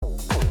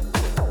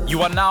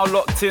You are now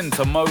locked in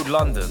to Mode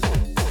London,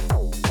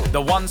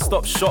 the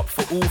one-stop shop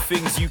for all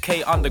things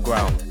UK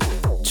underground.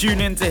 Tune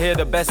in to hear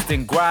the best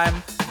in grime,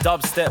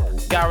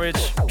 dubstep,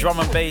 garage, drum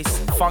and bass,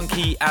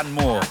 funky and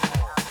more.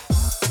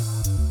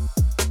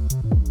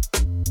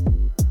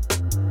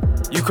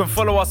 You can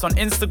follow us on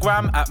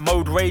Instagram at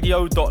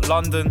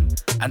moderadio.london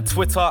and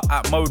Twitter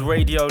at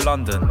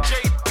moderadiolondon.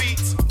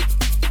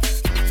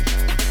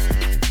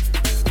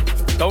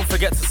 Don't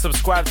forget to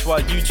subscribe to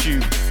our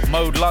YouTube,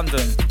 Mode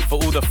London,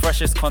 for all the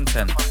freshest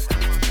content.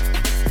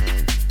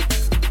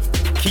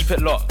 Keep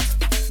it locked.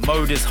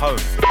 Mode is home.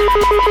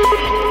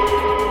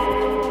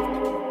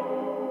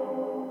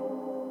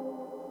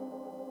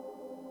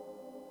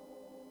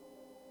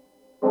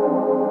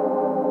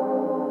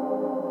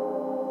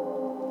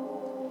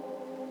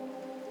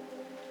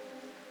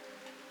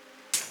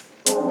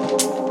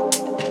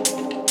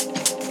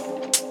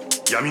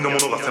闇の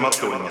者が迫っ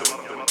ております。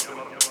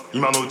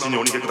今のうちに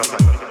お逃げくださ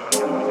い。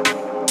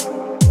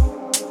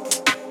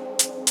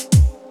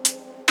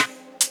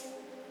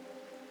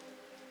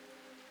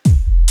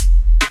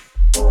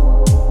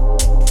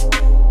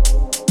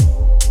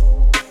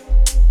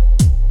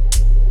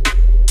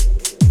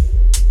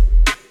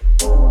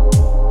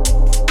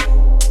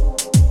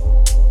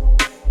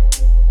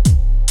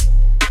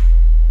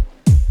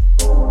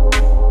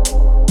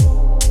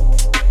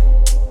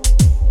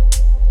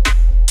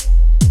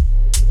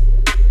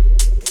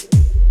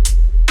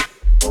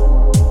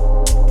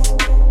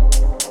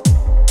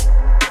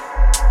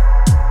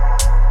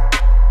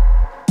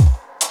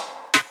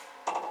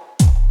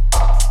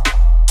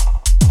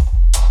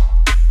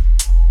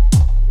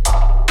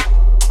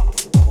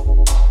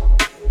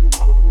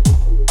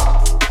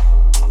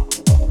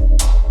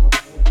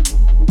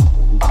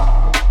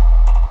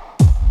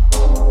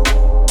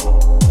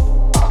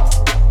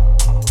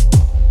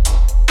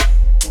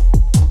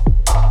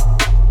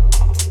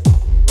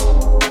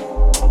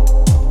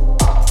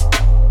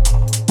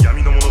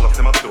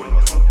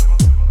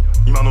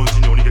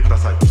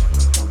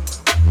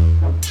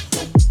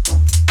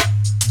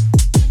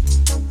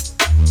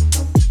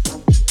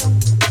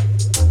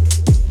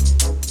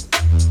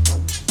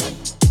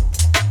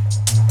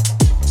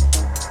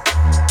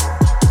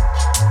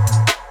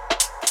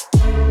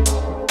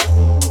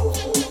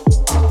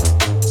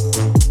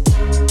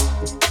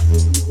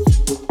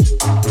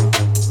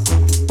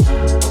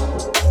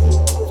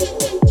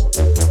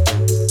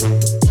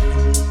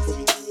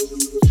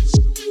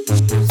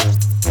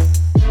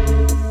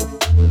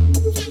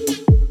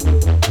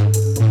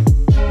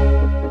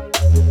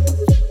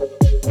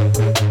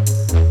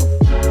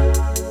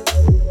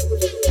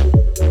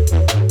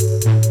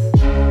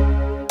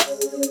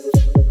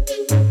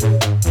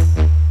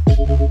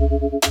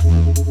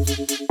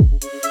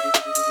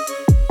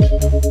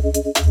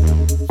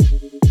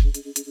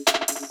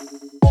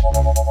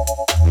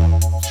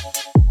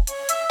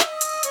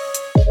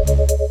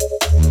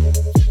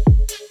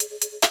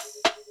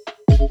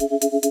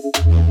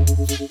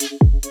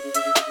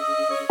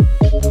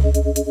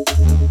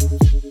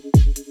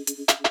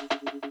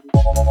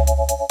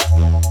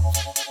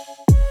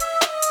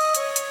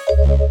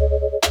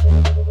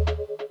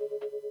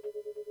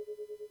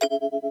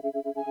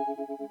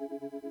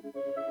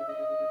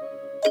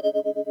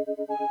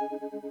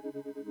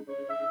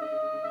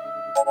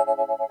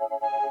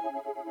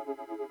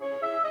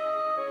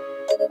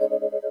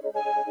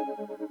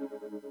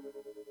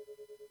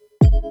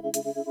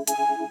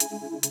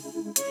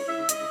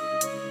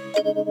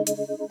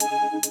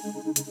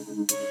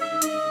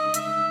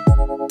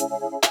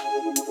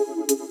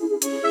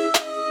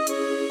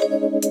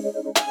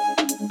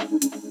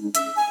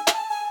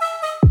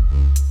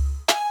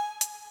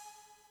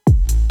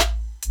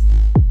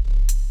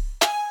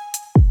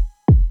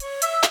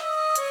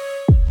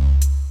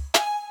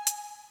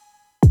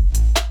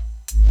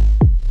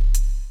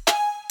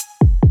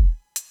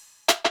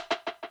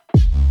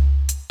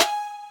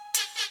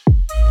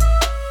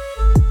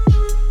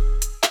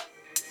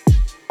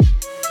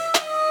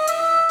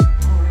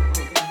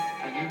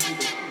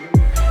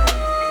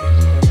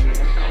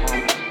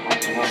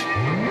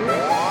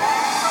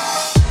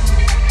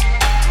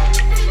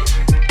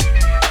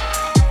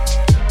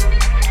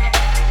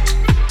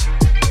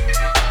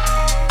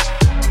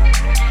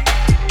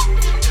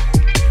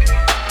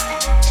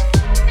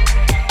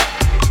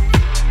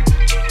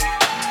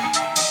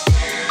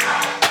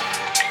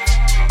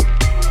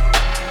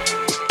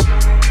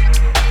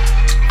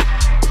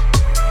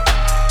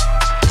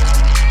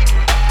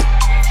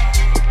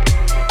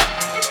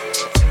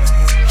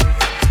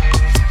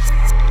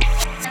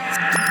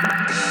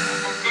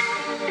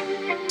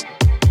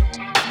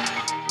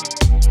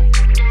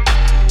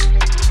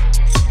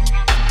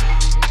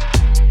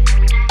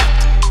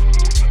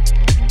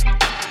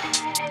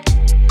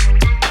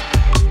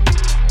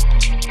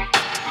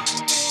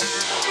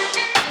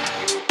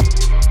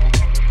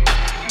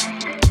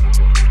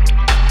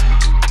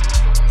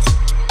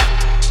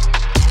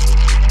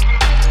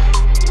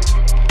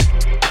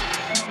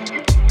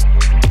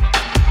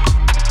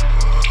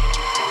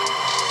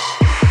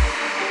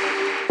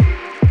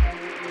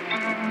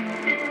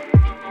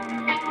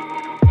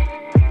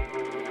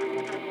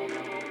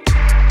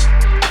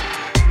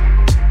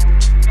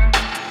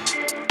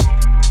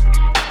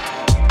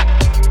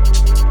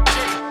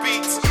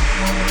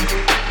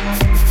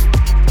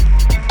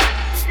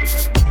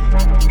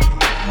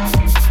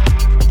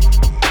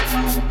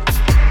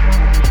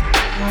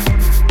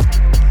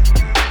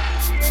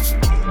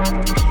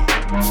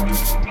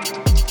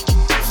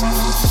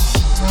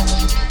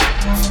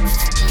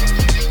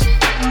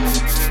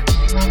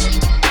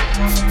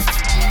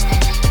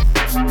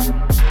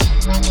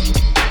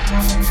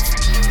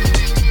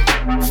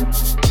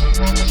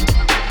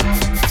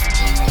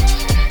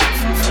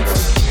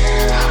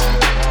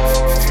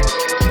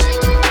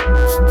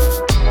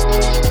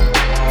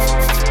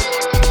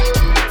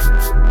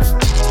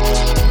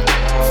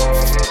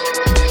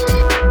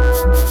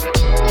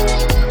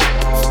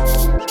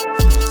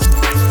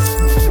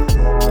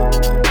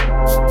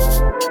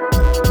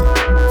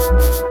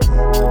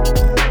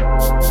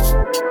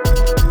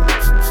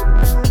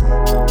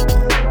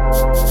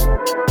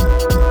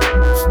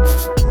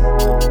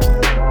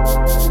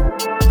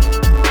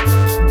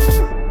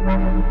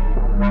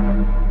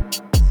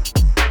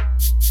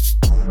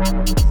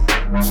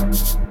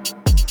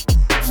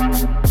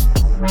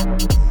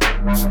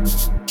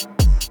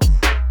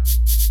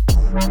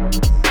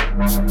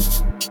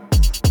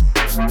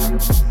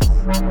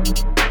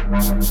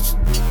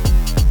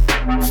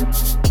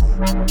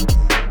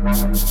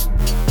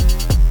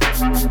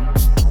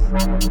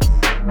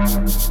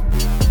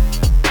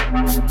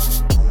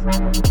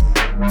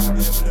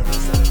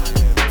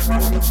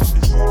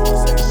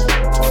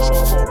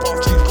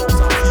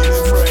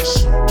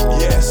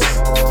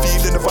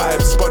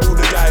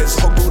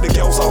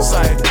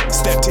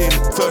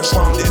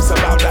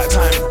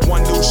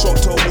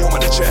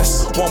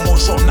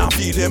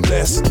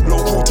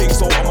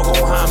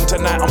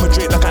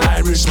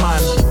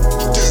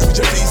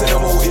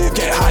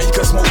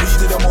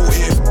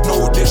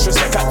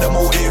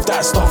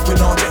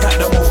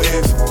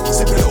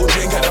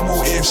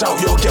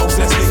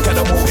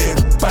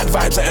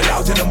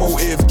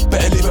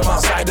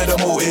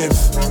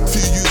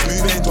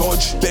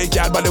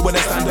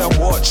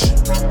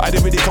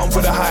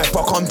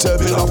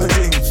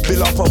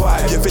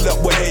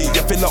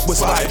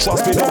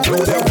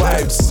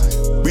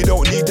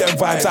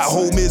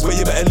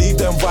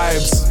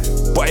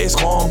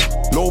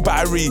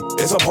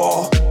It's a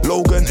bar,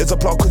 Logan, it's a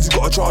plug cause you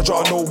got a charger,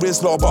 no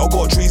Rizla, but I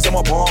got trees in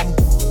my palm.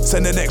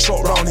 Send the next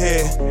shot round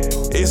here,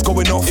 it's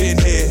going off in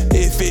here.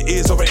 If it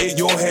is or it ain't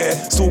your hair,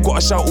 still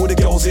gotta shout all the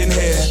girls in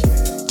here.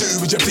 Do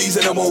with your please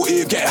in the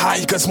motive, get high,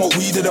 you can smoke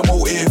weed in the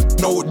motive.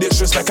 No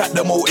disrespect at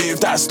the motive,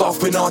 that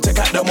stuff we not take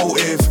at the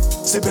motive.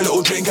 Sip a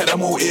little drink at the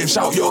motive,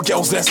 shout your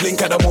girls, let's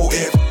link at the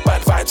motive.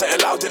 Bad vibes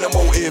ain't allowed in the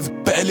motive,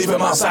 better leave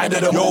them outside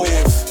of the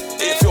motive.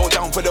 If you're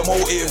down for the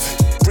motive,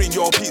 bring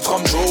your peeps,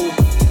 come through.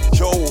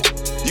 Yo,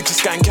 you can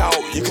skank out,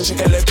 you can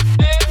shake a leg.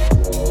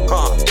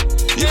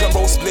 You can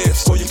roll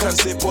spliffs, or you can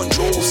sip on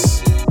juice.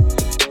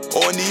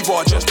 Or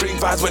neither, just bring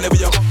vibes whenever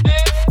you come.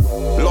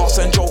 Lost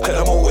and joke at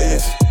the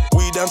motive,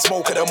 weed and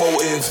smoke at the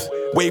motive.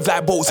 Wave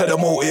like boats at the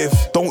motive,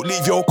 don't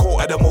leave your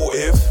coat at the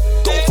motive.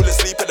 Don't fall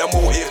asleep at the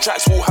motive,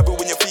 tracks will have it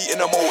when your feet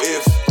in the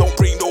motive. Don't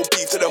bring no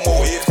beef to the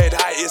motive, head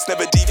high, it's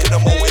never deep in the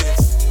motive.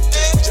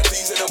 Would you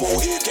please in the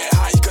motive, get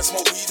high, you can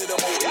smoke weed in the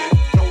motive.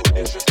 No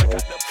disrespect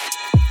at the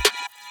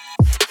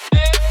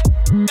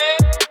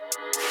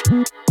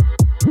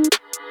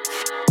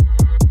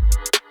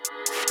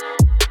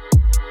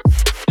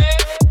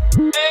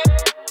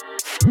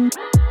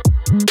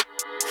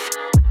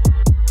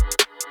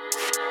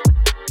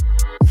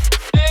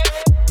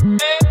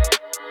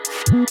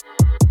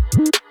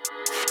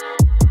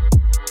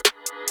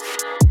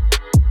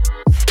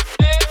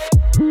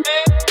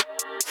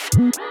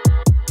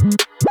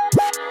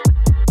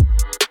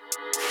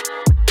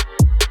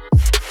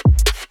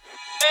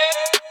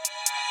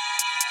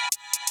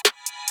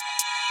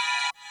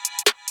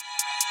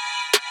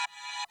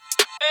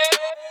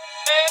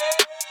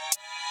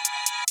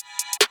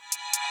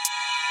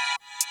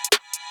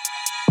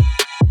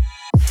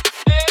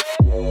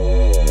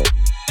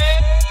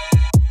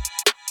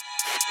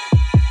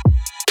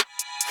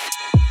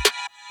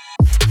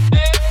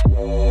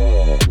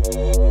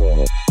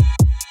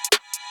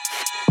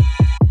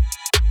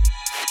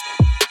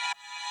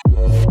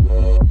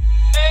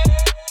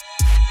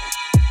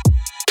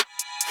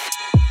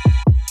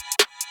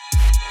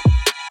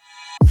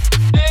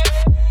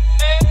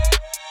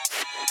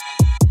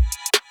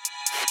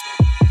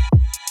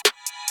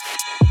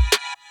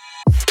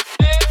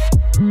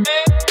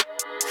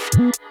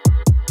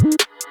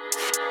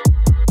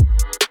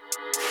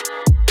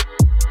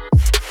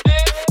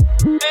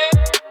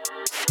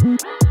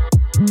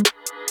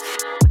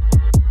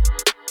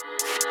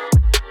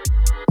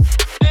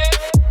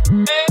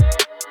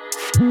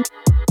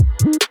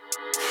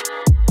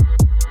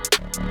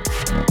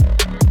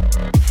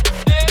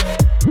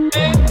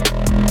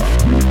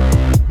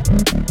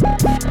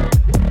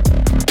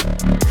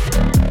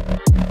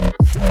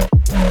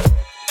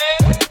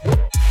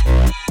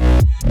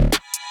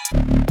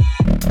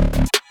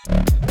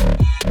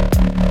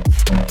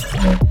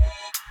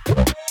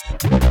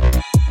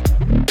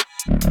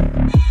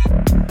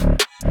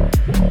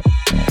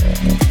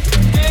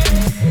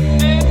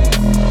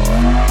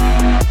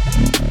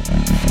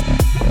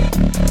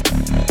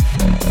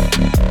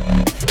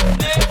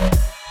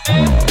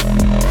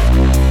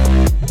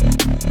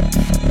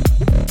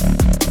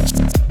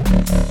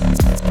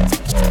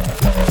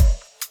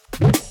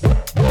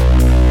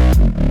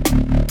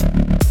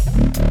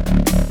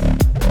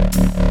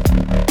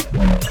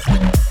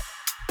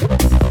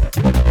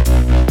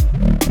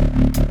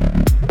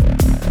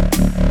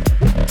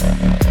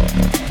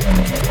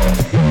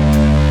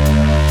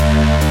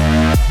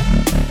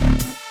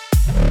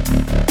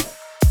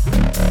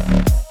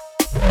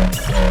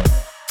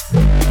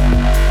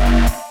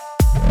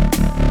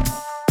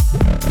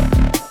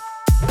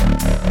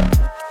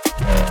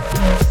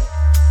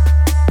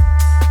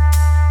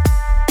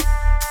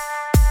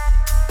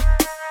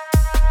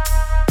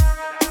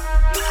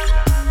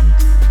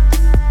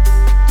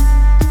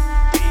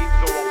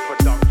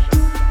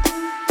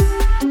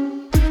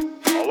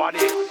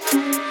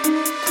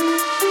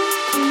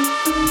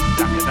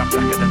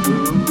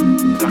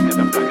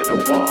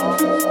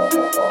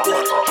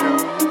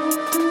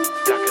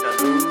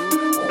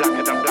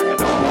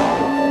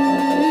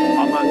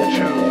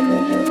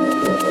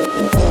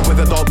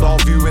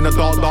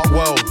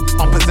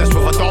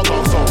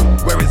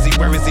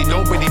where is he?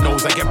 Nobody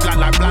knows. I get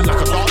bland like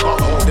a dark hole.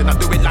 Then I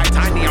do it like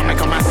Tiny. I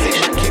make a man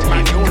sit and kick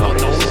man, you'll not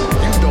know.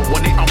 You don't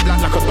want it, I'm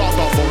bland like a dark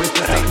forest.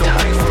 This ain't no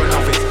place for a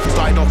novice.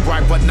 Started off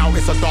bright, but now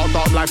it's a dark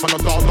life on a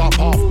dark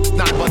path.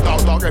 Night but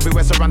dark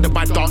everywhere, surrounded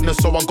by darkness,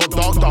 so I got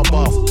dark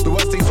bath. The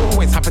worst things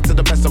always happen to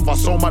the best of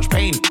us. So much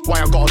pain, why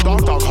I got a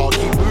dark heart.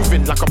 Keep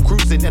moving like I'm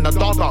cruising in a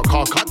dark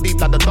car. Cut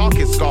deep like the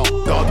darkest scar.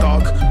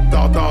 Dark,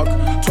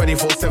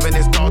 24/7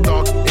 is dark.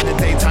 In the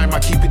daytime I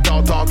keep it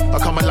dark. I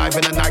come alive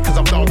in the night cause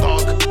I'm dark.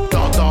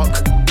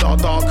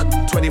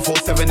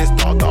 24/7 is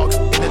dark.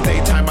 In the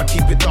daytime I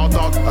keep it dark.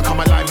 I come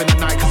alive in the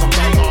night cause I'm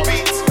dark.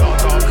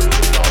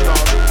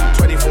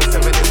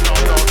 24/7 is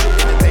dark.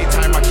 In the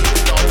daytime I keep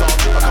it dark.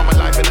 I come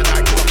alive in the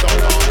night cause I'm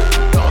dark.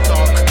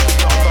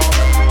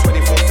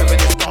 24/7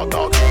 is dark.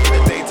 In the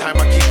daytime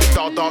I keep it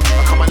dark.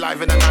 I come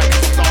alive in the night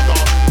cause I'm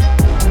dark.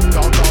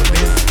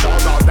 This,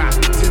 that.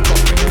 Since I'm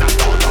bringing that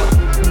dark.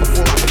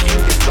 Before I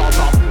became this dark.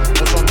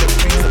 Was on the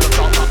streets of the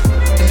dark.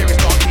 And there is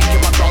dark, keep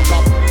my dark.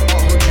 Our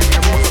hood,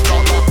 everyone's a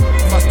dark.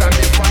 First stand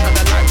in front of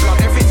the light blood,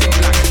 everything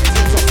black.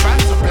 Since our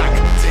fans are black.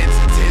 Since,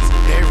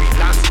 dairy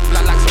lands.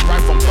 Black like some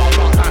right from dark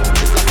land.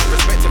 It's like I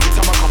respect every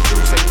time I come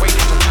through. Say, wait,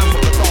 catch a time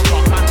from the dark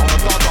man. On the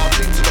dark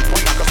thing to the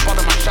point I can spot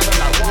my shadow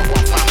like one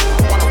man.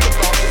 One of the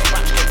darkest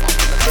match get up.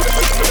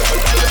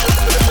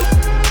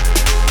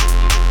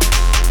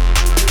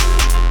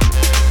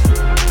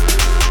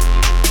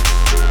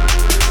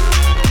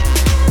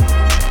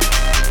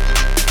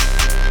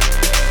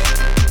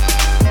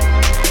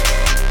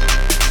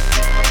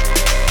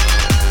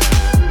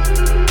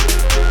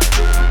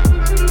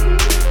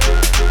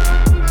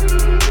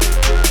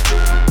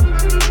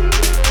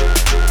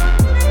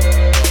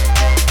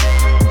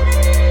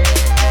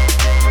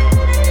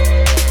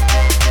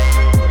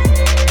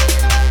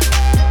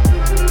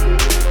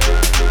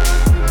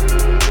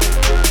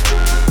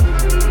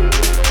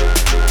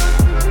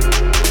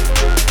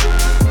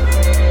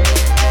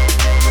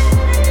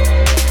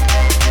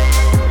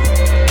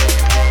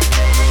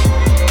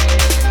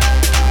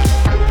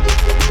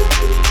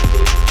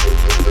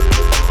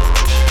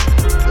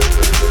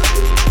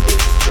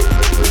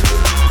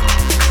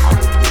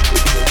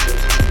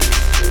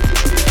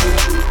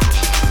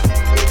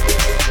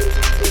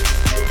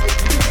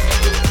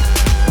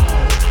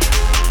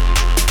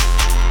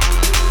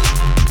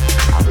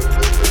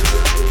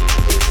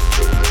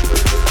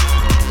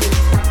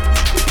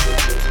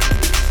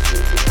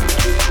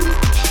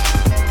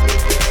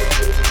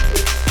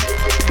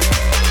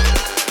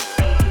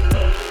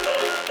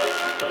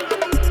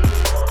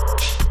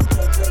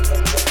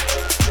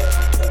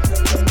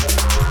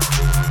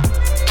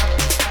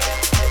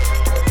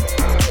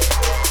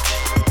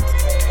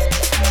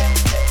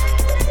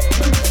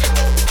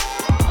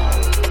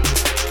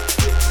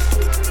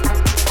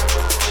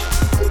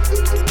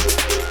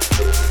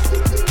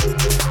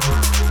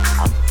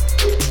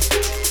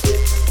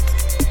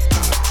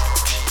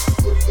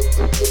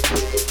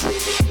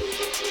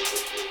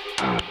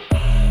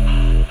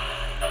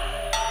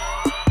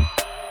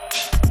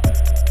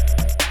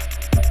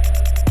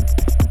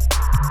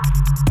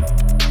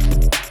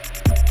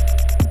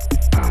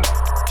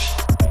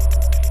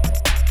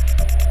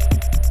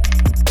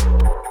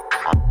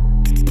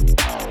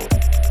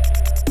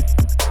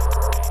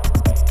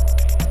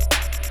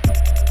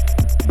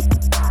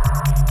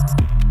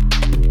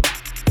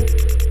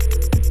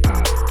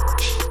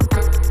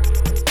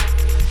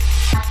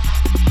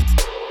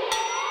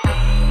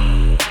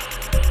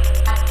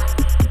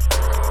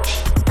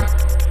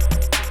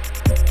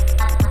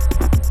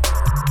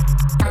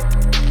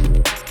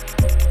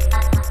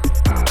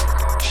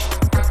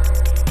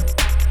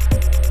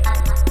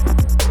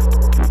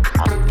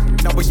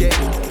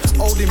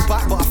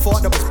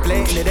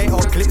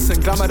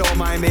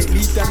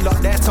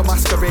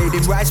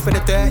 Rise for the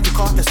dirt, you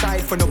can't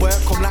decide from the work.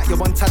 Come like your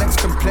one talent's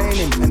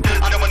complaining. And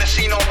I don't wanna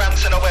see no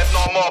rants on the web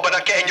no more, but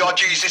I get in your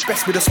juice. It's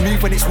best with a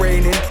smooth when it's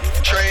raining.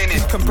 Training.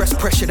 Compressed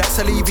pressure, that's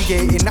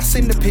alleviating. That's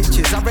in the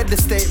pictures, I read the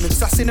statements.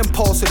 That's in and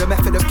pulse with the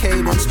method of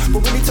cadence.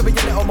 But we need to be a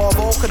little more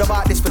vocal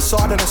about this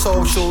facade on the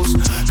socials.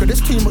 Cause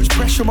there's too much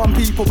pressure on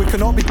people. We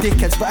cannot be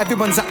dickheads, but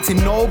everyone's acting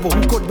noble.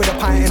 I'm good with a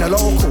pint in a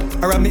local.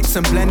 Or a mix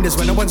and blenders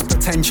when no one's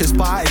pretentious.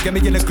 Party, get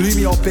me in a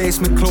gloomy old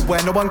basement club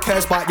where no one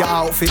cares about your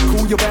outfit.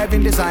 Cool, you're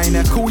wearing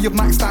designer. Cool, you've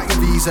maxed out your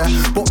visa.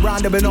 But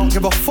round we don't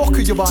give a fuck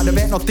who you are. There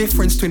ain't no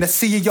difference between the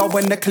CEO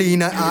and the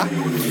cleaner,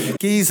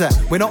 Geezer,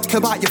 we're not care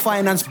about your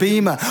finance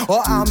beamer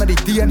or how many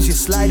DMs you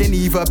sliding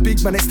either.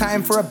 Big man, it's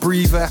time for a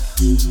breather.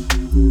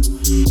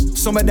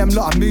 Some of them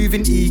lot are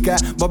moving eager,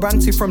 but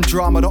ranting from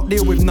drama, don't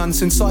deal with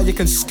nonsense, so you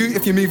can scoot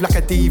if you move like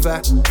a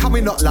diva. Can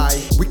we not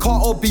lie? We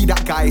can't all be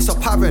that guy, it's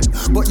apparent,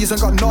 but you ain't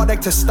got no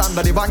leg to stand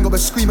on. If Angle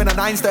was screaming and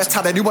Ein's there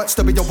telling who wants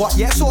to be your what?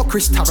 Yeah, so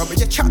Chris tarot, but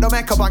your chat don't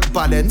make a bank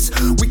balance.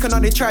 We can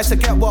only try to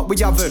get what we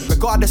haven't,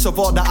 regardless of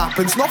all that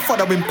happens. Not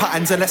following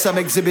patterns unless I'm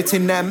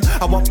exhibiting them.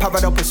 I want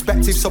parallel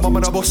perspective, so I'm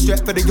gonna go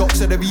straight for the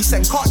yokes of the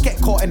recent. Can't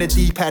get caught in the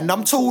deep end,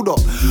 I'm tooled up,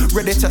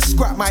 ready to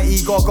scrap my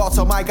ego. Got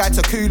to my guy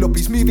to cool up,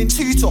 he's moving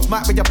too tough.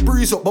 Might be your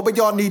bruise up, but we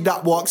all need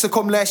that walk, so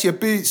come lace your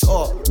boots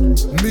up.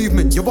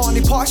 Movement, you're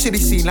only partially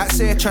seen, like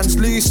say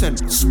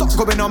translucent. Stop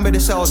going on with the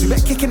cells, you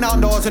better kicking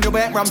down doors and you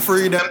ain't ran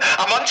through them.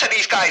 I'm onto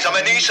these guys, I'm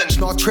a nuisance.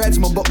 Not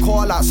tradesman, but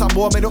call outs. I'm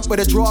warming up with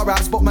the draw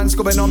outs, but man's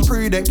going on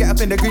prudent. Get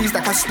up in the grease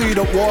like a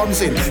student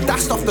warms in.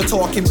 That's off the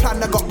talking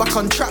plan, I got back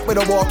on track with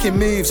the walking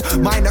moves.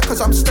 Minor,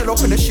 cause I'm still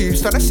up in the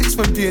shoes. Turn a 6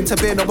 from viewing to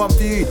being a one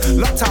view.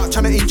 Locked out,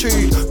 trying to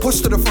intrude.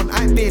 Push to the front,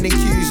 I ain't being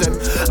accused.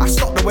 I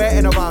stopped the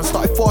waiting around,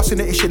 started forcing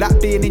the issue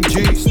that being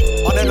induced.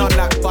 On and on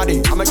like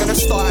body, am I gonna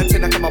start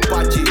until like I'm a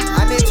budgie?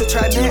 I need to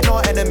try and hit no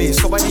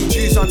enemies, so I need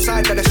Jews on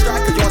side of the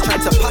striker. You're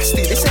trying to pass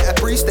me. This ain't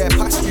a breeze there,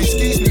 past you.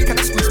 Excuse me, can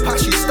I squeeze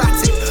past you?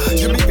 Static.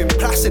 You're moving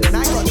placid and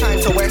I ain't got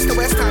time to waste. The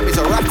waste time is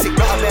erratic.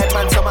 Not a mad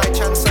man to my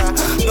chance,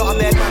 not a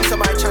mad man to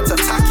my chance.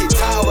 Attack it,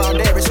 tie around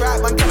there. It's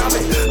right, man, can have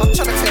it. I'm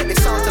trying to take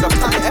this sound to the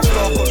planet F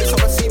local. It's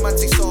on a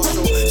semantic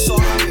social. So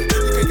happy.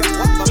 You can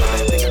get one by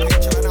my bigger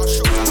picture and I'll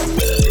show you.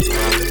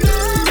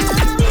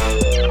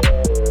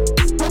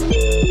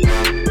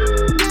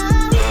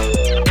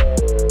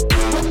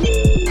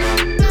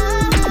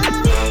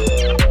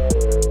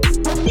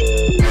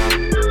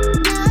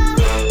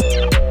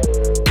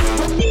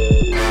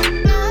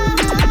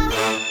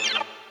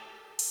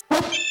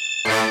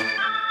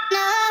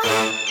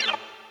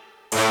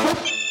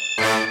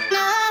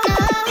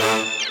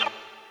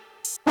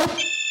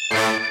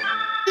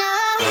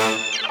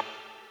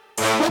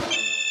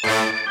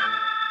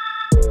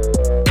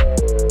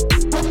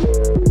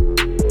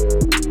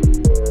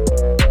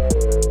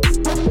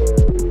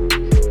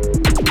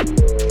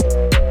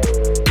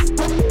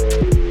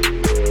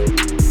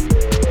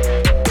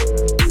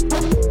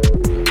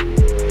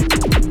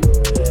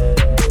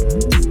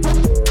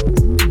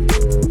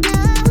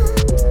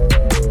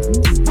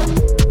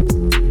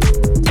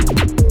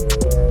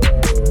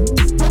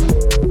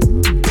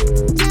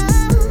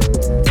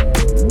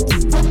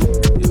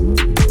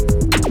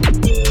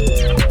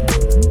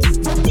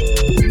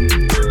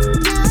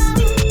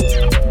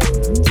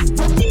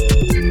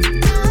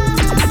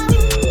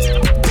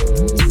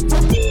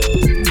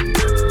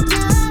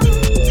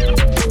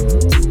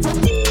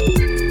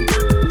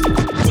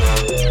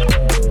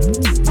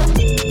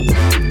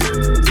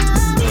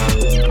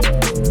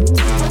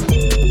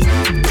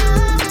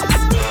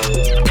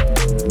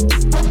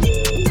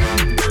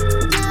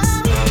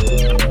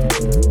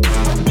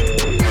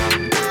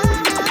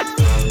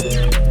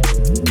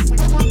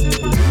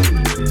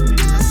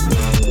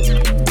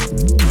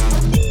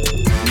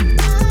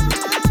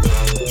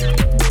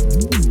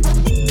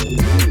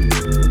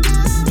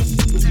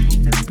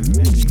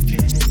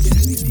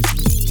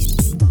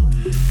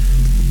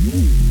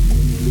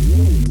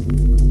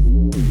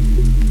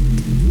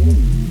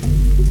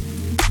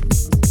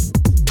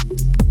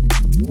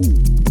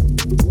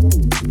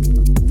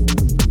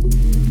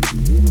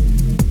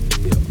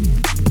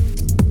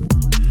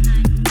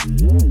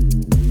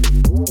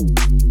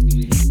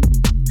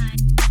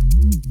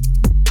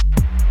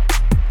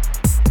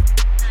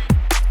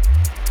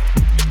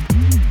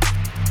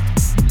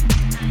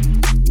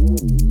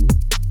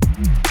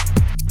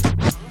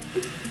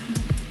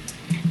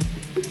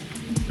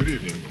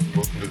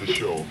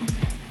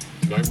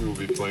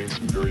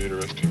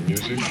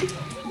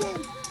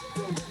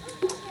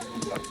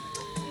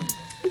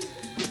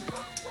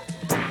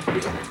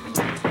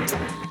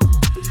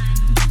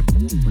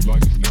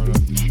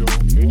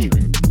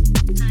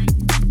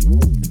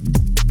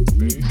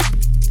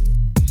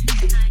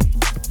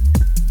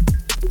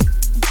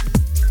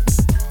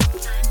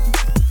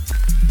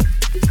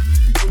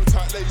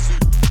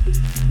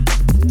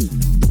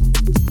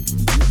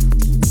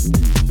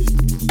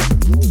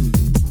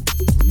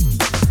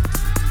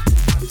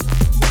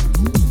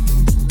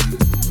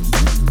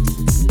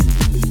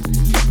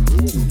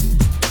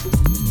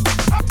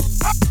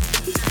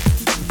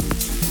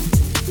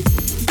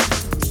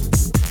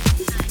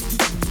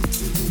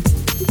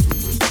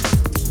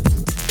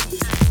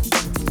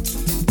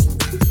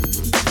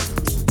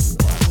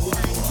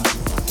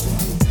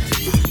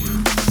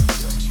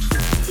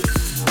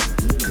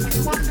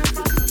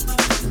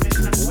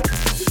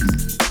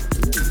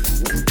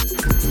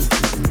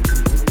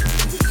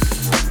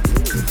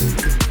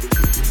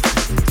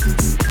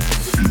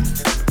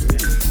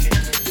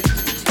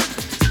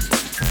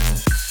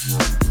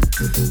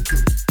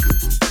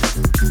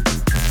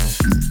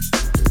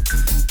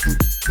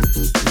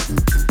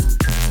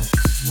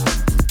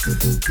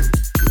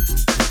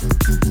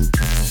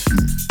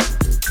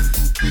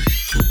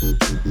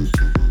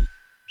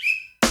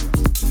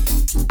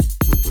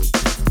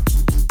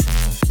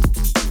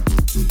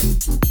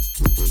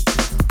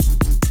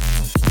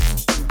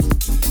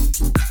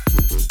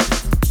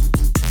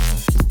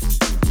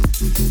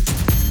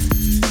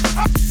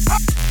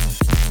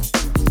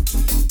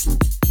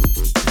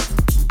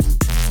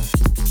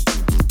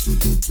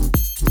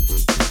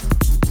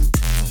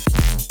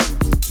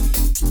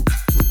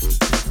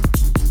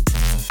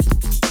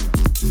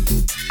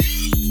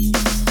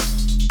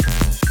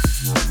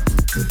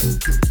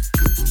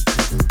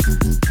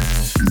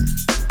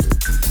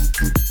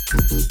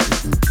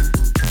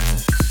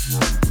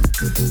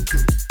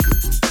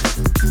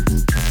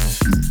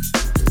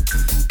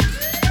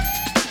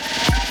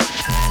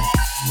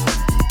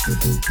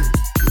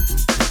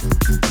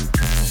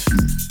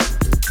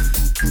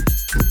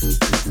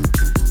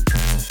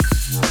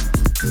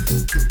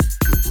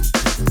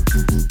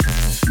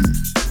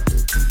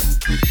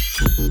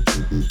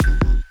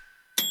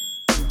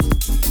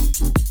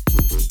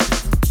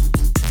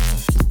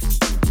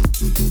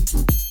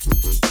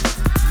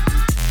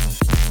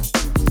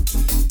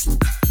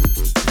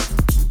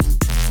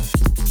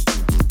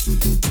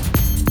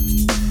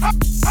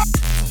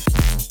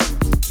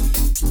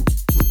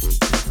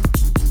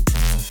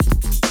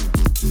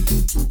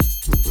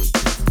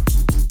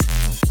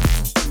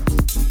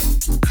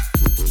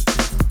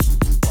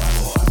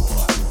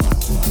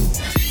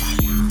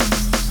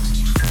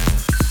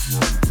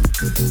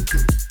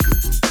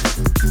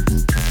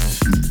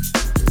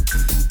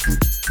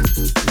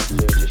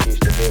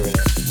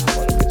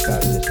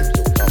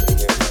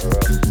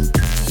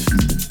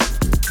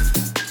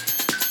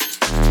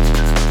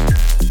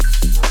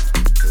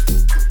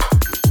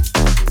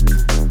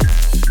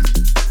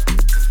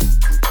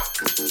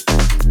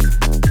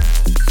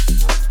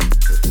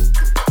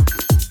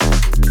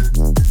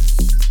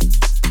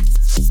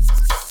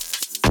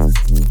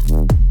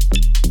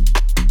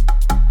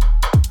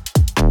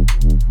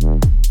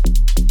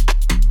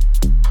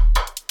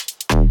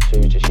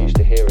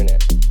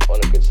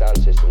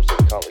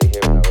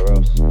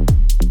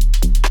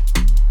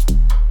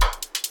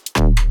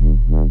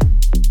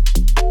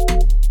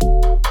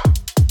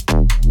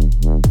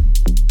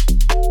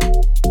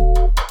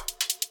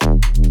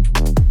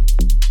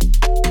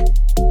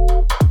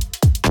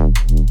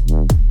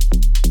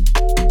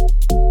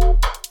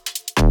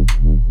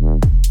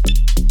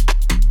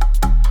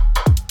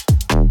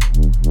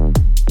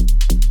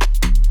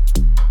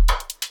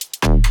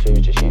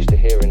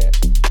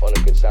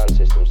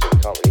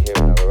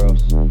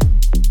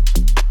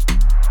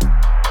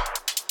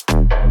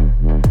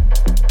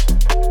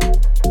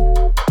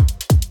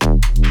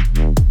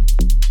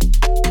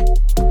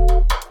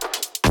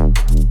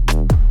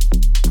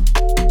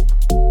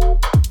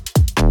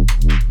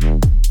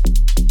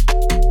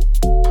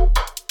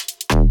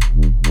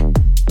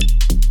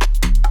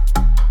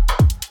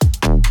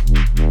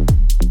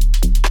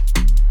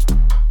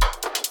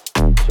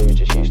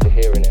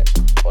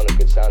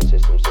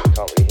 system, so we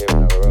can't really hear it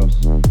nowhere else.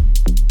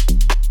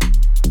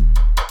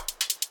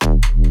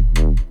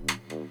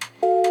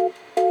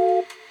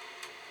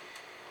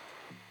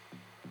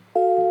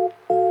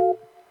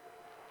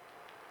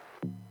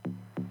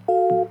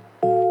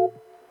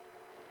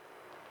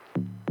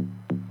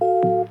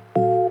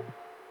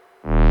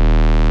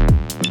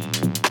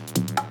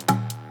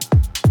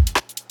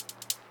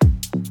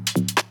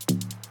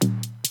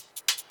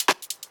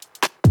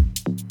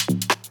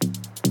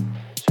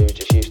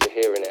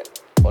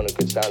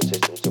 Sound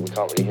system, so we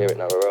can't really hear it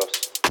nowhere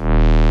else.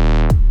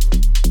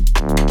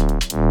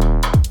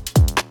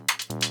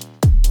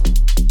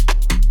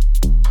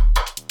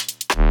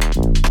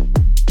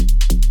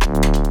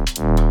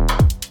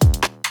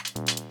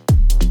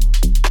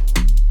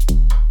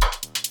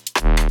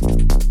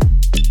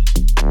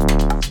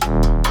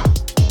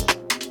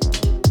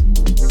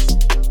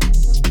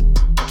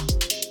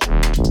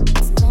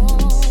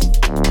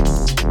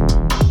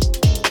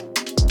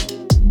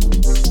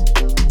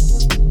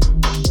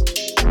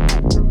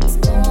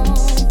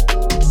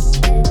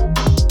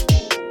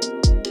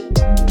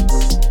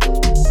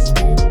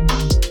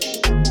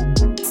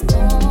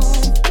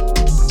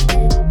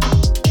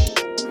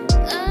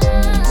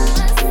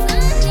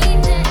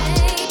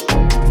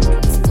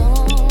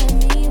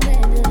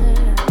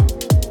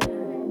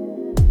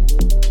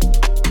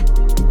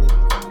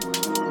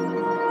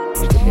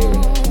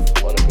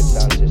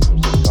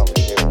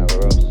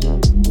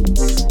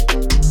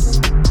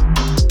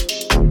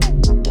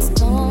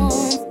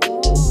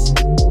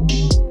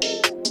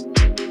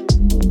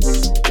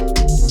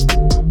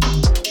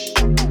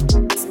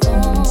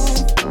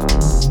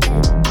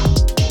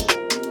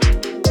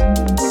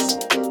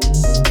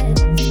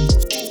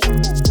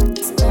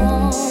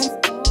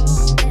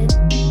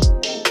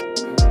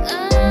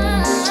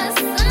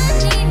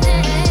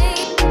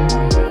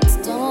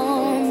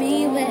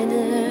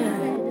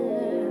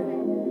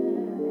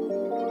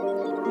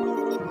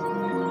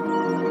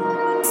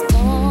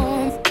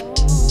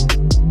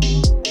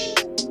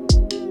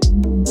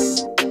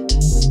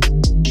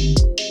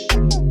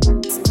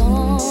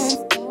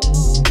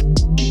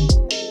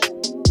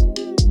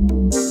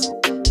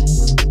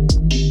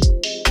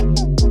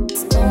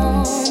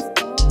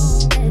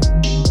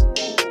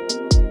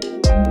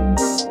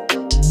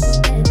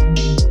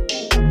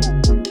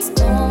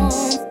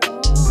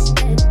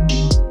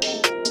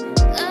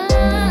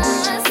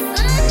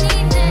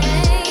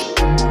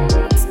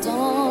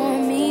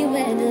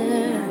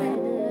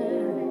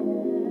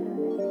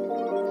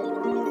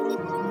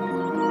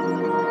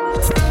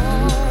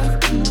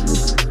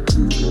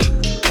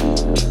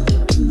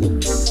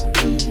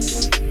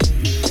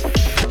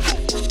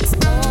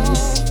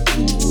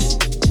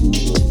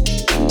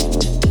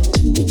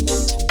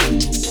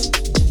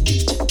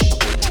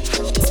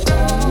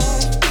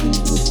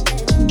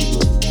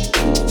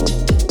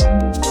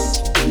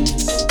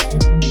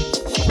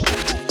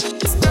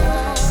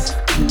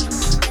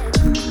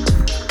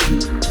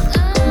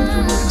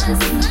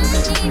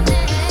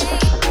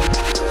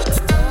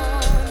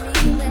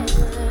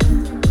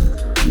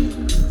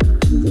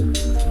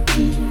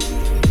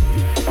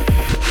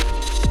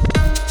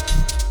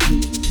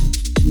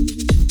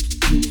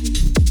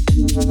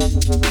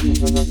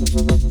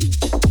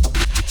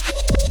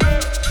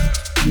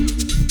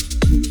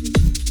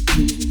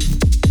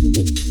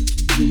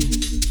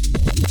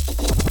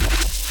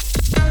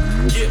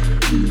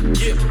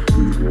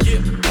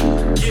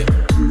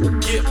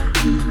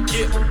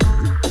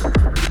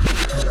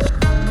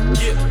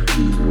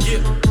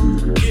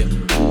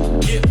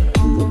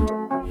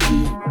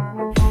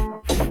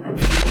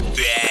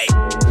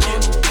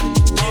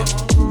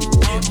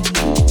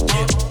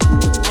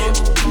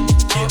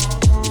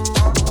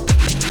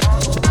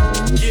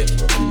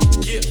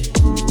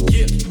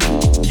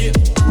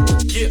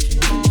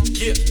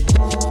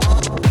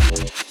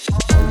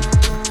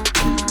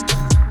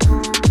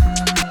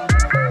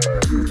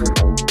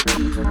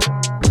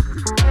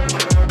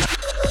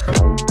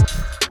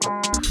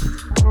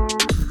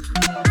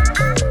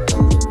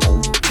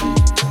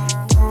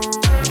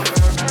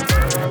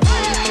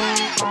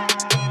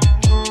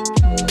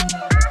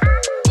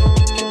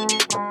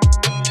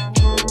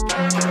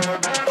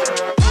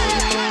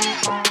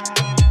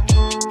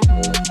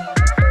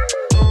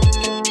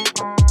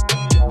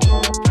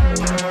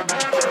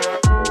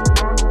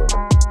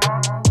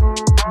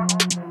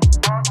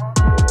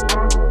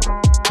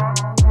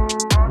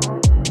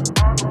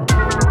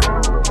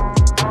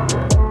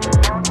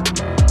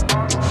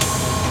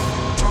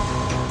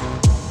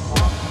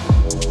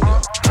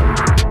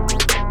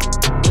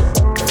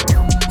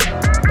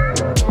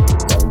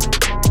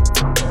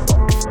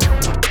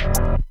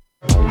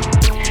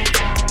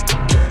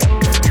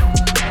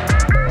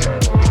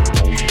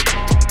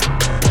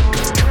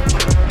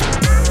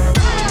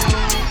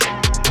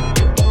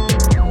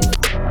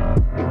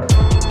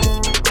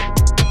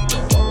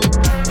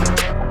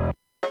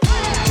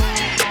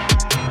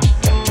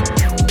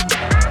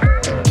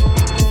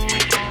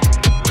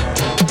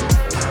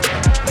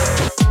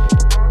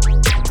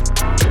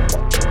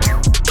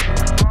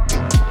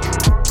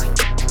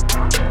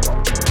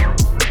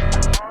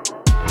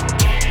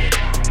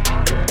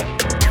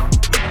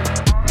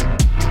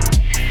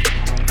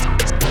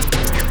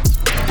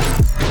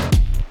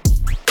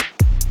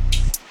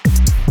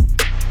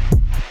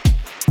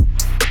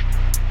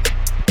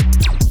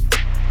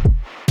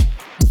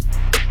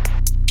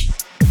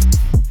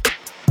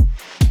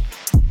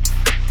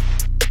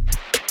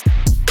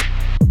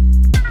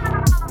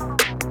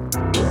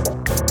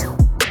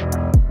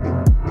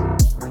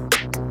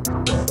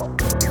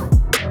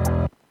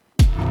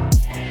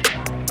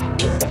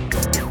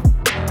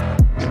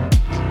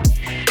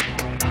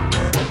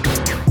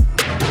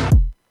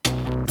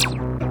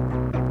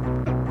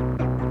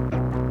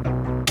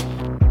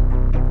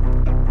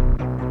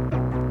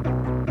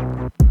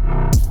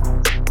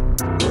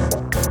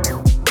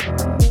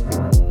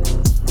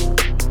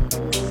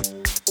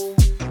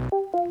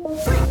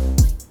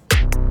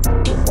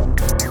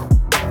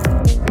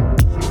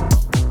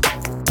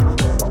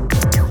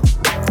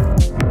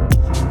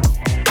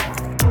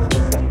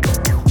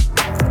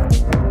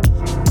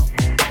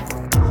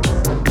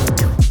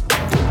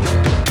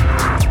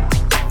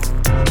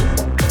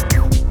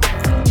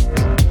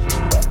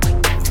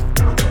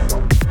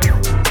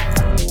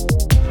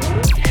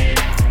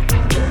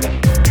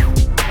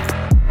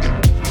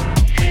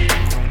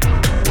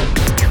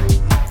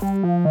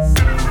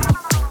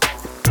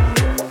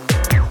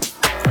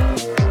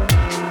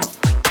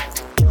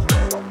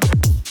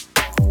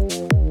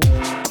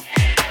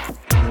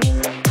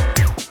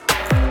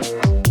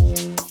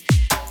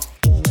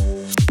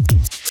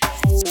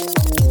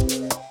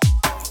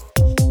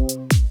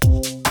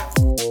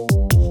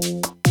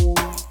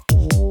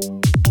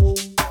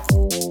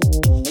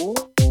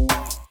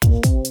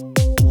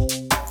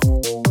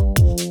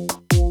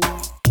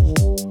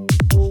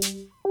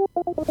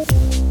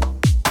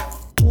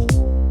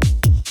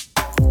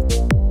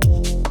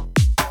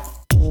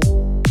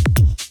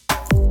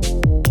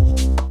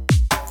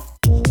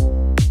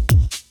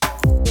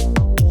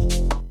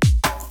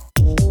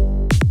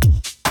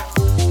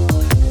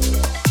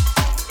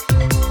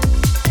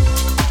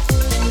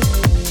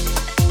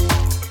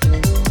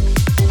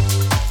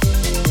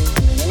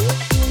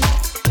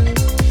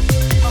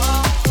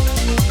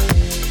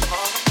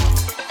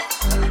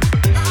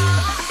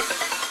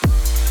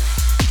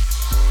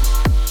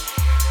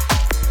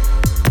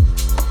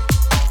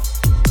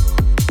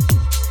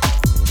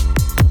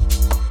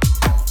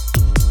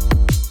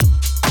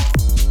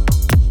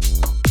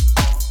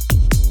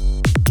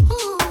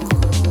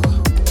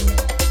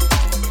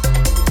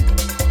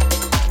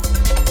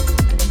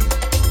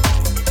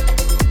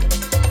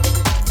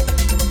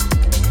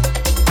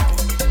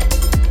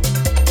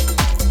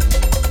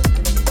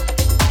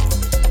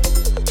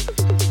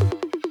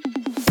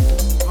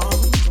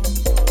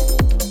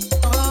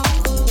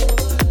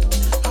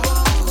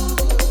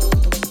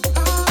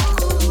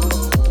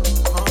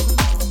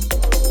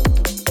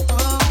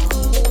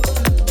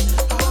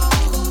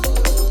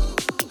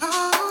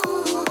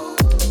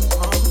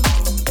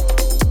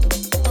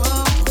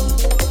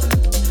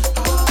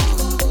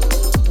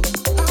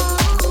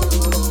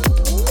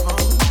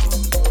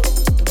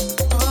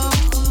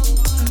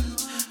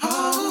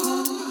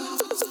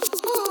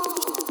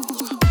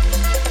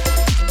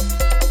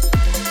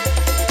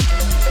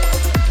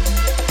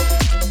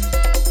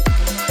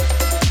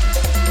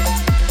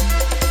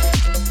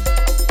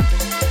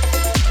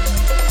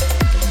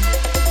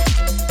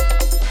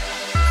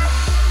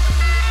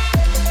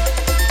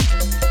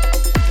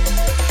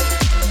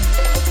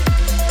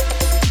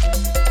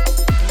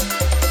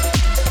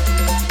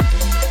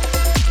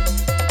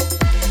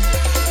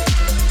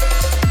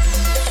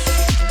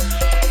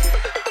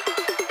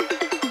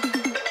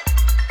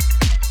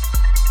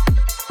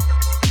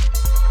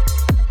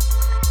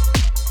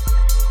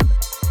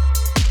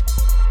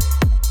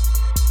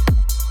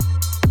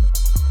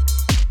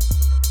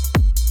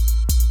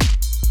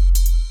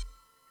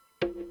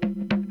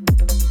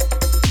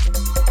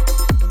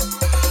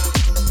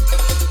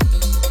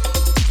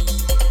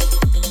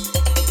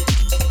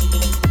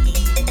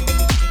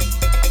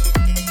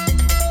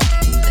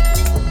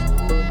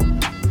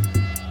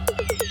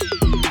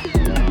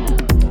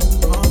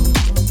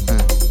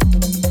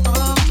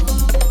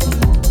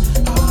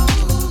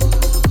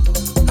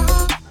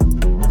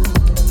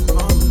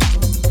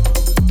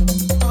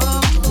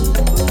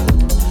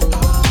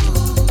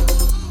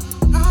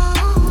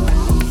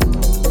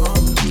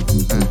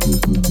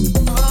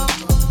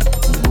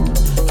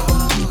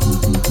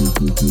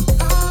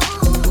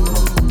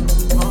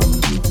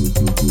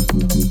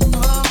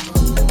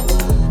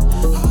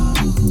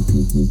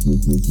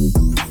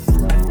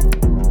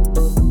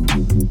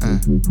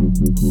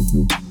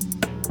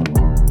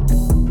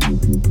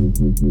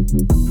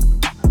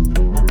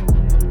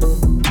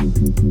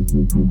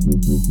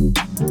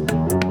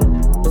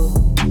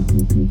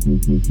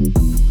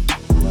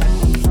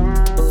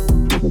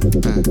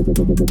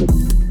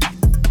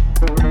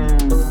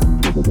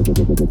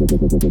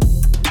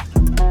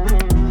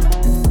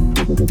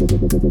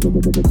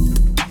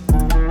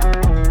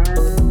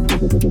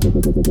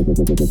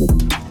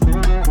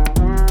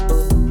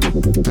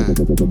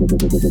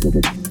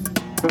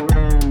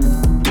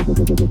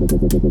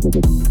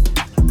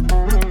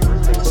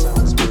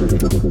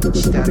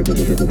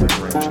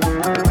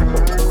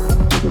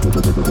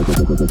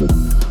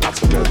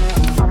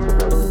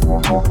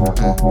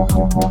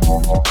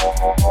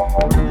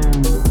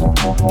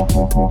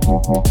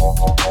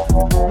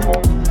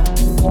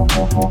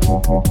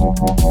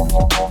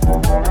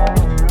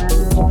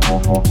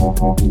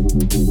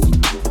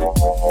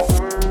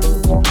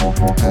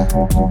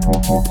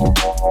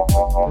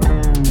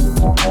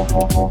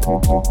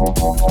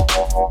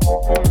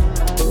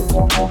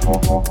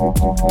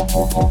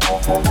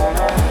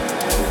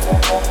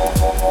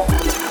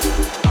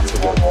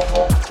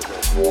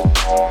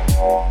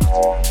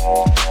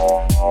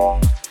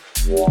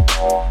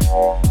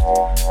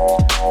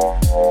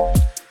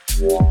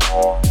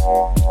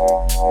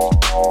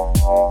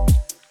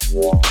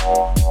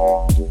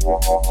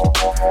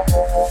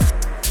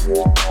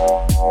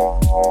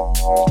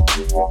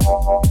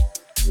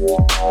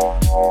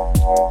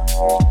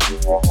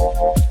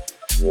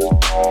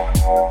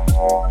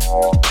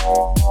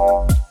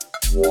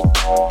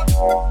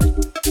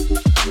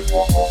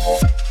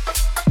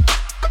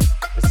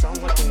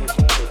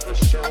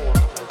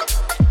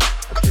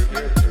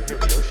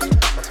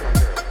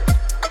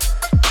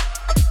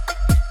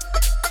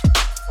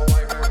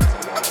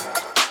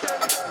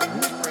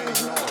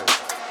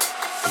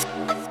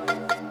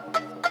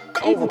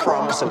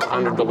 Overpromise and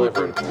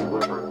under-deliver.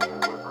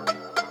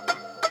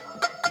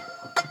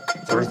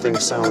 Everything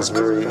sounds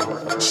very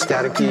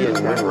staticky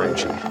and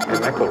mid-rangey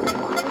and echoey.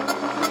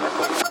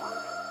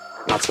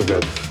 Not so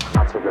good.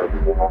 Not so good.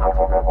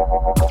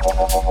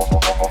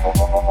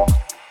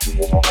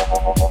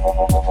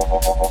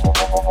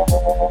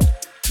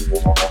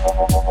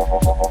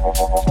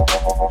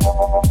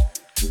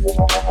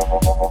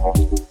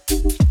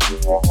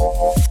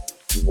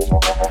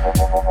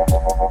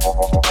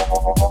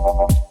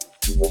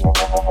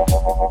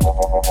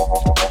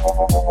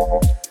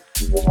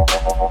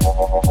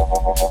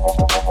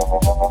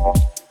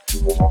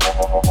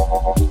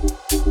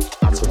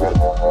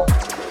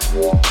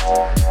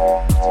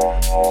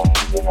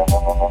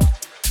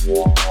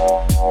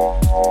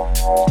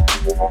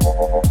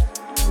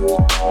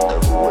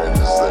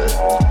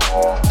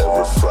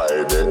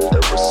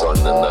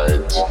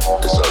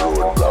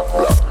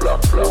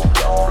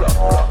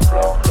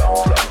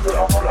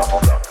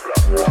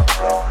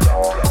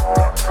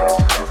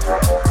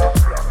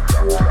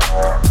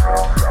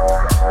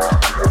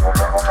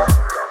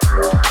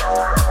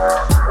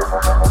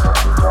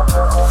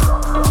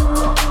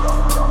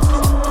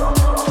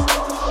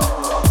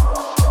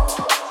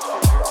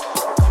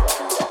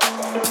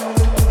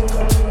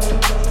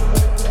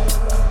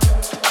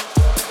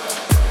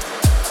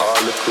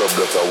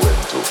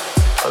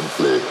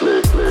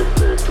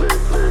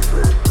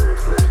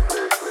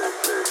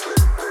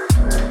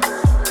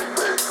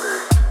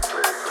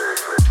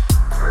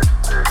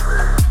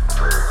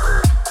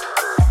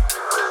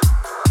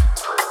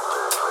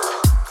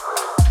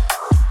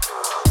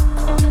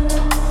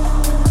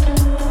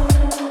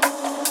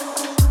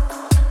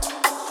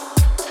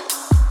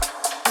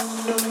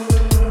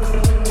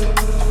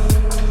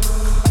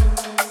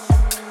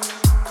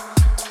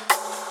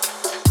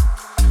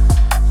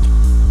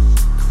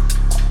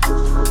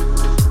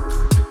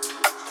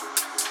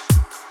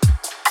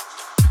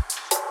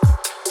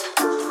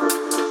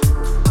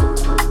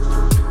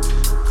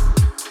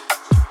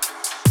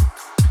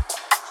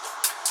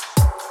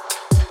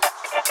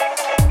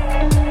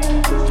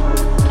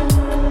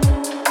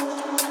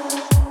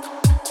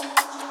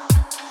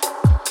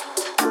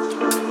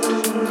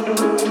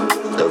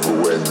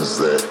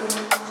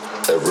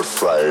 Thursday, every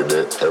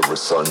Friday, every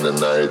Sunday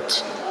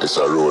night, it's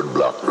a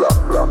roadblock.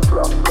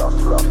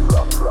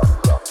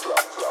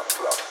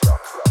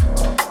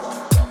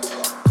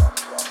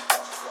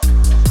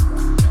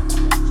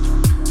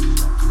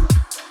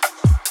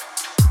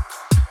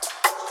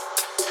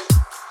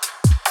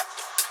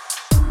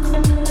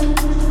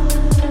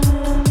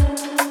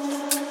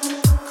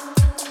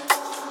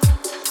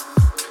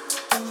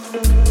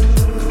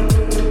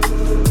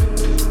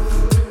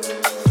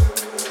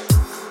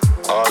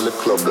 All the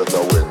club that I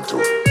went to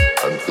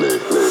and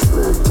play.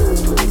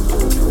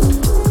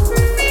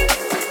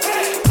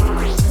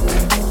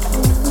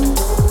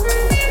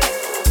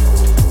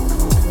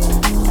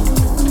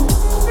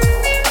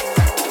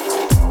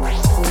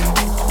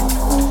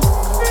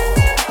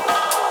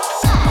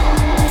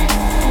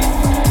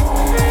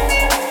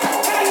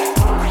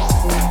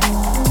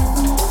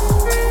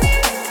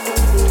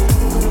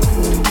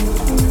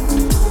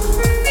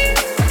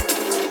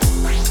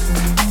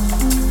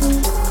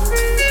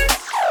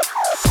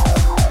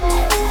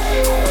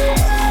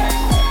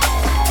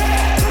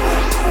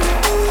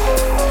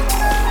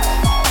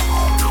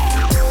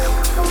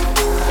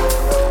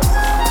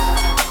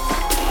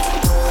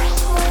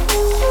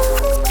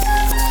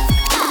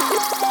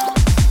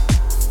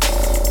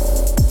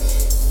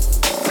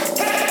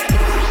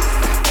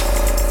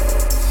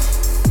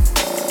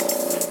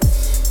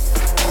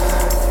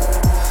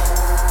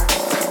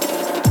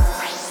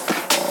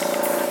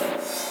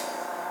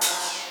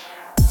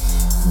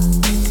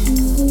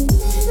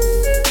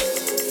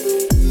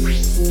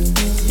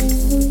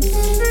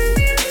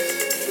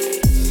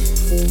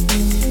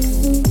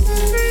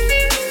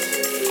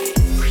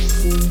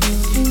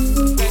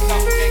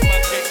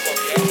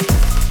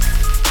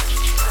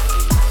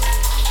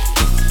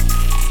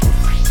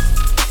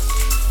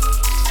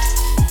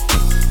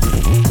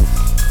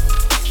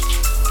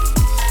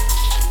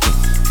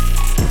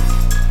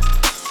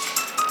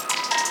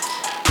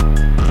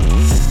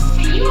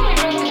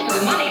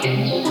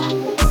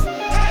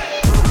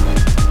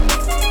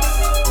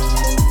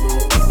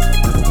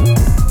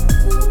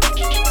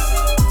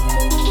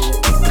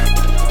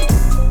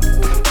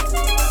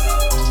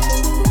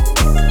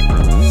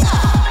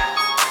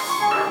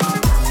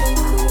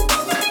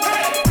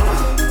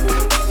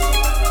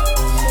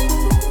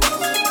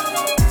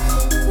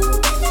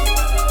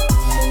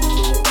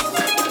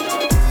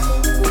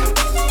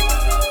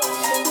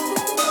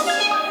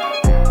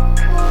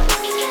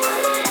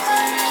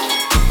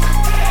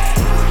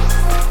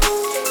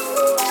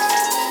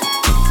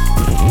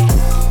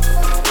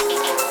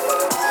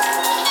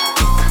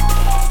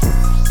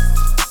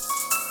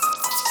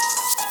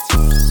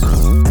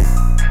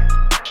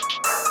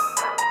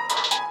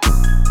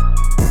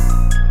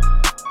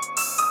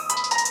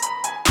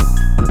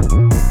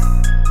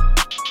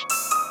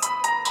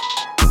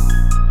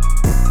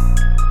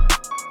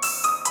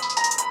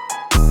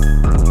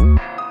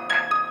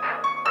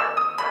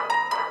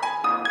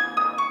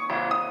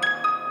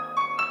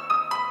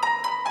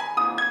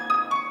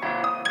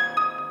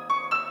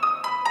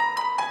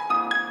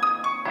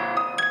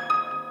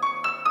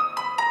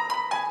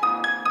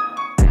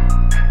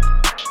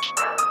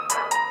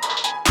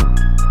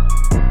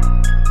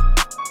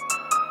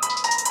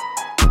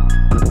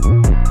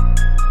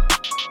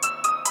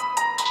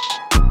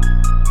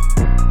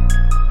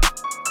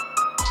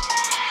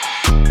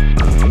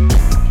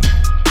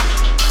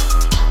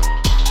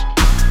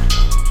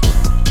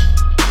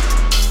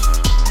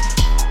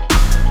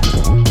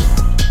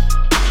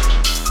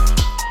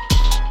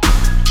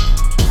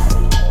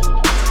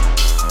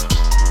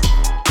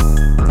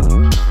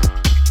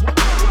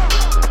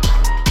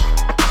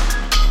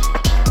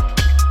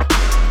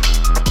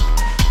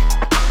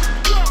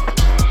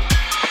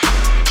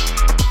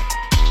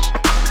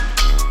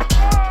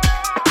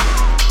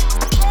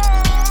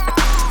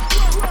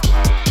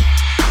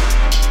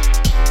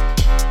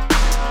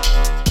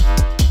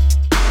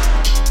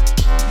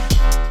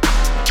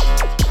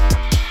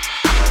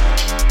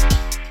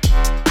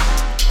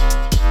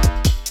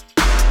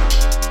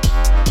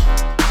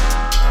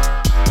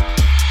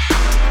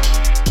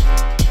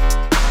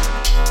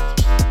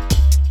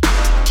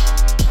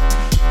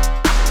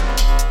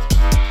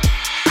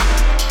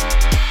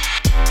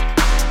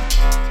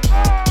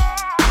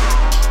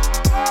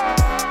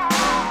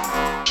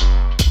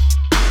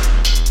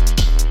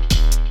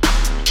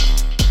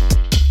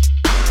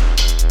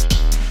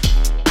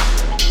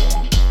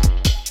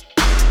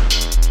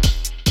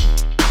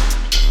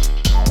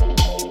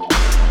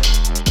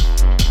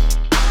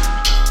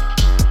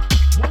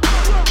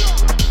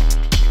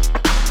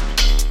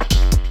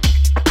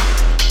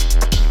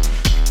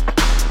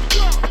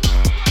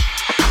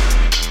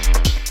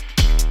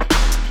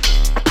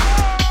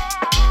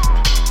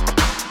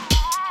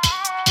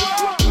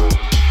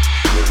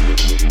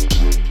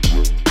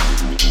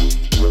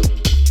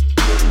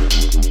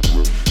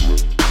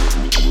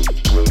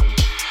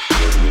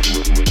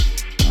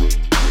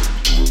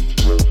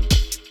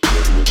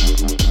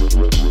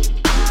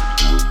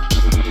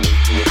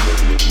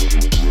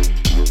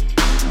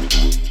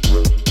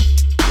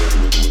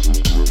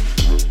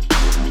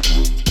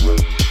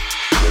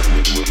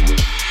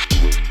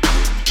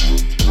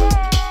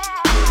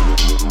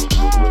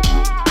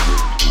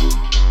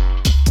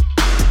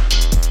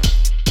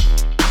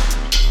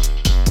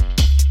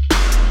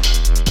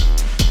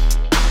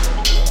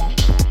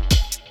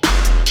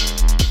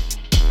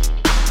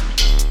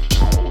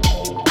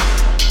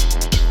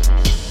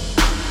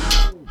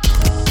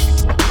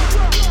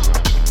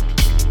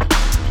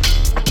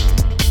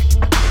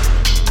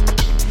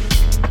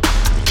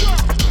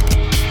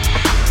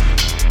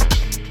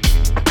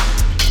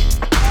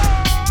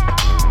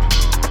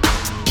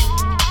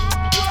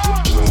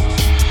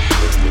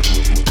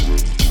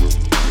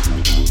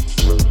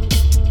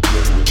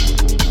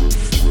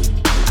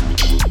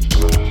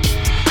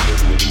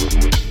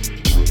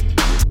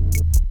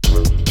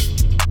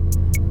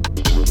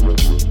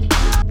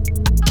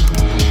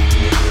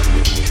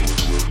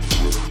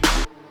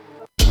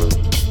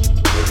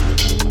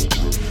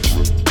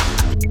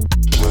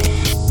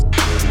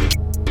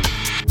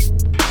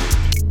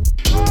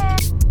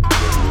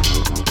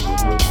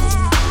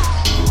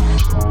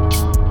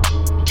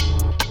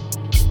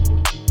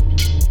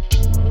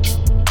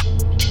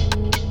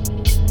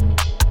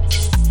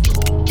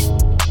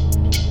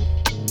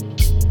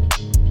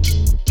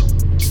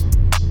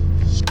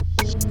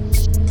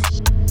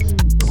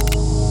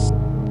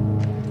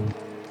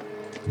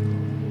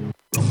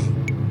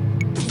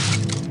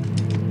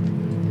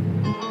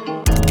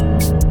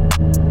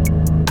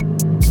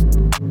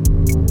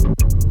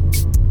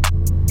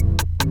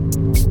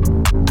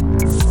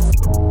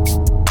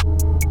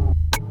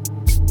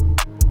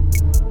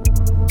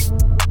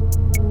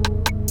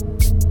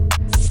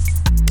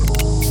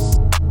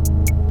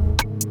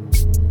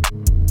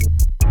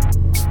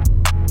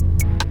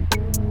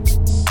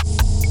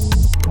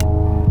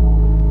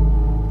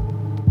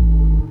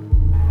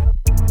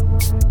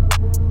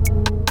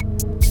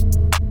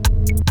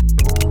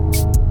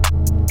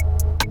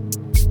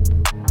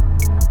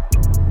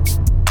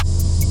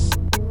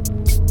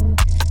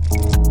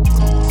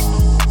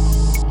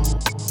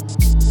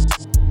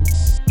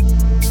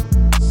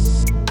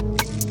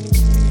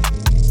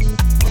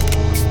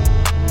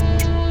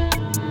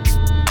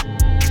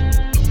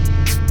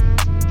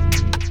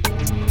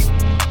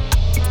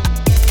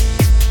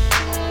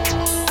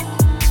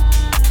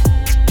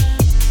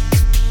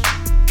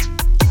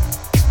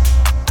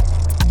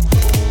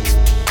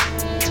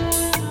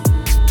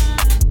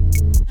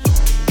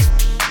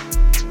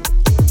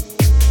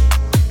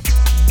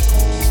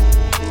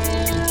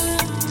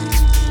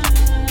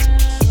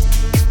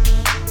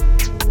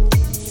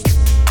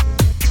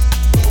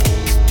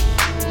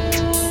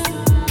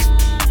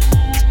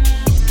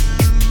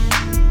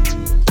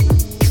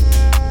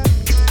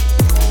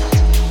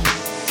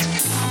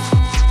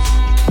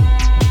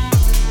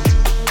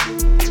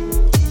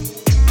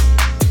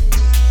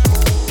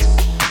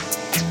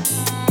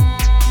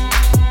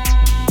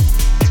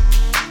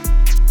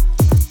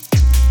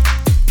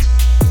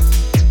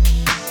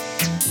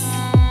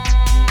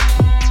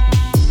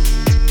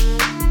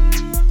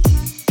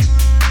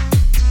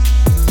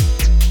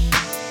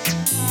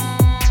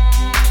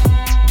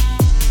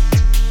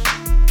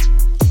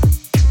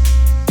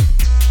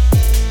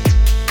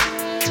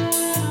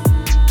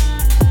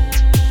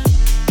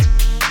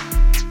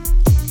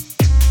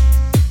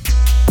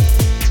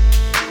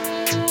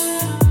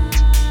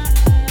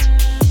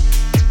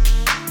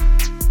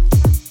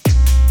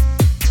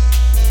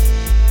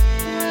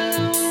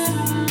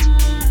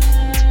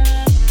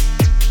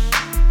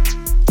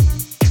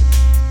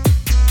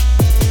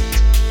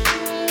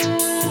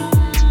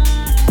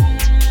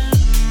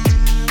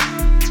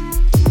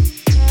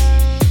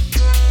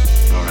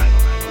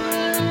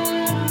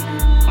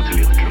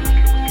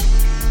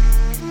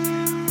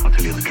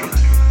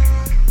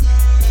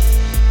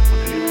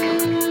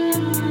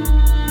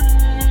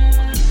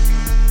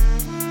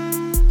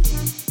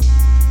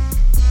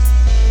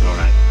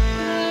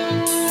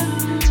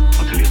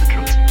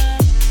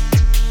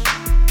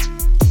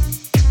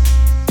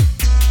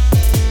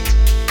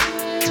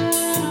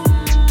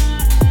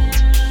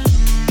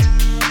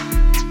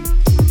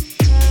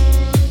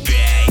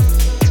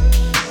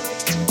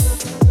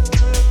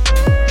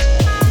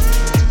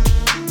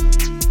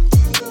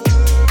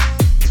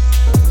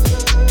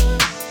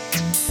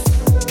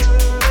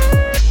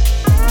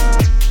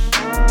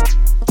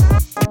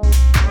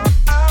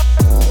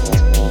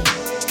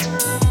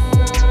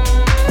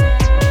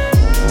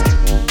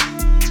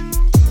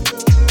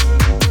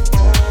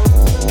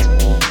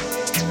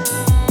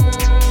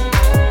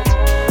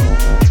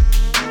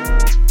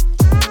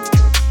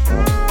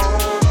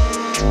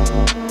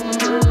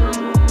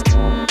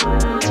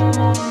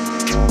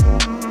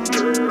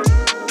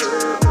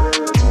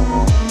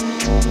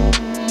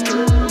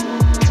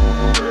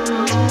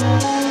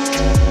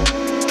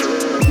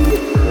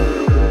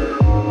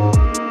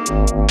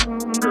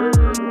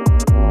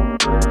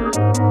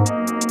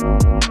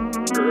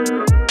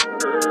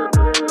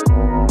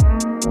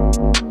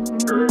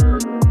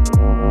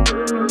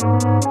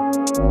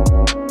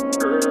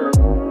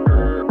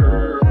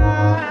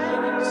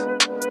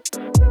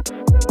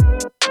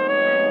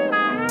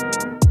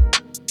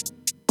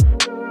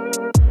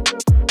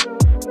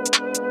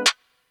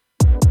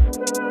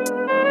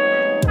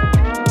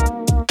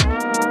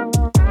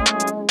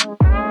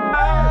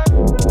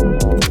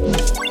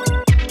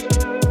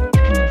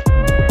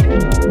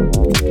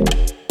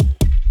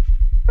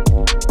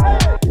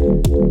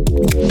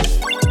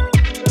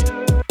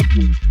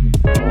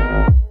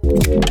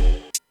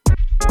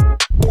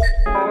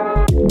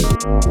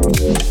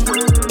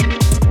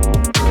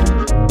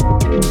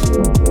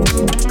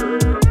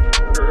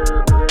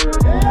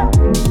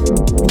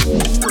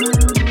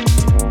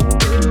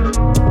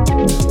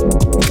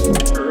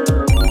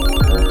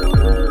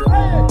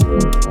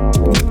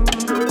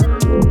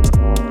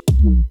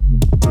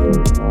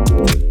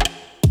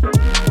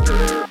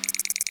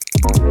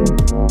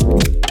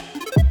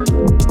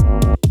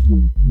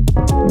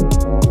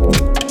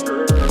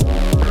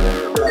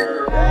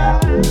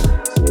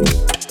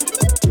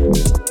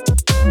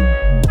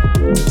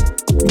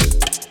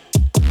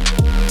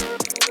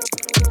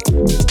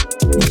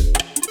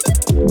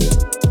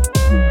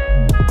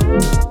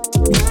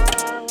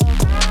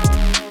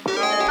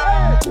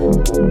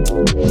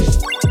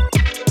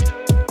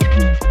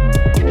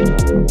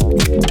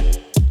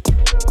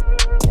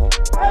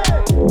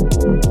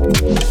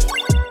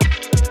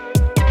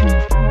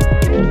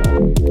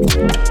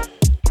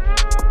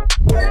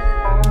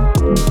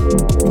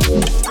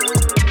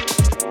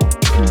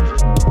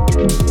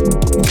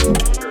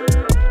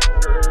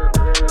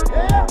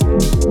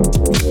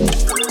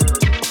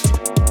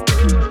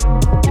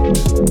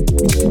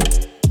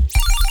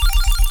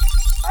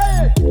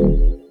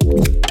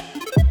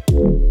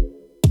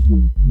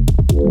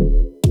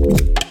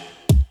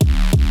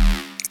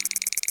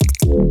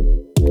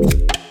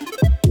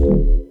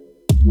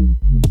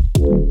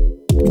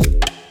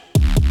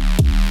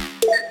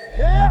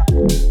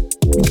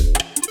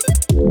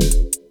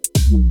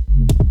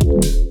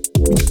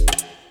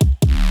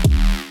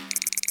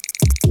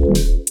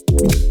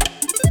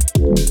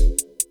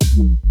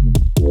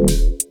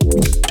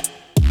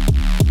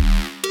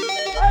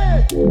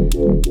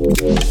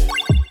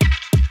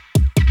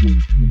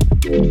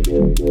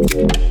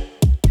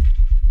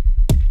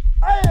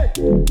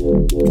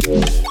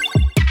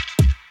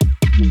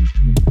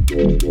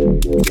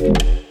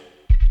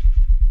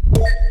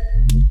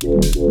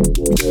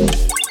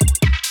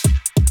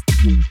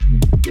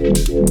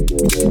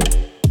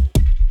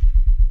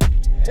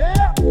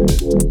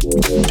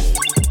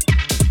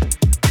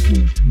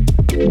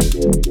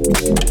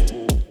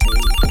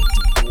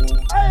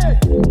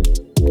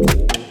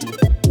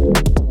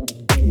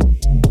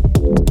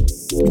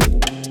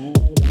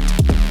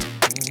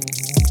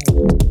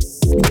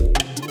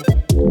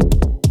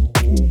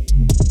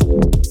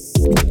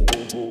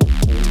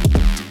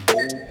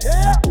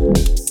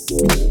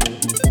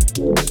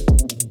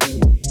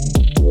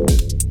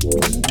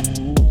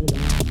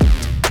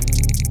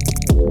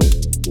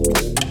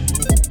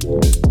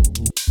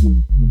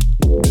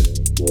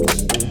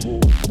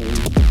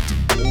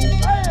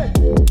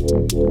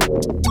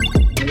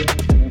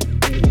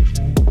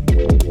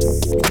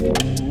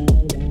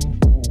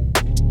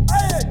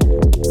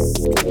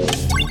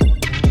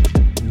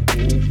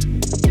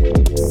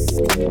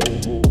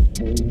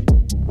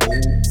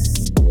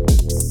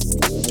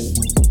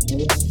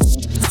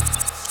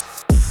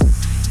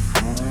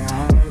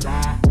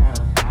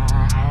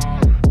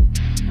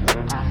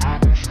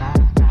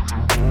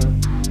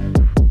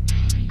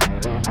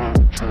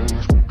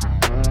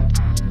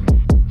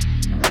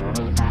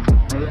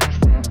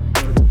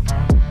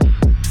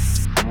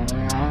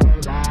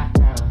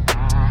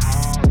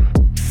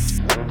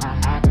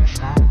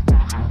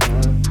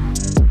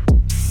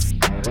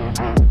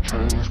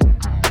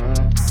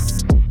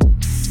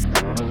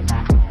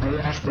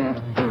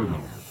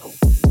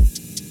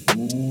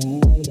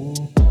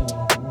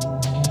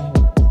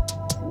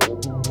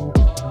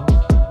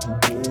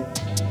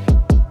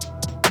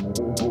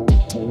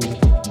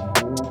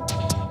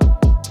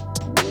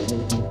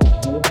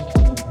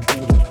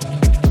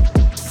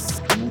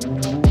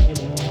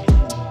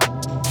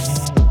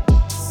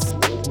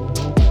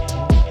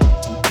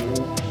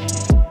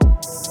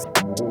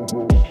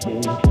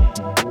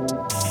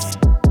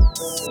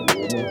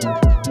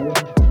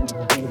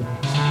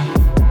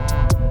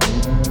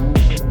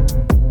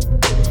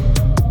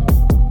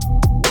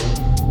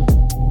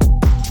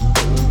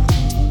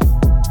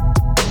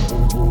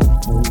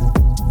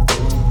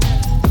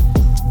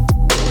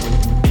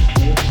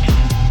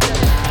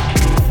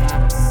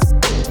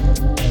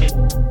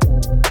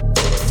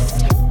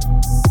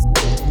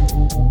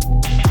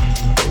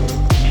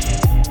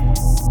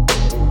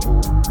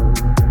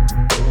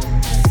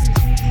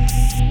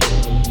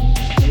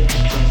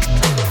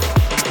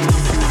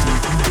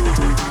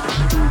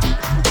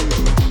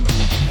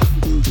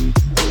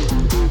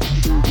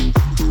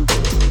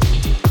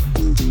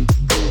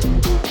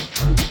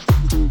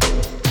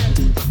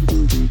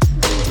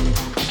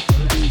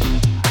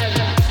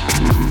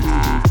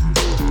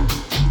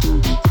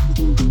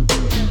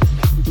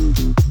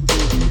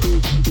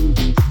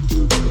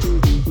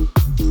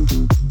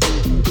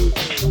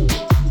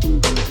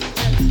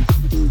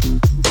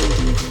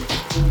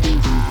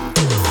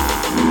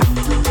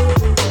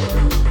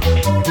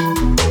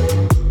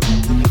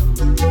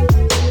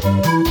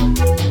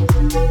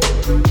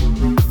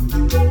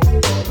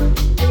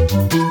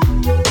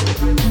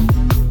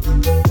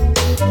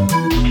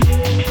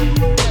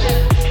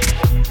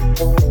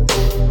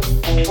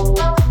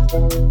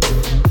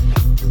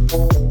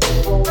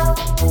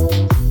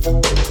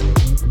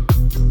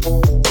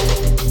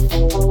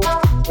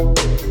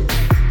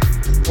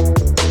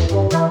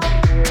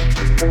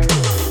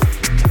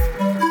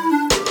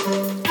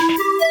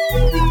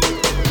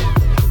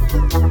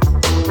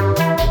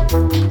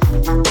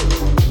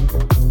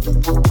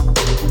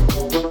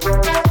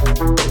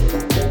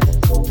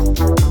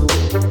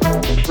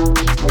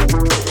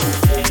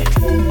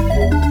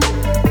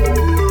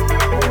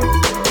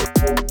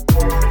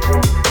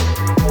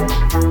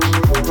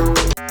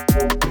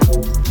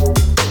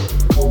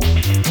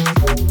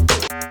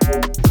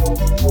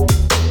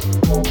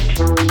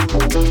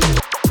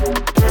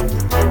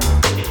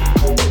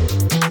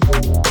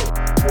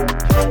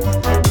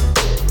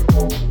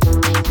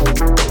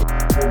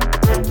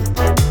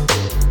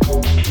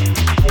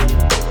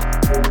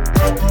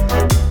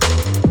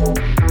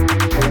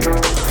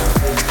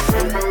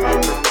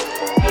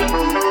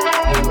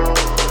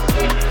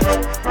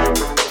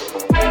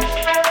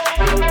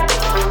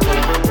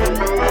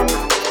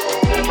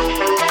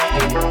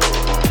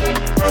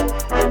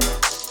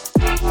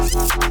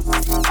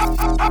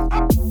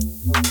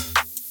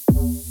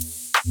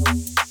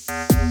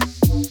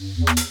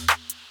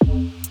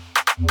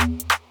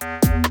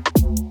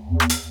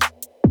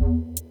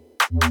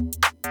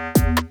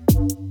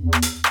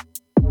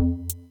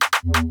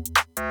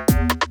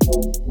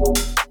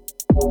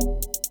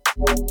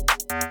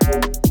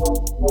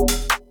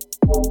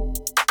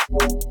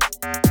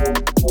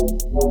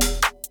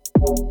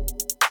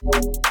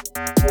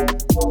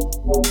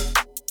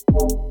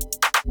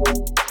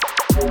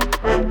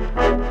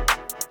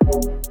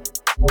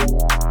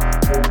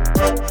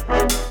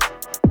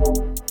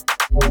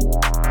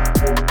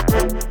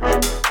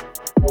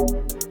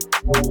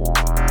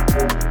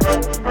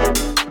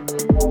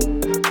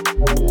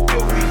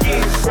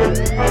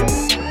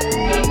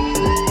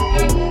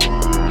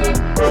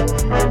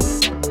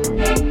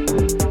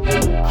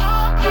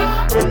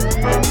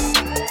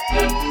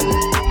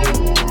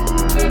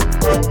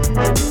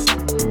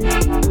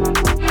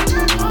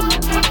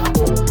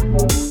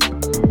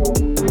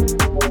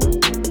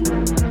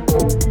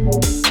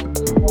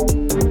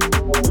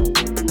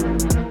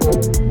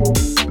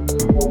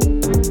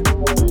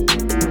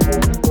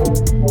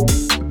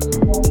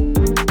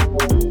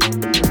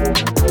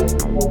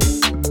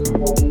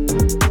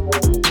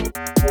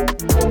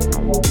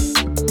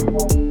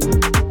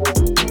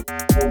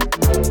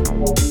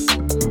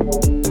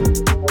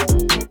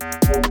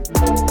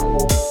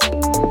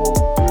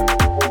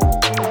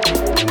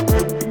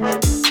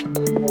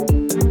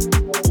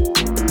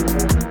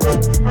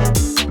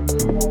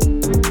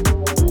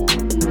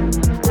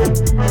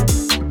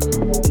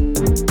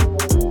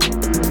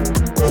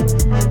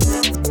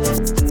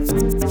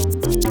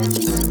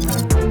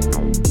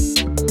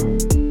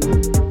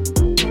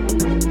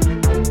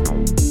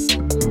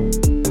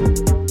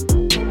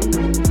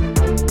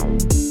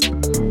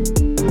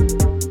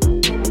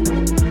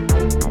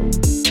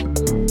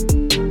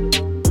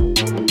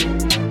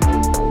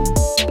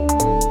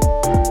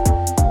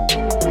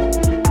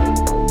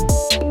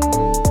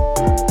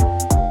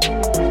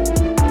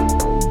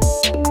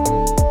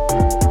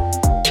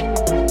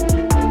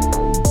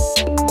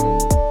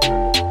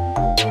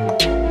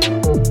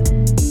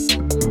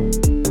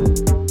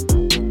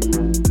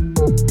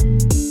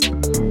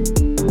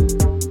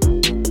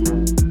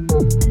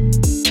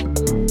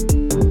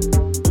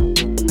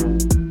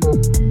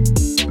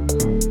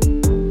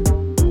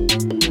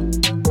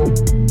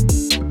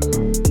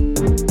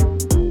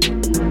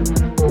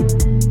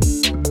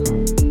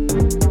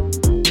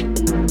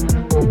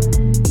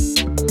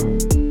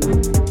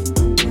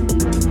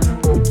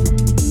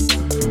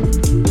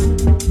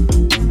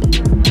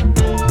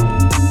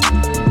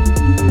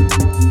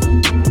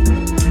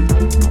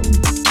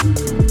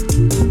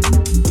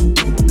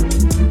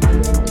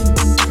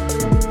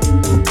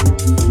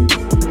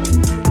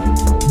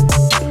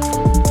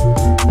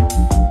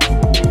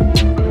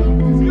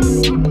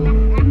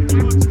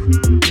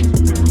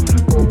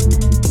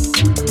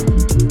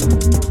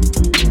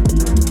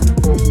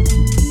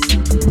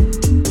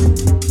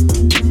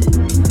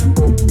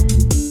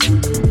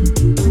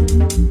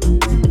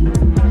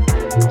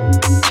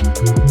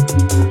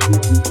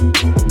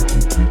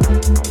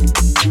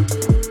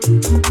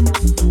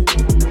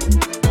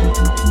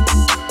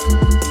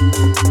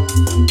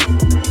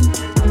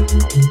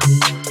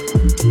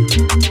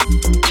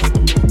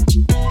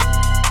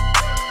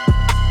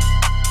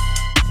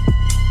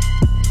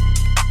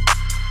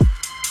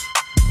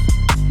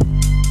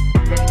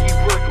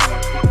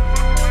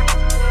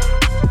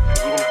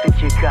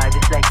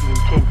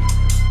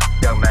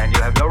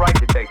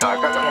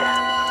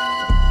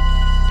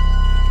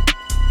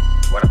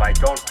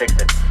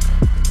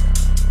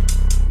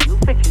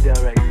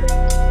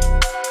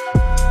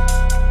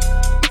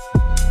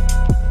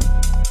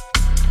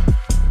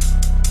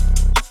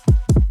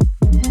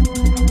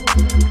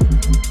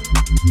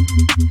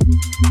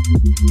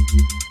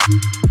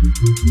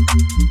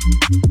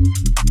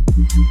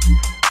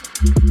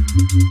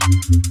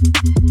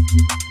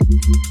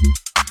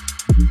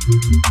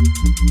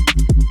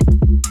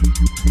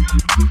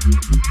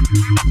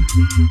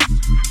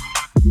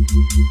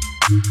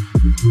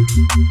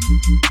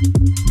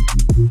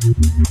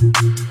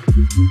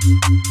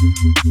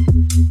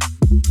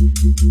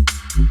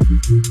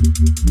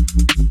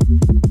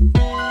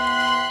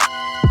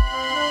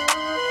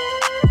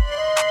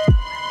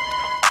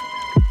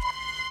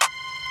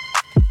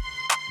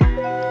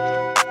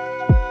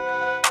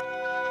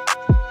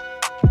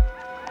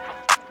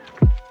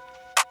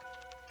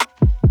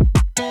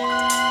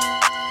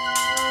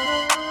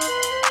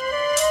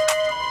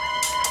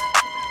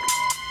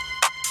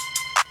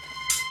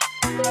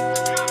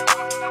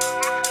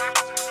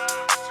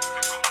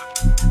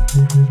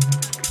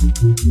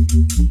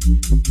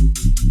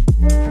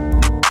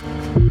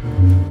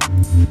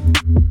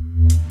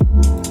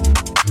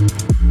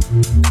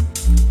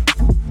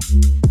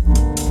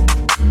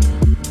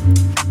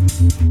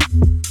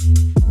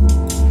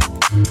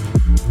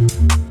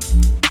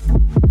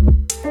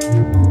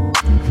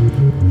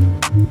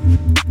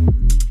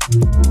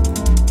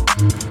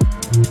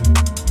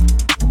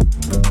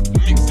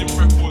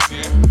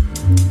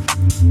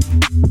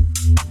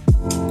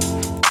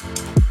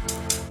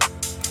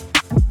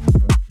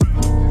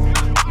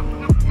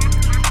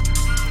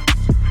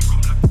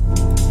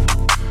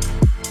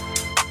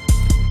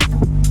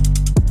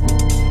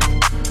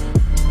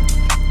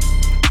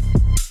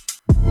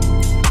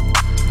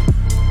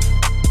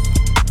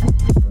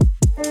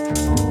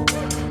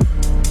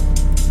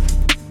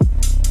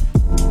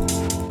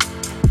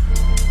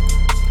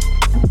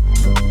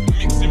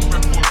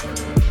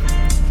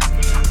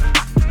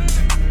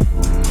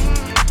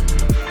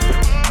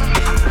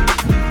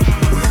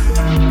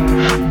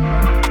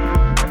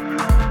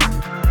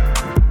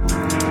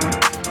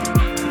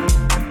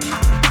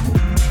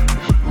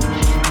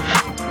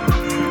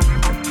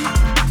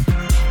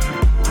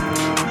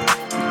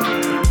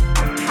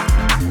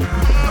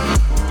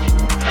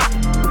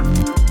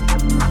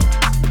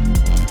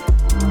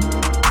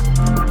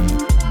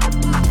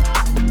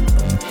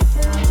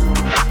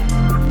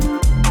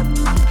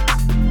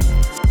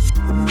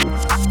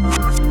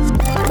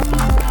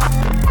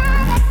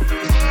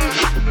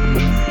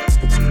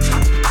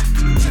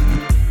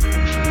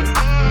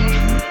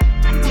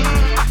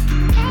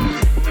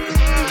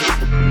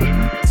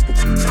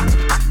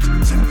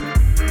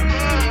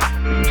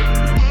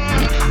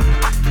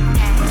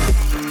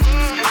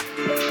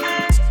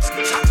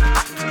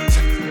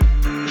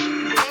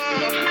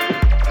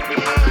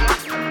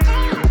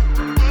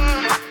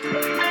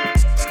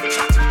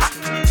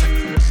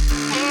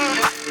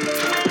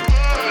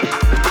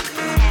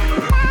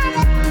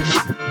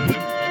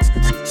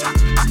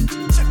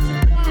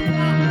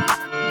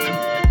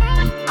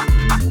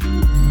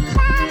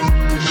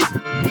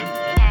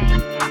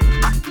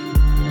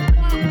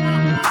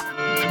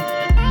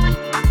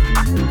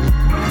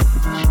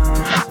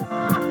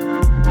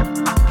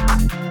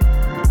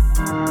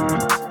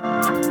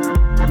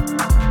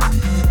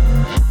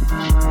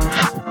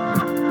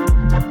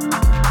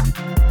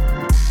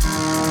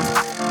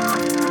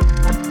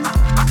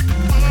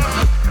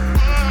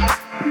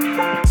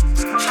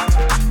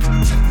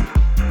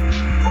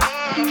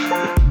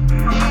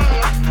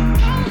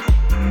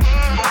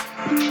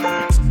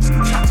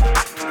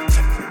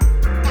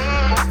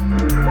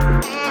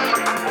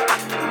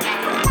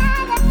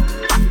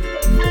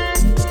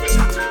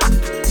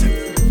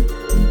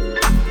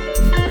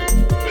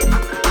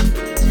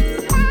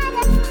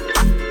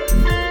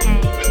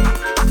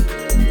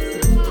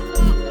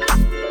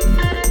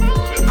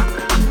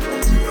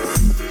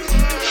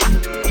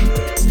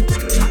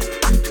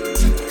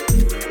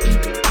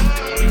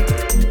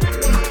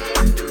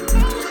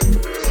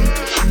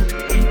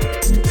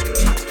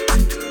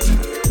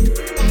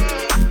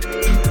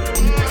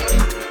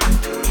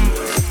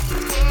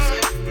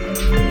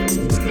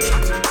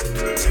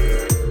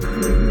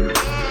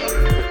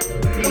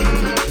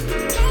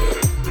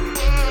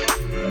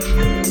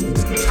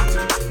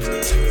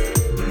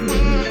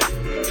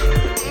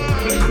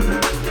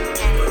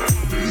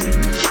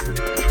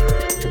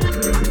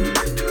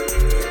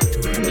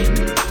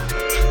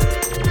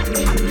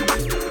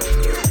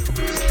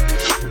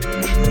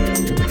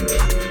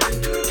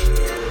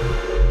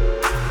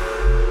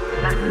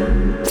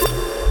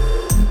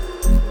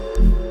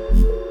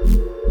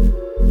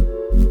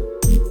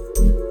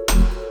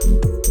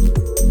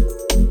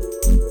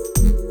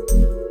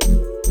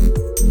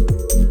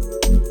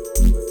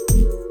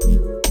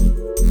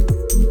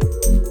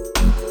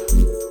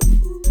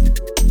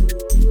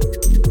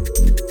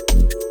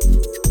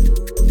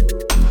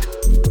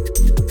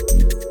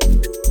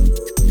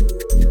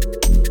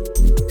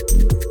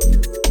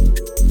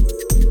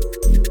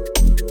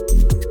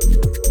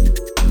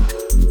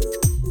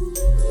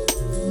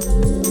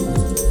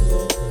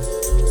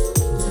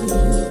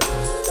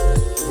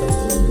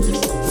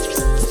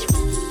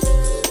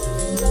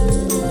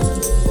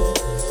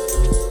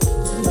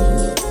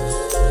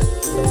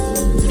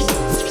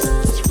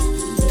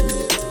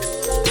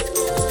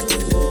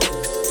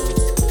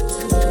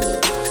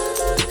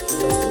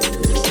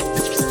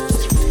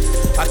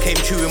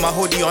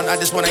 hoodie on, I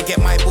just wanna get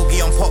my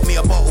boogie on, pop me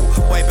a bottle.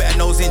 Boy, better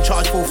nose in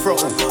charge, full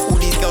throttle. All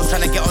these girls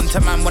trying to get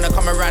onto man, wanna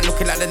come around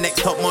looking like the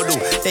next top model.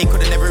 They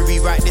could've never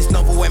rewrite this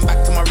novel, went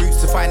back to my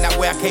roots to find out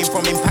where I came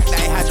from. Impact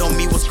that it had on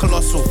me was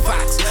colossal.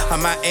 Facts,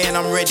 I'm out here and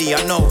I'm ready, I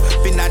know.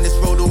 Been down this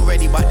road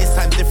already, but this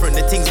time's different,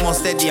 the thing's more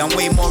steady. I'm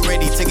way more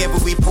ready, together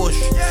we push.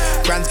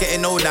 Grand's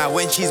getting old now,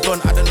 when she's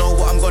gone, I don't know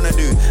what I'm gonna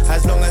do.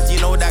 As long as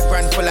you know that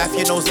grand for life,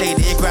 you know, say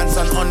that your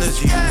grandson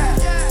honors you.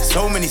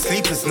 So many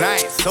sleepless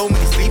nights, so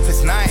many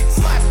sleepless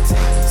nights.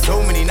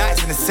 So many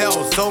nights in the cell,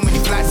 so many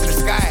flights in the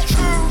sky.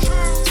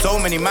 So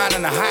many man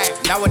on the hype,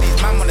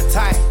 nowadays man on the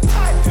type.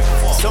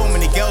 So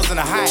many girls on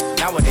the hype,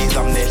 nowadays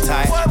I'm their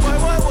type.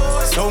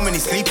 So many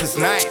sleepless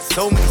nights,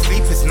 so many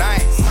sleepless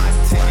nights.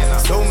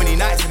 So many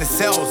nights in the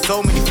cell,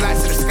 so many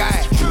flights in the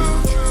sky.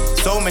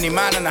 So many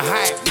man on the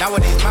hype,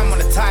 nowadays man on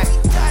the type.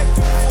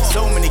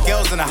 So many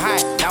girls on the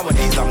hype,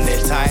 nowadays I'm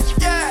their type.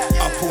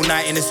 Up all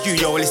night in the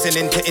studio,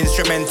 listening to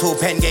instrumental,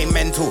 pen game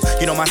mental.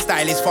 You know my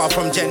style is far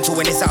from gentle.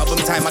 When it's album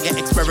time, I get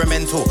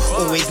experimental.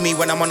 Always me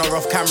when I'm on or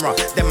off camera.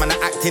 Them man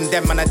are acting,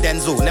 them man are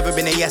Denzel. Never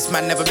been a yes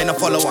man, never been a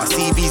follower.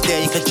 CV's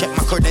there, you can check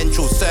my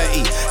credentials.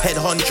 30, head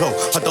honcho.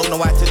 I don't know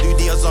how to do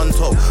the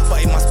Azonto,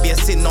 but it must be a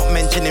sin not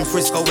mentioning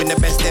Frisco in the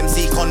best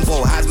MC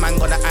convo. How's man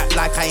gonna act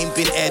like I ain't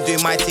been here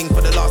doing my thing for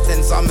the last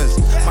 10 summers?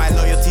 My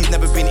loyalty's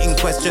never been in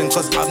question,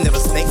 cause I've never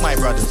snaked my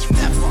brothers.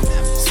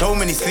 So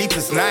many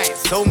sleepless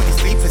nights, so many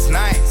sleepless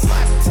nights.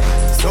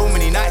 So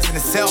many nights in the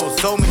cell,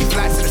 so many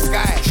flights in the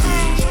sky.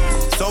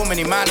 So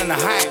many man on the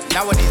hype,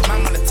 nowadays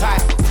man on the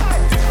type.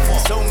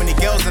 So many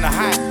girls on the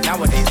hype,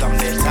 nowadays I'm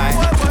their type.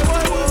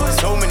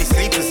 So many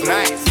sleepless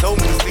nights, so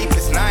many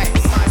sleepless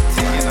nights.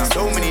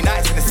 So many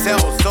nights in the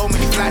cell, so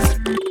many flights.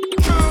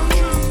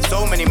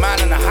 So many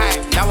man on the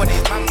hype,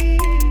 nowadays man.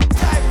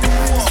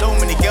 So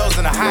many girls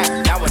on the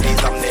hype,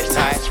 nowadays I'm their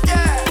type.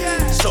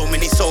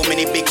 So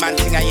many big man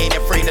thing, I ain't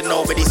afraid of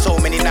nobody. So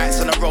many nights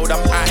on the road,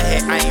 I'm out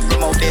here, I ain't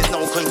remote, there's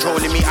no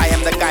controlling me. I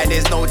am the guy,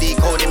 there's no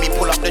decoding me.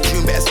 Pull up the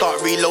tune, better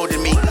start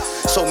reloading me.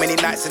 So many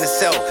nights in the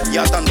cell,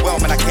 yeah I done well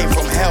man, I came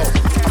from hell.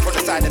 I'm from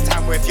the side of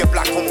time where if you're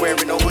black and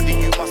wearing a hoodie,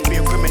 you must be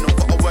a criminal.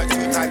 Gotta work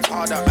 2 times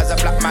harder as a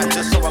black man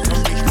just so I can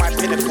reach my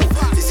pinnacle.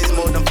 This is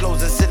more than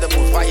flows and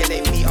syllables,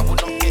 violate me, I will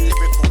not get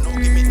lyrical. No,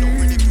 give me no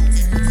ridicule.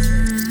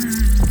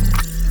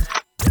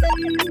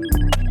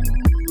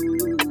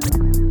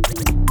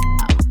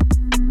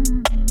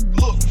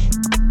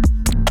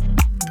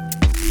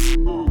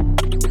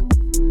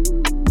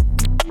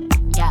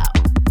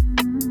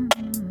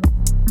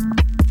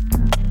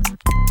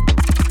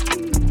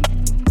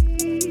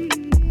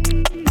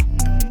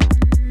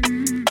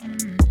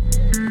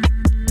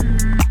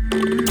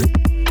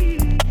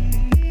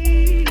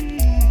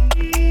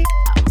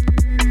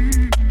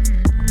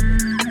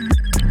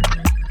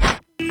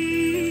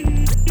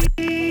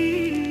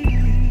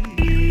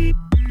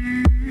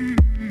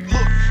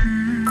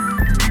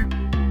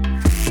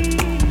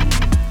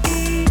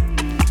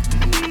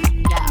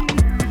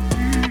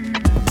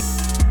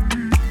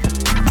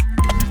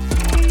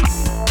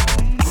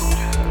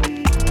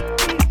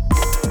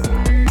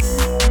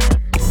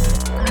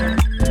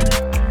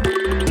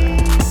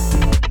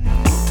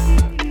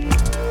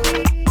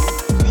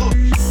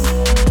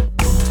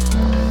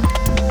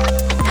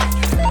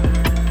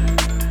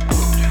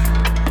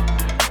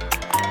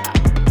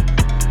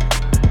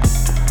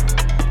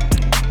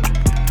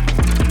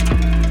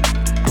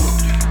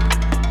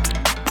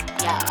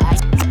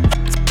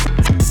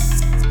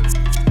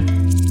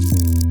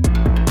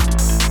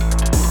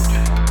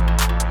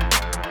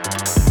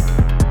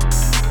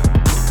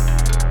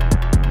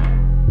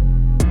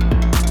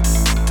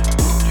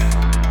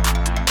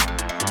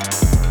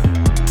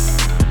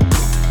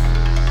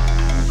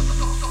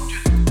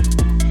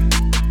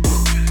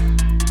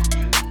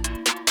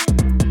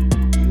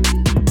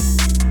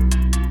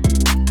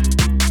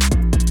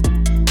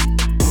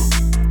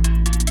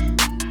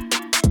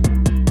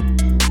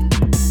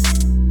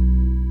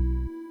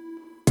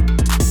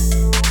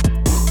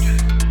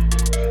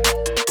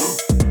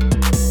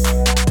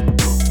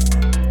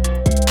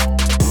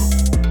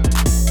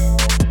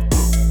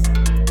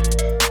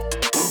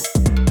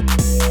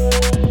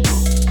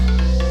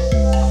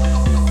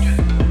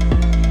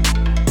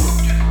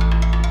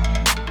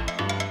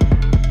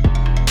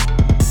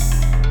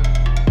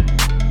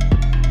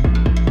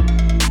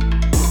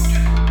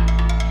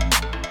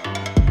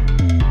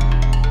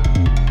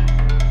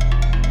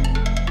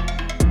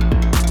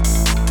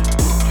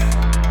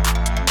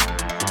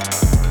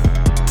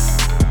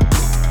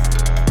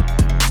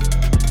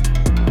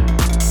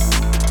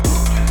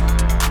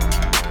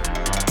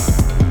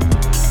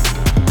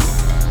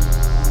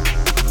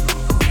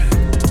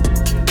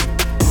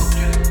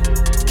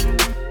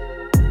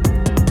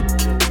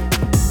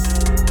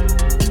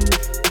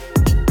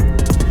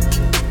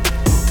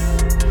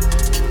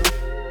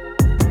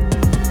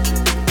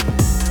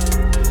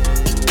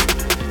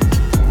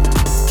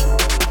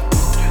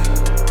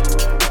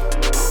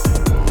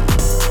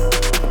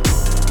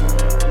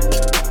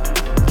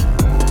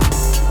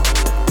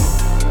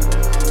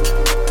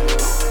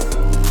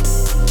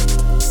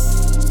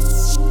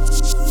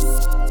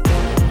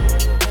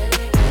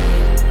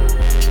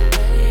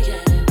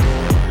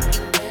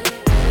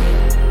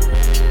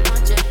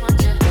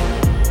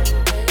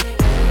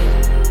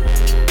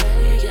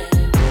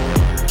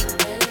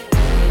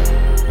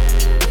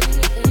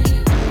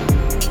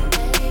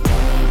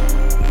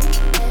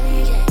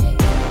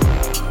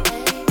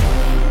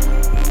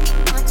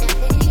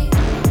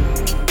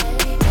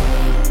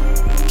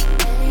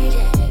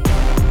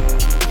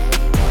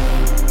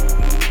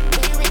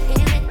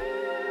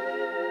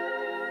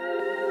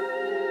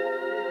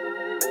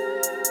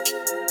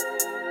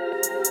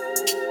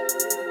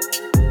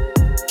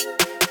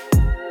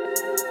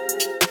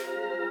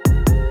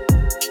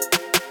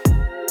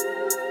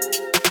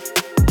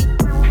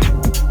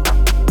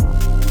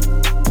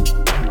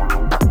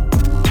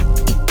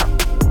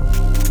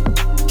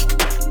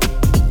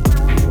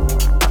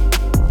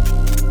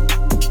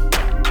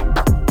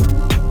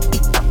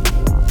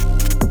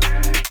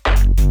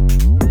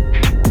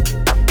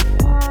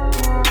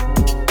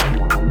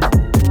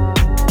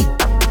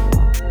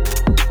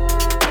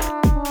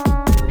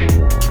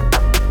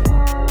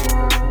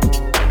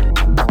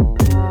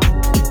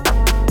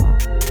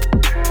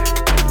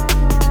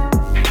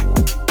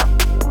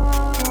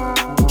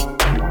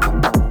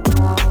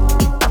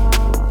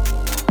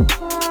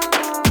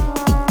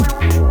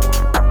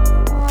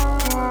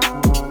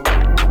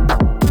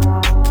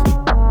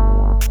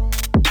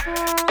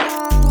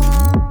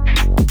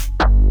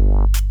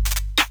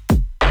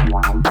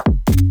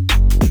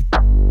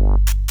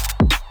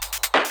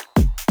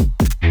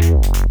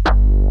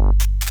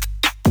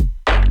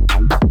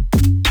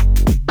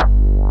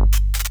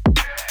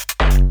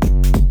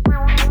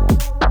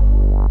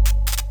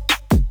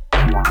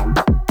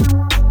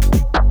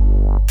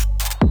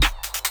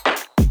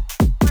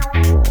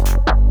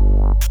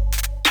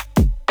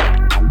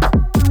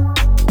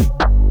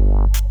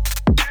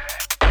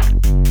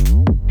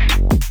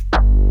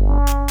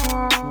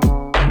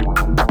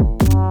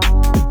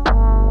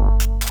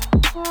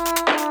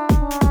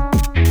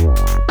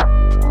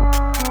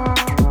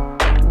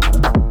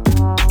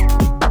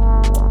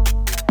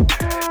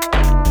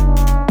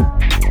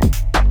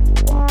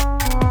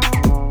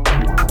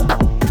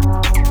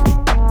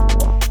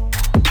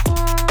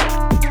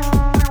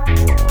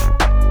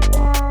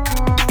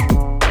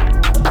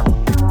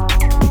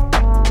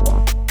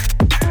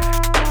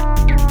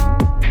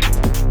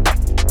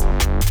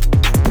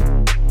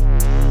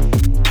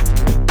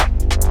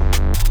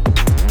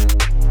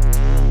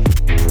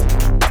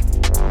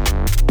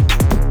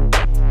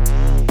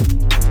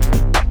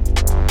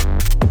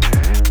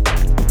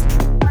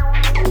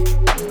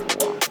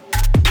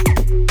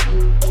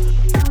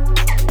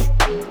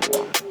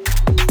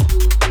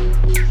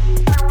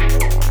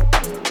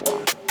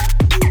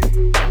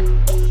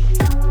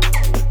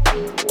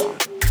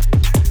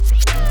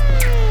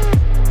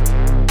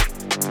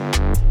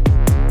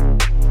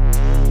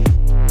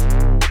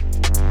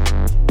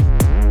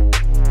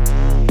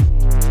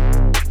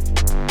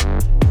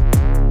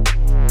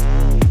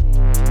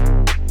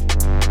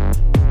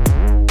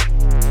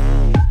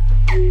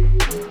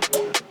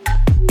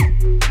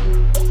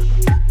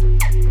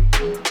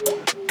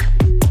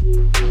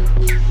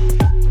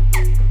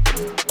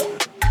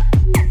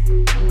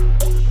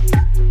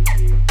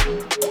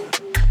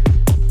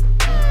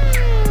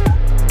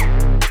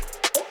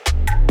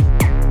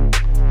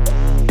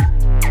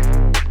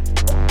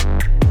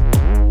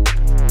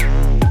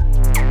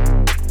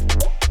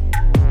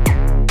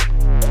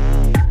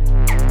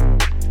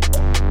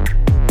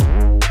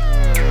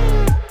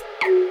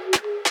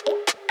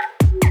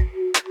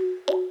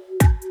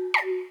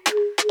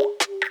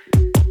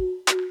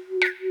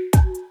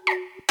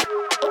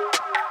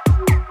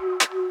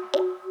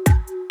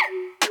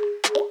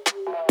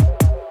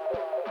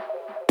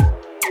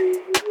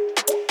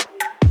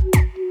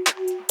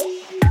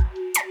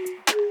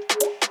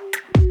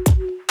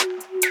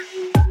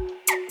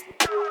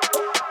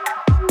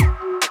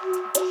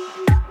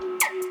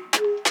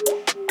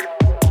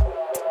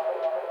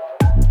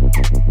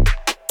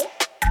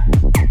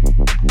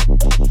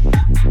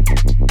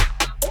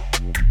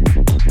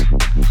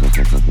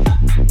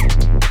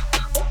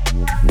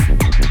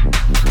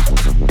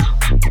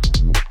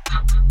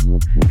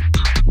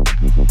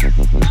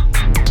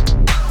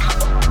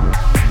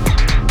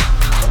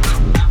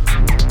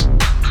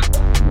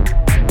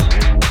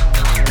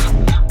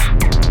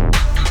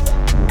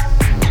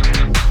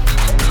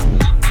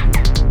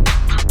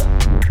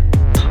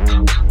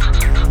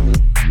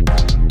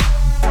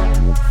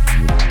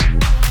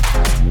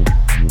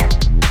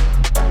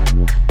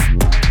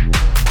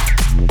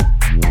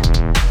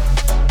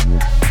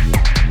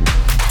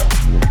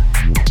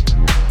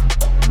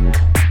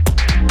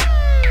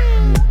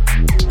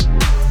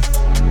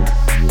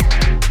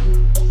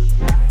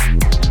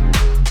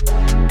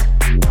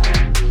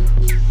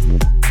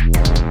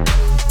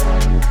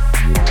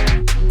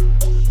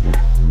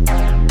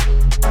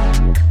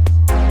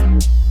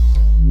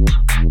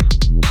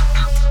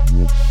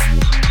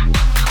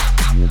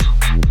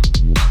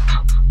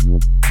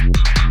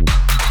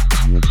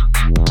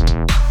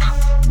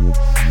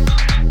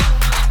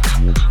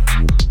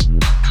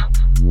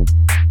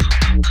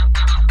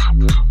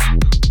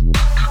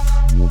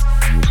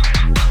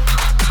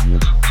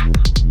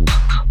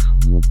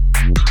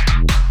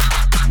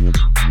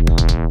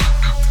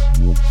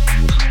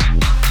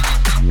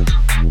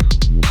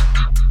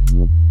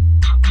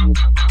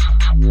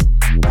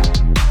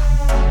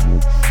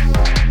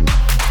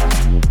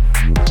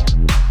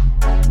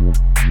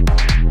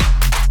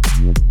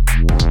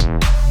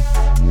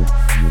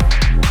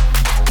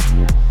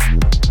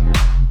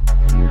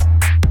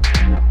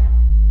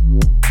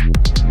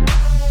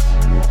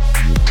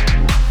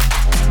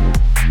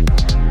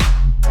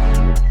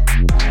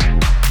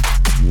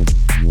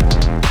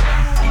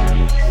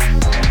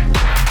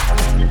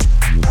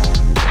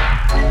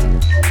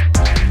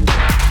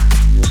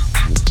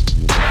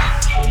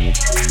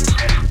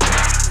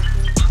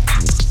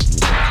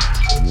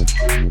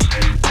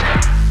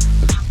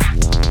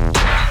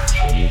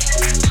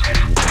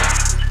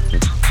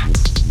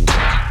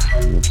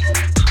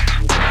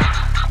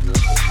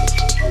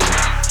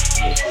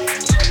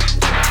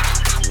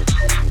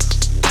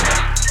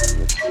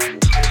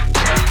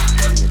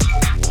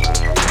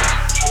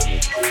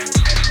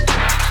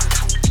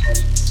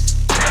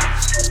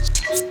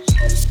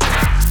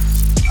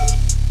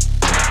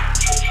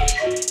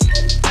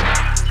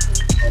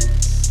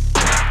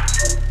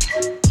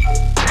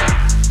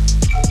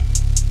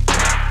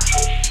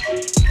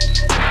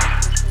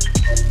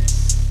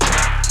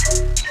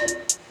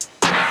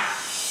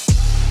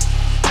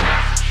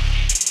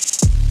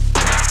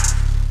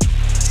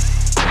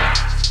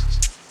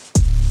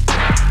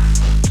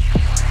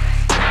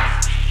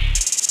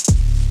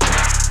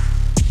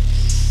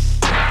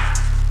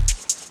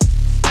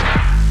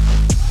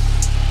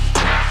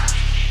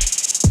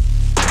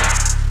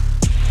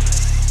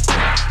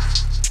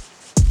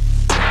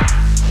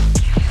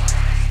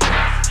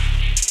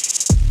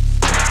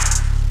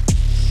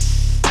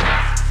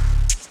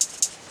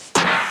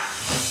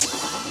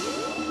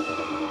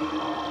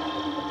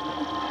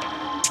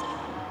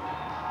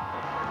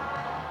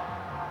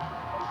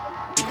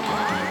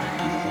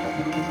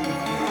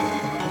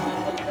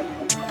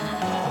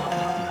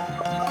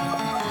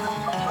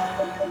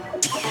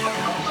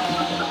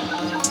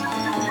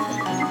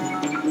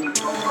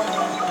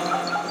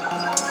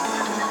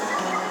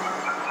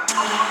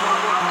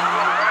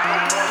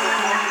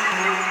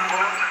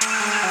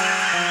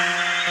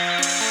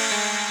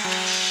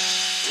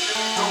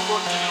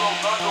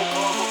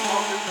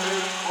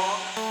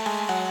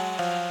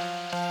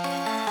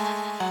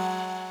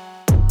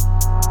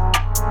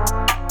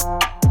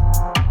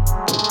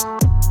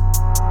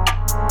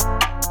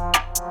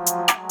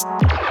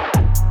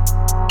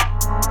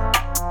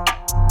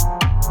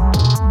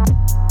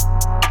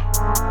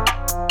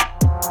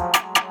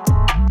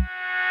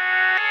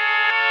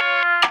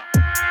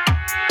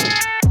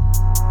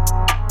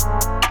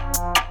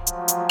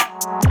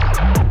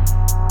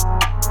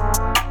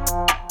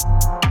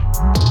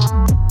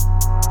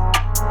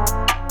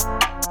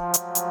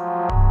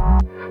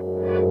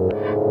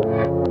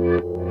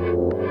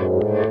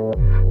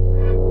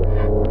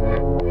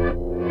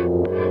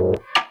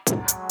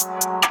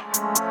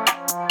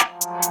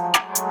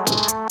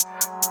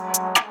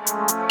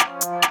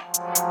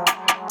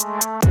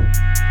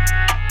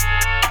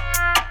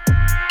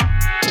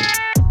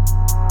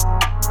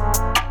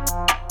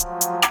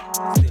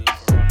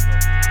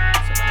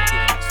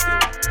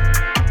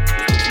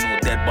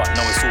 but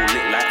now it's all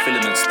lit like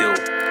filament still.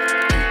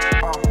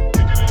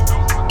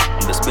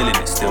 I'm just spilling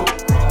it still.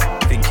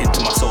 Thinking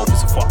to myself,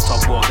 it's a fucked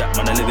up world that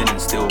man are living in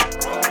still.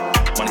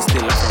 Money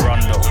still like a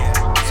run though,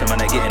 so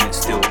man are getting it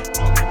still.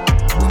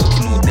 Was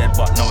looking all dead,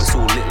 but now it's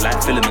all lit like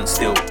filament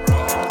still.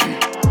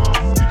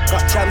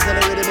 Got jams on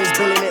the rhythm, is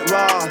billing it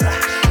raw.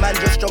 Man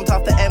just jumped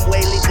off the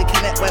M-way, lit the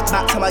connect, went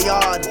back to my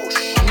yard.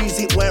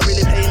 Music weren't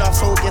really paying off,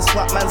 so guess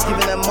what, man's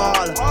giving them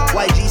all.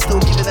 YG still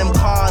giving them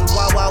con.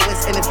 Wild Wild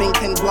West, anything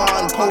can go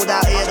on. Cold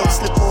out here, don't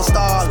slip or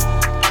stall.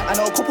 I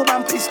know a couple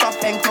man pissed off,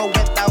 Encro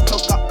went down,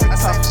 club got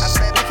pricked off.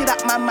 Lucky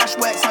that man mash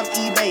works on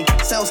eBay,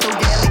 sales still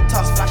getting linked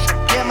off.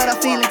 Yeah, man, I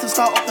feeling to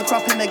start up the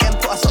cropping again,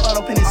 put a something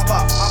up in his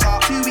spot.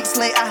 2 weeks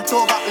later,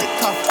 door got licked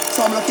off,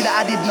 so I'm lucky that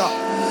I did not.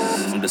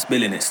 I'm just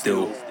spilling it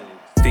still.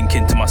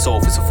 Thinking to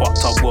myself, it's a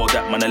fucked up world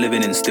that man are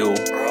living in still.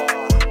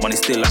 Money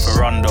still like a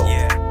run though,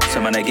 so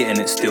man are getting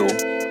it still.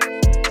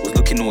 Was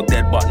looking all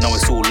dead, but now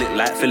it's all lit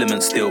like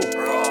filament still.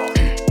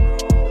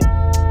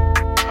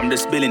 I'm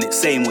just spilling it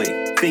same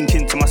way.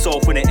 Thinking to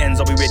myself, when it ends,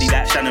 I'll be ready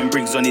like Shannon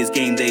Briggs on his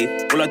game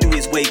day. All I do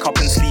is wake up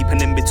and sleep,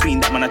 and in between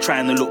that, man, I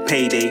trying to look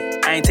payday.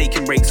 I ain't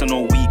taking breaks on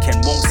no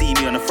weekend. Won't see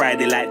me on a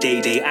Friday like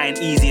Day. I ain't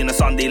easy on a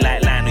Sunday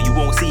like Lionel. You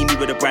won't see me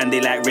with a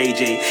brandy like Ray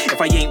J.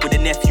 If I ain't with the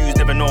nephews,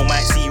 never know,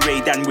 might see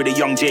Ray Dan with a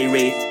young J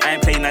Ray. I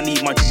ain't playing, I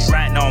need my juice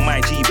right now.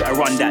 My G, better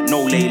run that,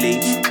 no lay.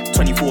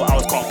 24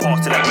 hours can't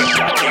pass till I get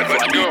that change,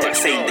 but I need that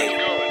same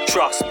day.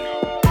 Trust me.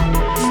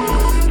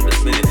 I'm just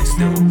spilling it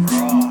still.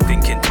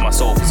 Thinking to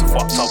myself, it's a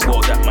fucked up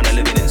world that man are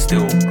living in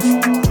still.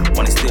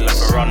 Money still like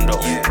a run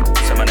though,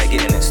 so man are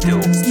getting it still.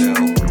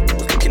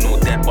 Was looking all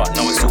dead, but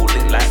now it's all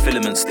lit like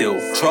filament still.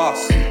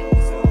 Trust.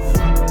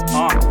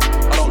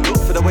 I don't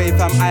look for the wave,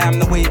 fam. I am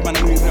the wave, man.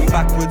 I'm moving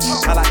backwards.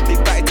 I like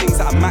big batty things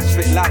that I match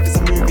with. Life is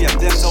a movie, and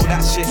them all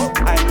that shit.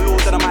 I am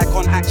lord of the mic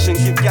on action.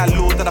 Give ya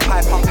lord of the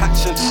pipe pump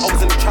action. I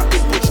was in the trap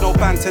with Butch, no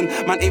Banton.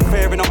 Man ain't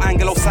fair in no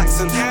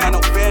Anglo-Saxon. Man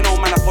not fair, no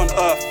man up on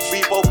earth.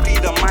 We both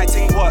bleed and my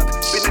ting work.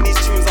 Been in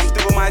these tunes, I'm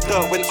doing my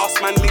dirt. When us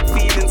man lick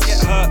feelings get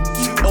hurt.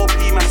 2 OP,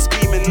 man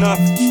screaming nerf.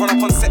 Run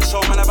up on set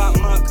show, man about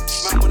murk.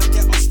 Man wanna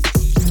get us.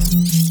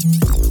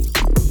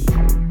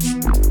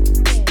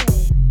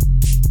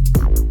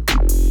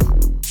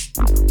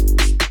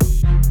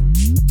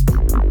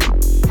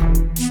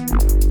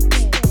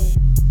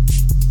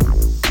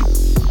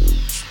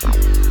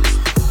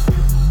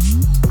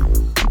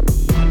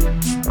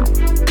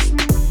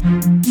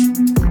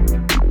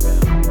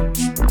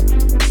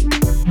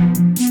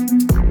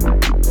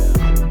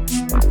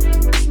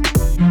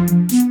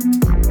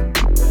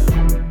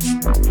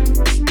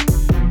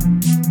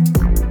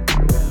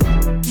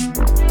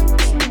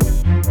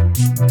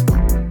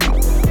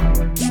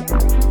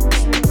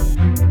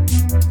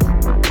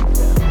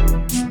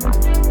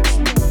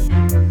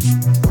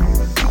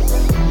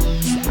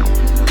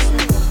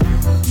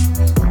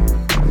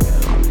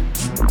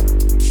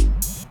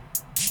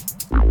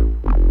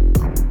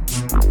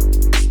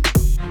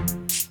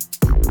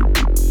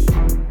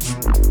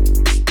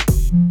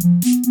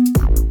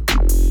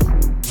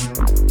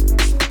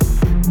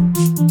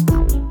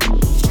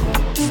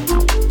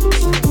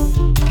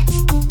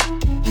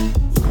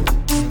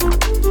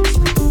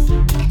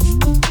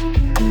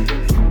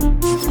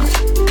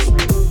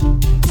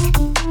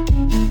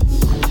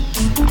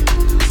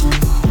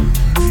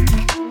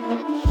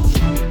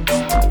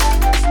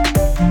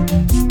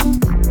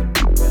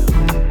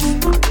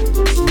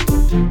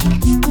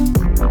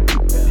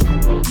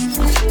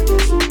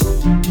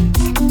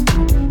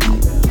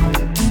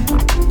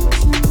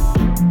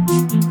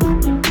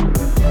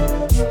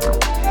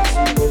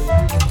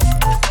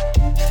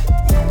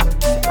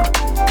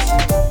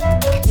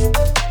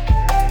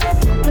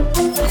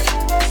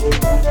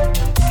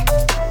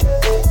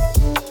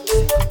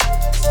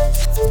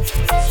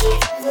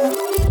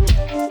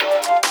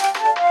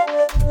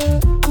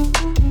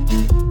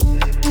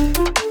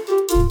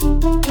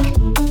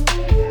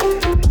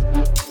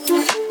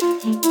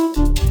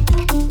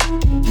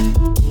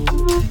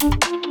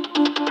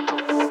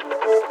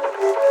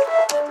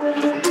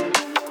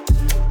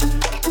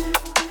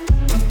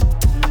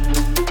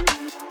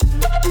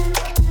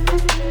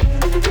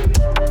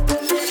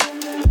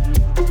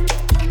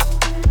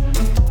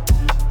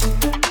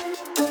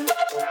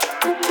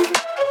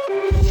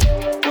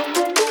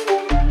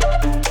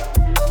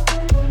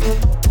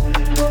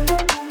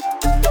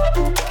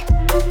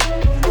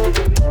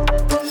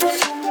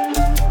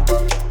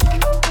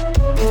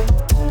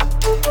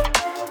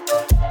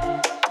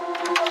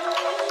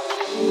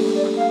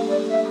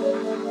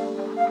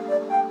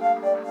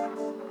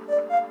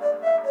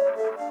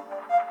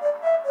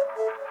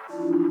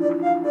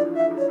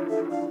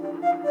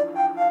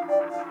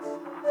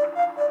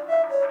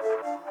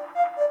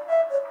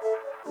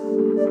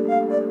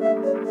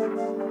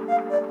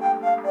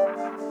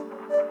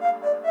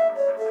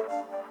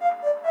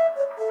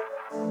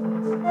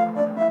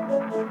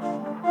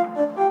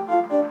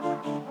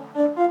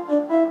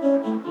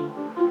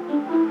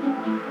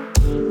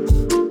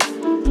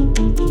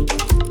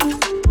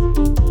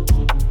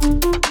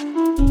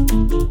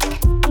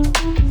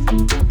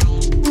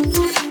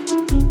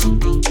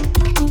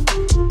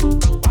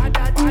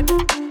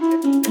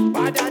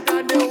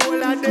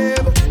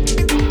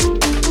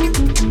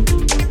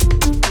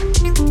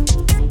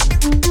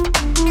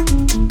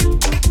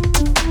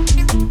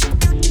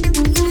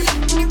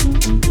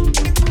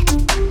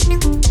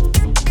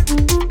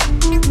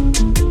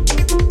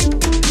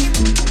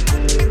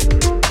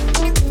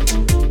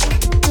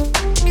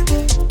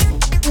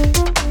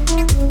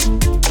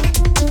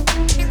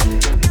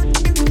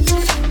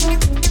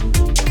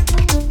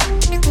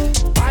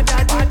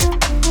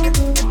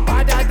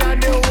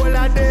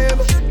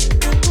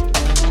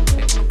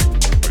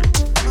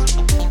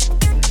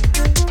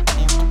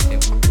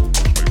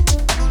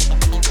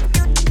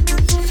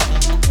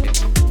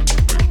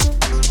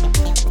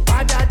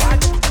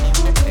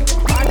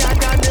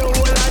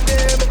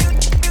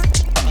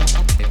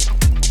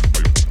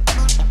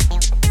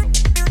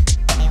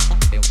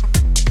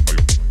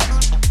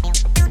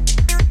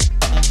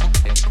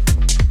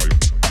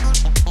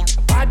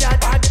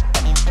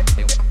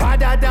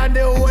 than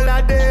the whole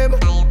of them.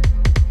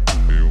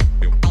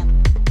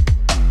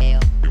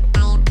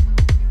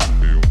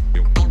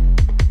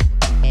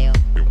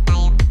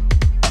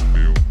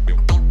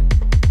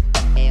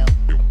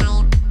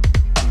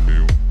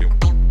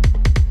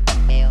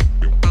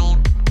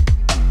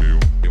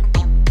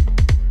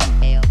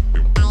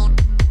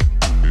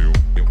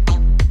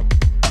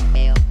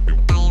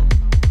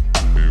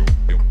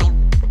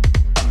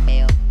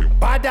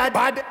 Badder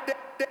than the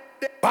whole of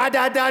them.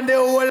 Badder than the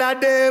whole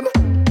of them.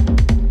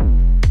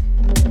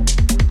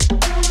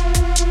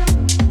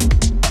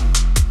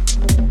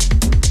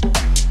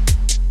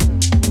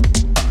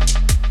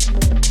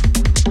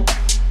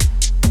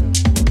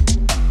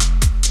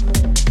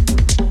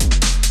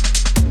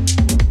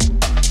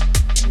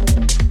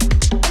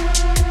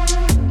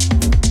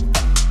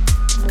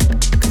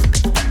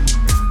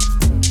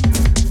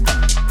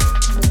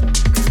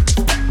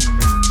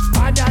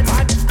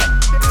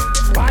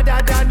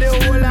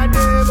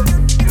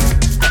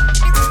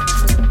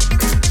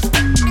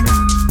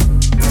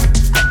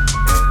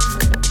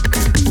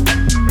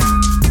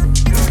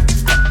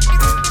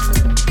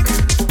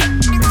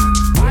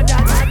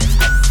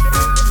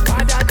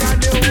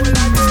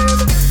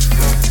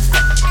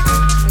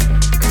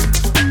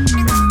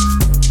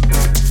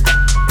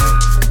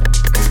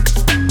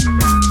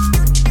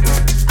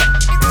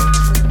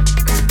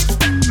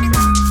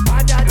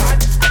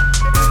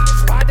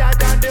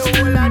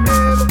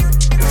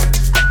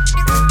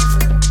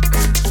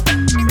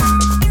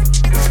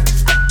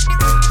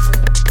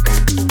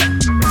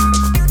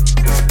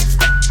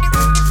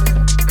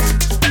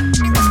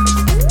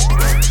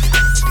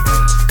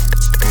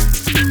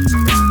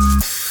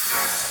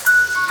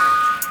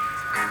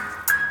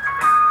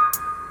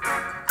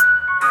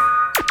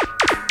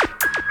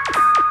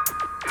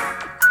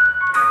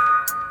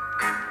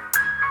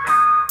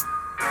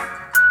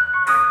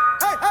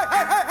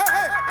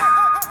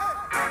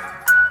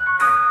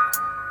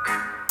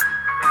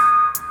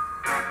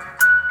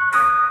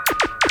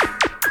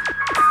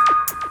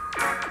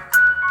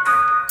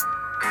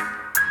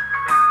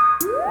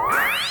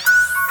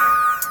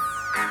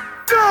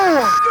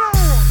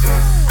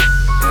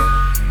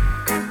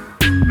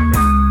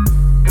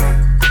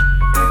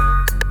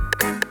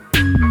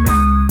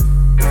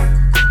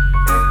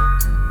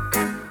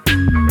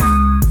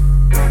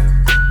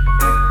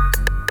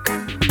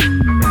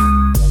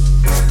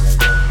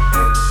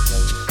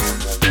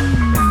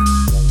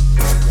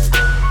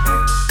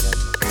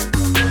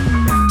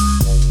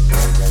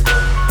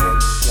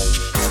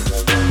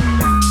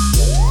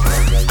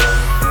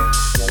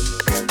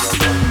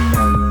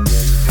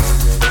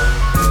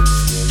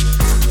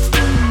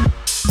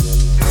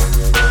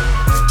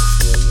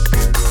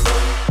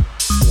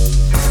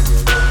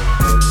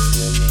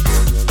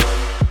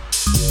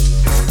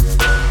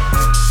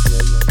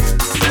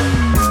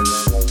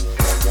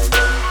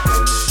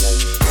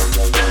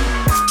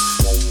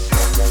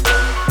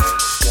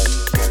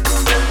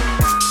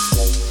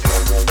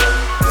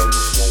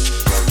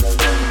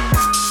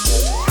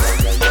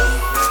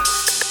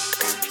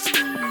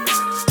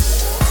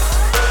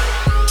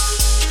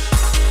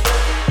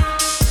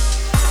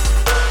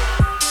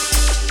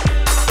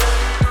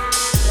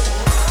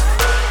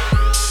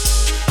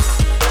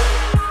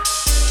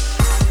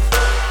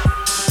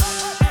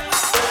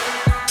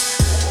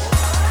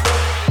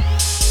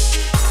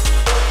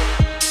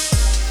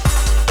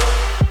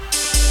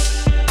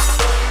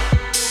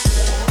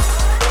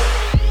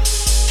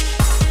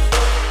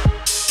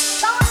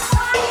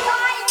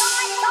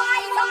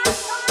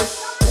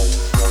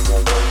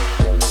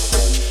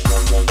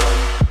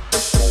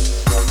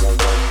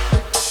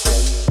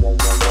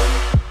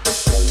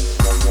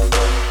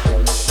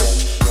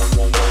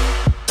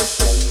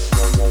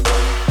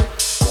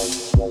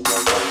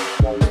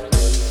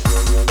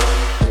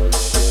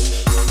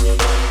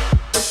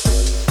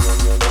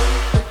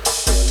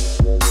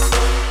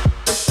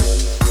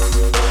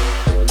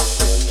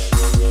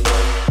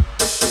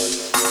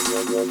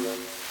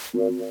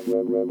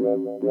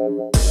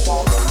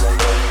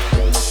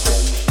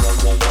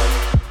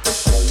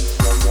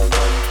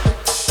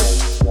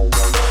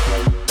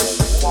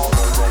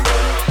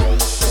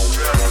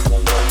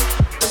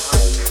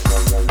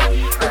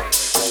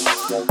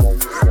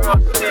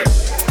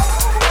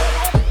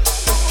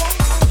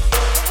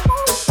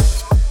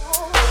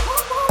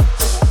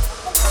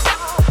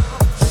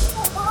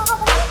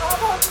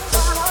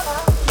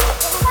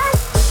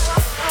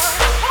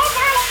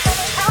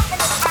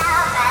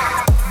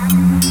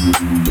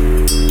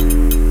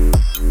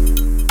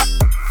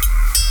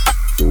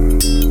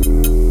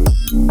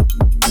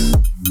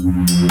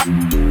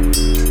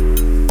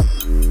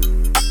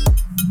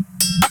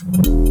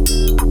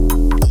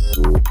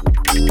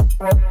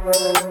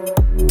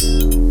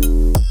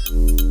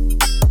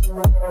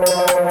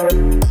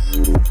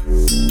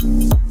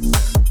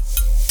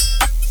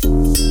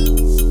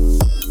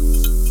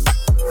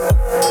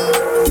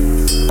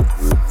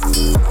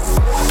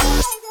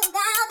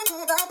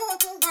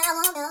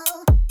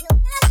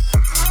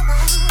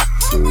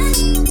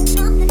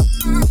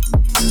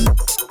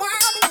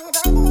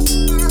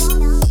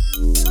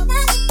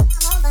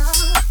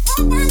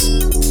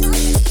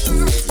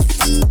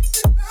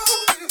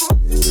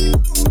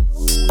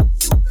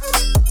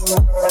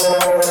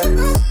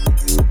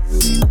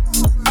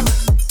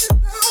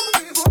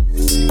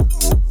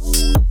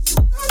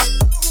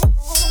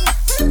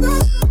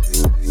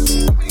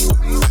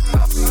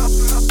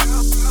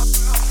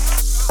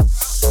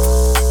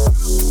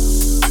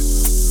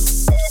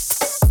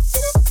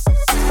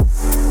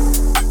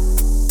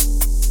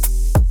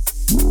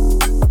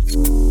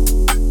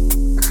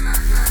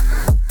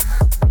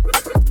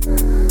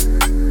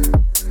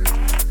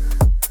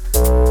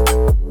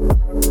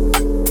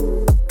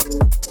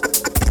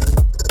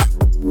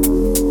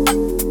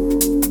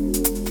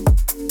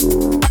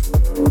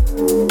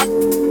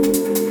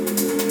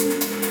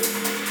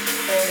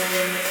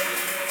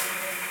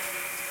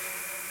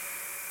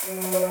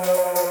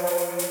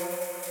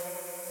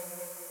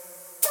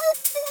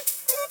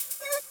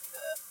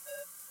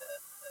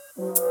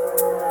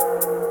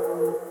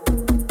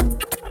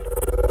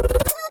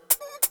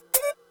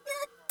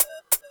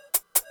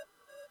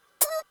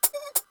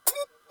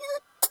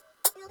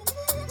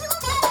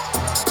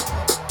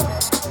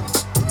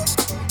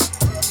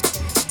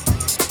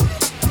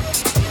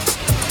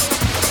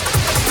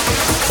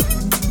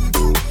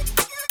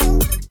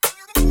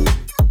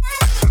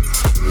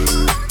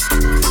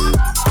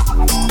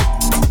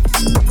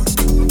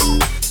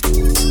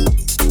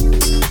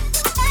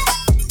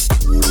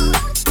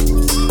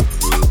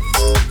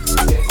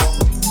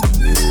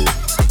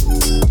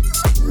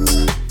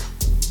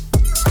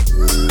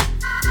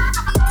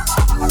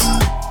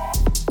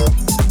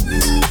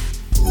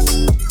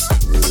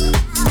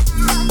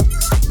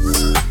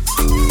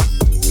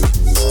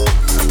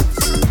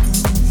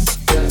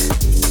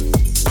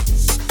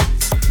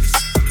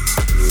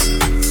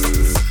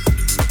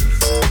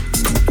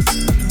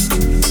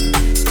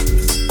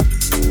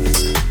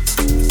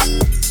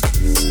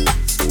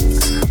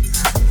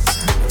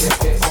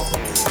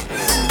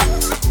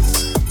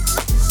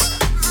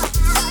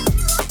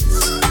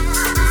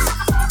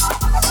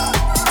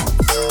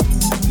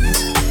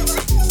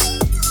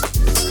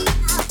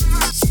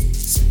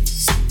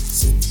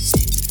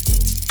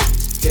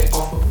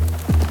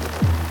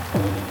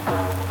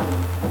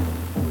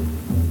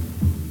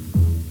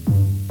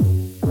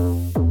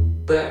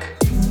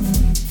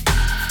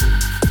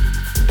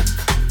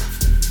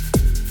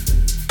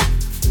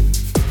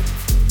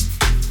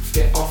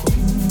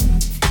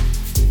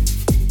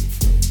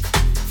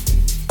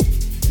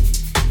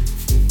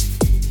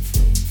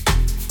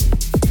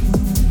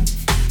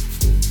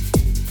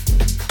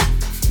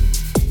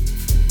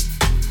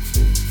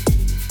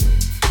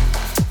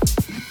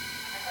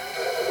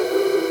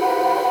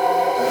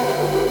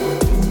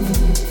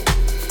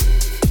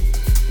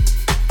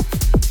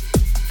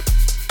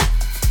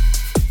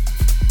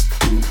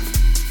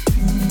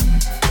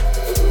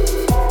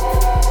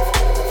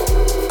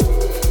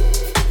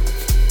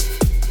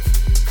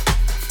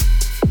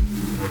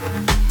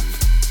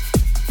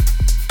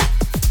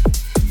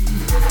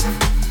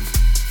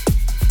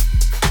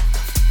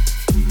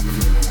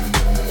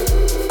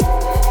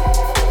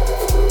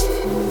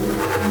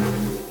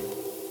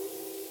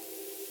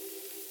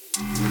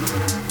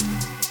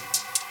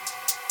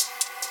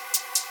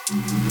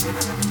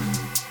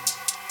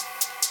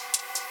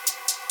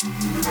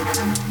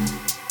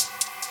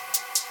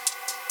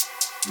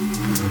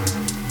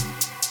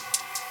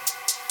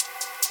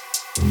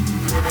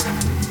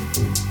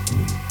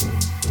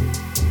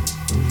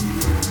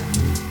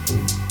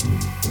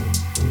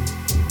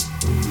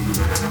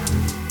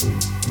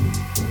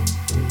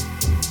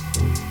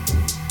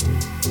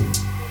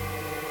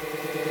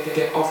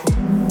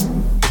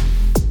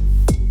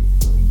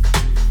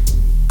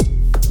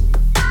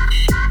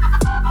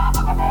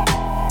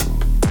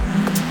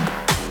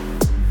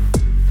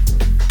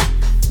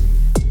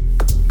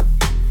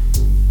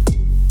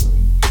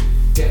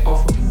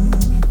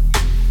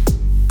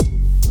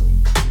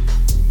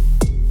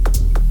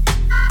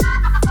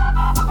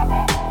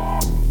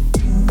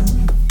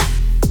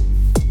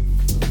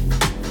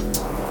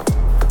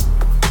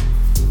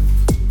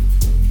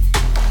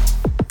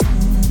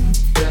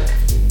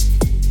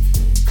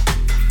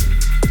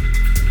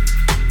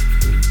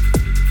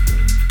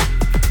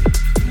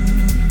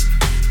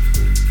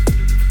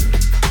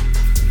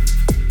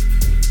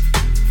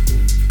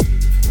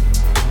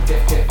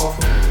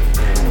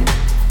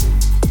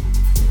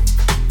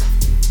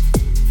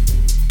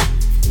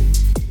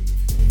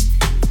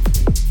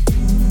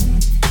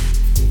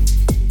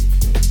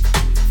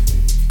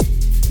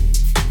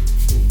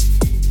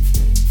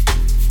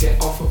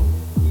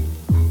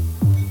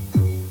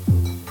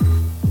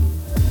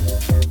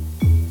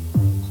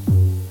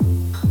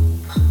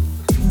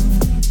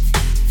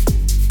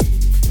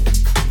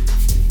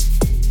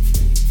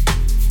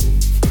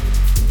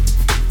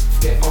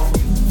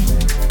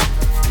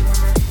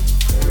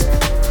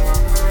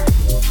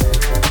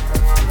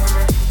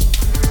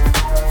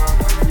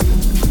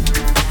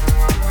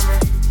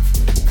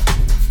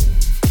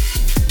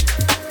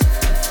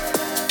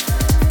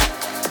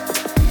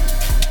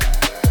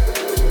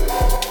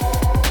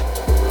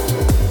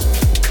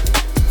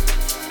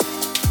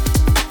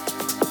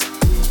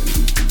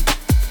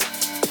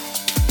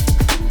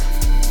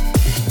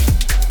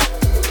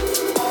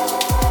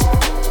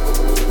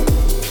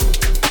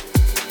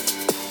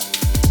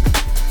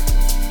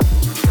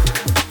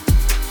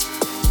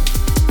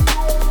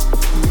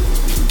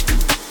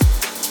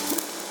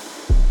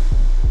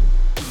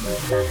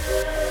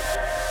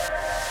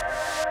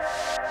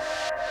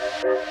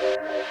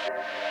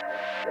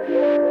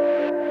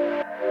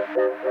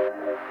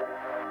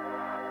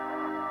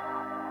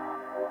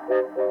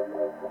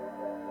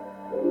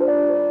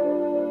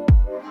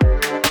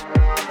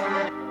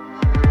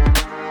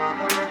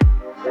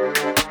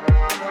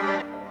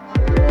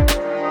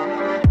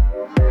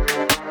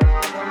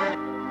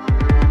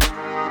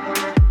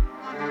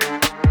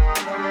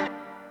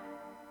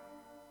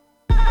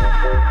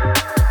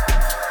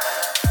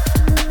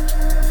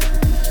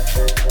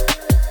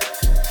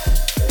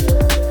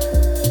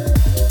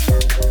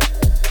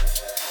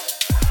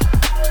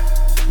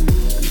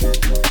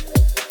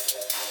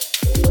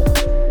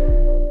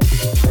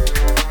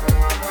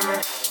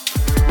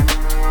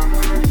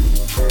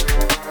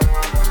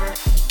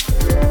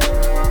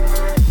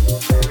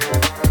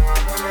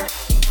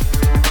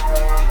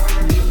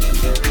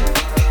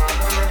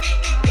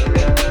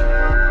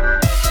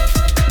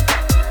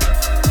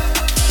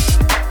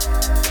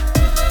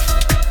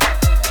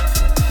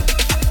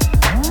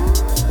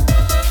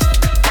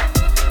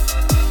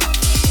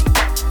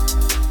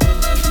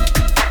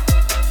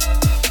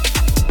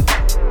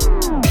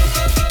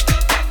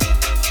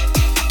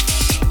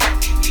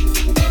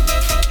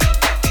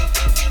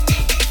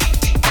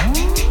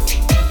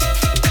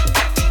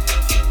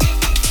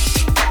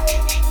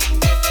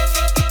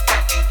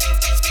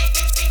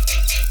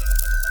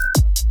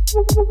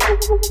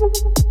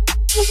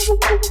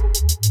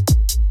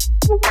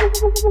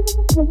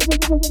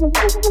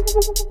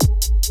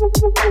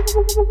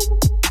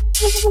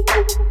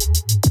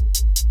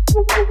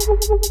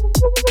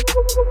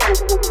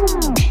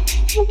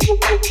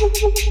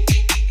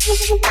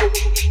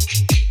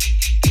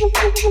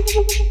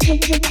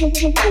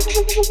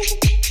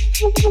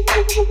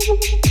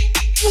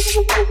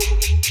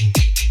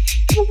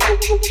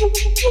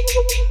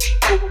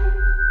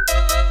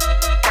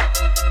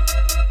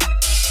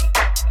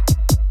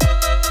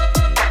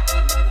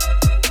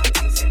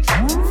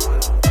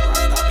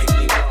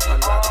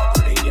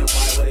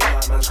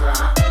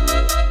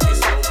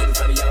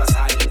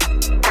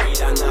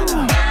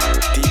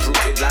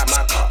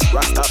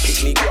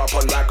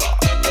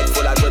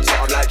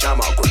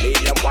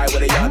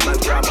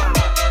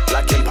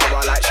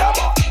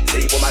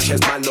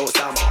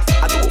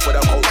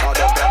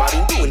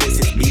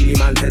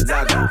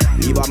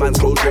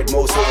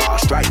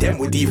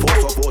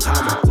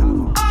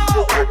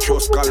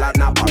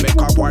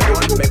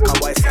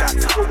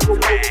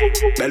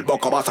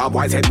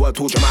 White head word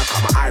to Jamaica,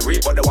 my eye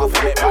read, but the one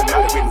for me, man,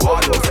 I win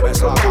war, no seven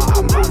slaughter,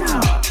 I'm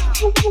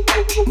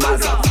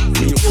Mazza,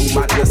 me through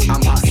madness, I'm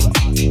master.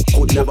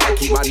 Could never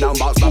keep my down,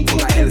 bounce back from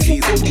my hell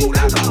season, cool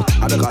lagger.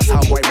 I done got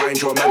some boy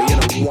mind your melody, you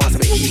know, who wants to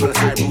be evil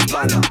side root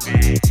banner.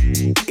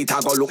 It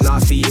a go look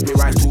nasty if me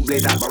rise to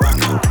blade like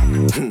Baraka.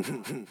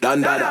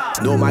 Done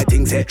dada, know my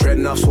things hit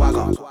trend of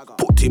swagger.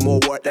 Put in more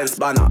work than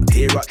spanner,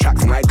 tear up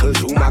tracks, Michael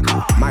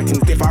Schumacher. My things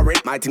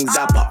different, my things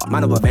dapper,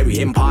 man of a very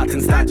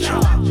important stature.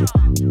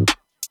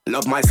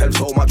 Love myself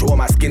so much, all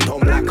my skin tone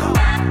blacker.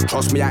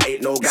 Trust me, I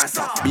ain't no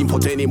gasser. Been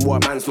putting in more,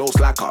 man, slow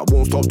slacker.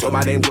 Won't stop till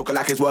my name's looking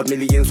like it's worth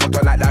millions.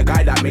 Something like that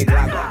guy that made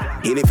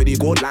lagger. In it for the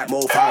gold like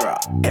Mo Farah.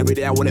 Every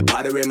day I want it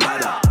battering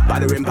badder.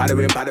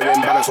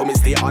 Battering. So me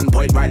stay on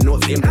point, right, no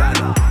same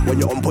planner. When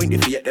you're on point, you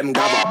fear them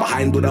gather.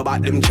 Behind with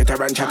about them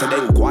chatter and chatter.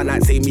 Then go on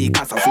and say me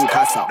casa, full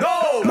casa.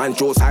 No! Man,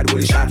 Joe side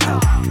will shatter.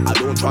 I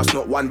don't trust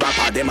not one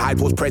rapper. Them hype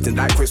was present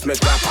like Christmas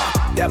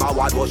rapper. Them I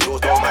want was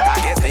shows, no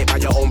matter. Get snake by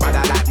your own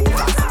brother like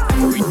Mufasa.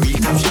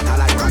 Beat up shatter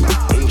like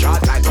Raga. In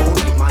charge like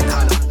Tony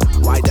Montana.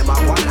 Why them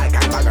I want like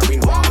I'm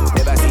baggering war.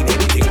 Never seen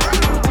anything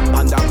cracker.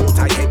 Under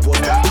multi head was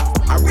black.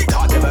 I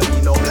retard never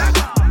be no black.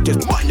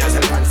 Just button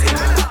yourself and say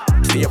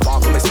nada. Stay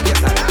far from a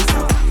space like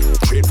that.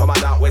 Straight from a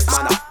dark west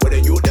manor. With a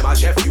youth them a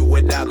chef you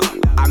with dagger.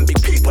 And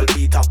big people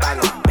beat up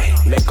banner.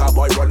 Make a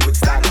boy run with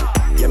stagger.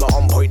 Yeah my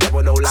on point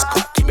never no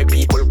lacquer. Keep me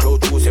people close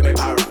to see me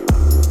para.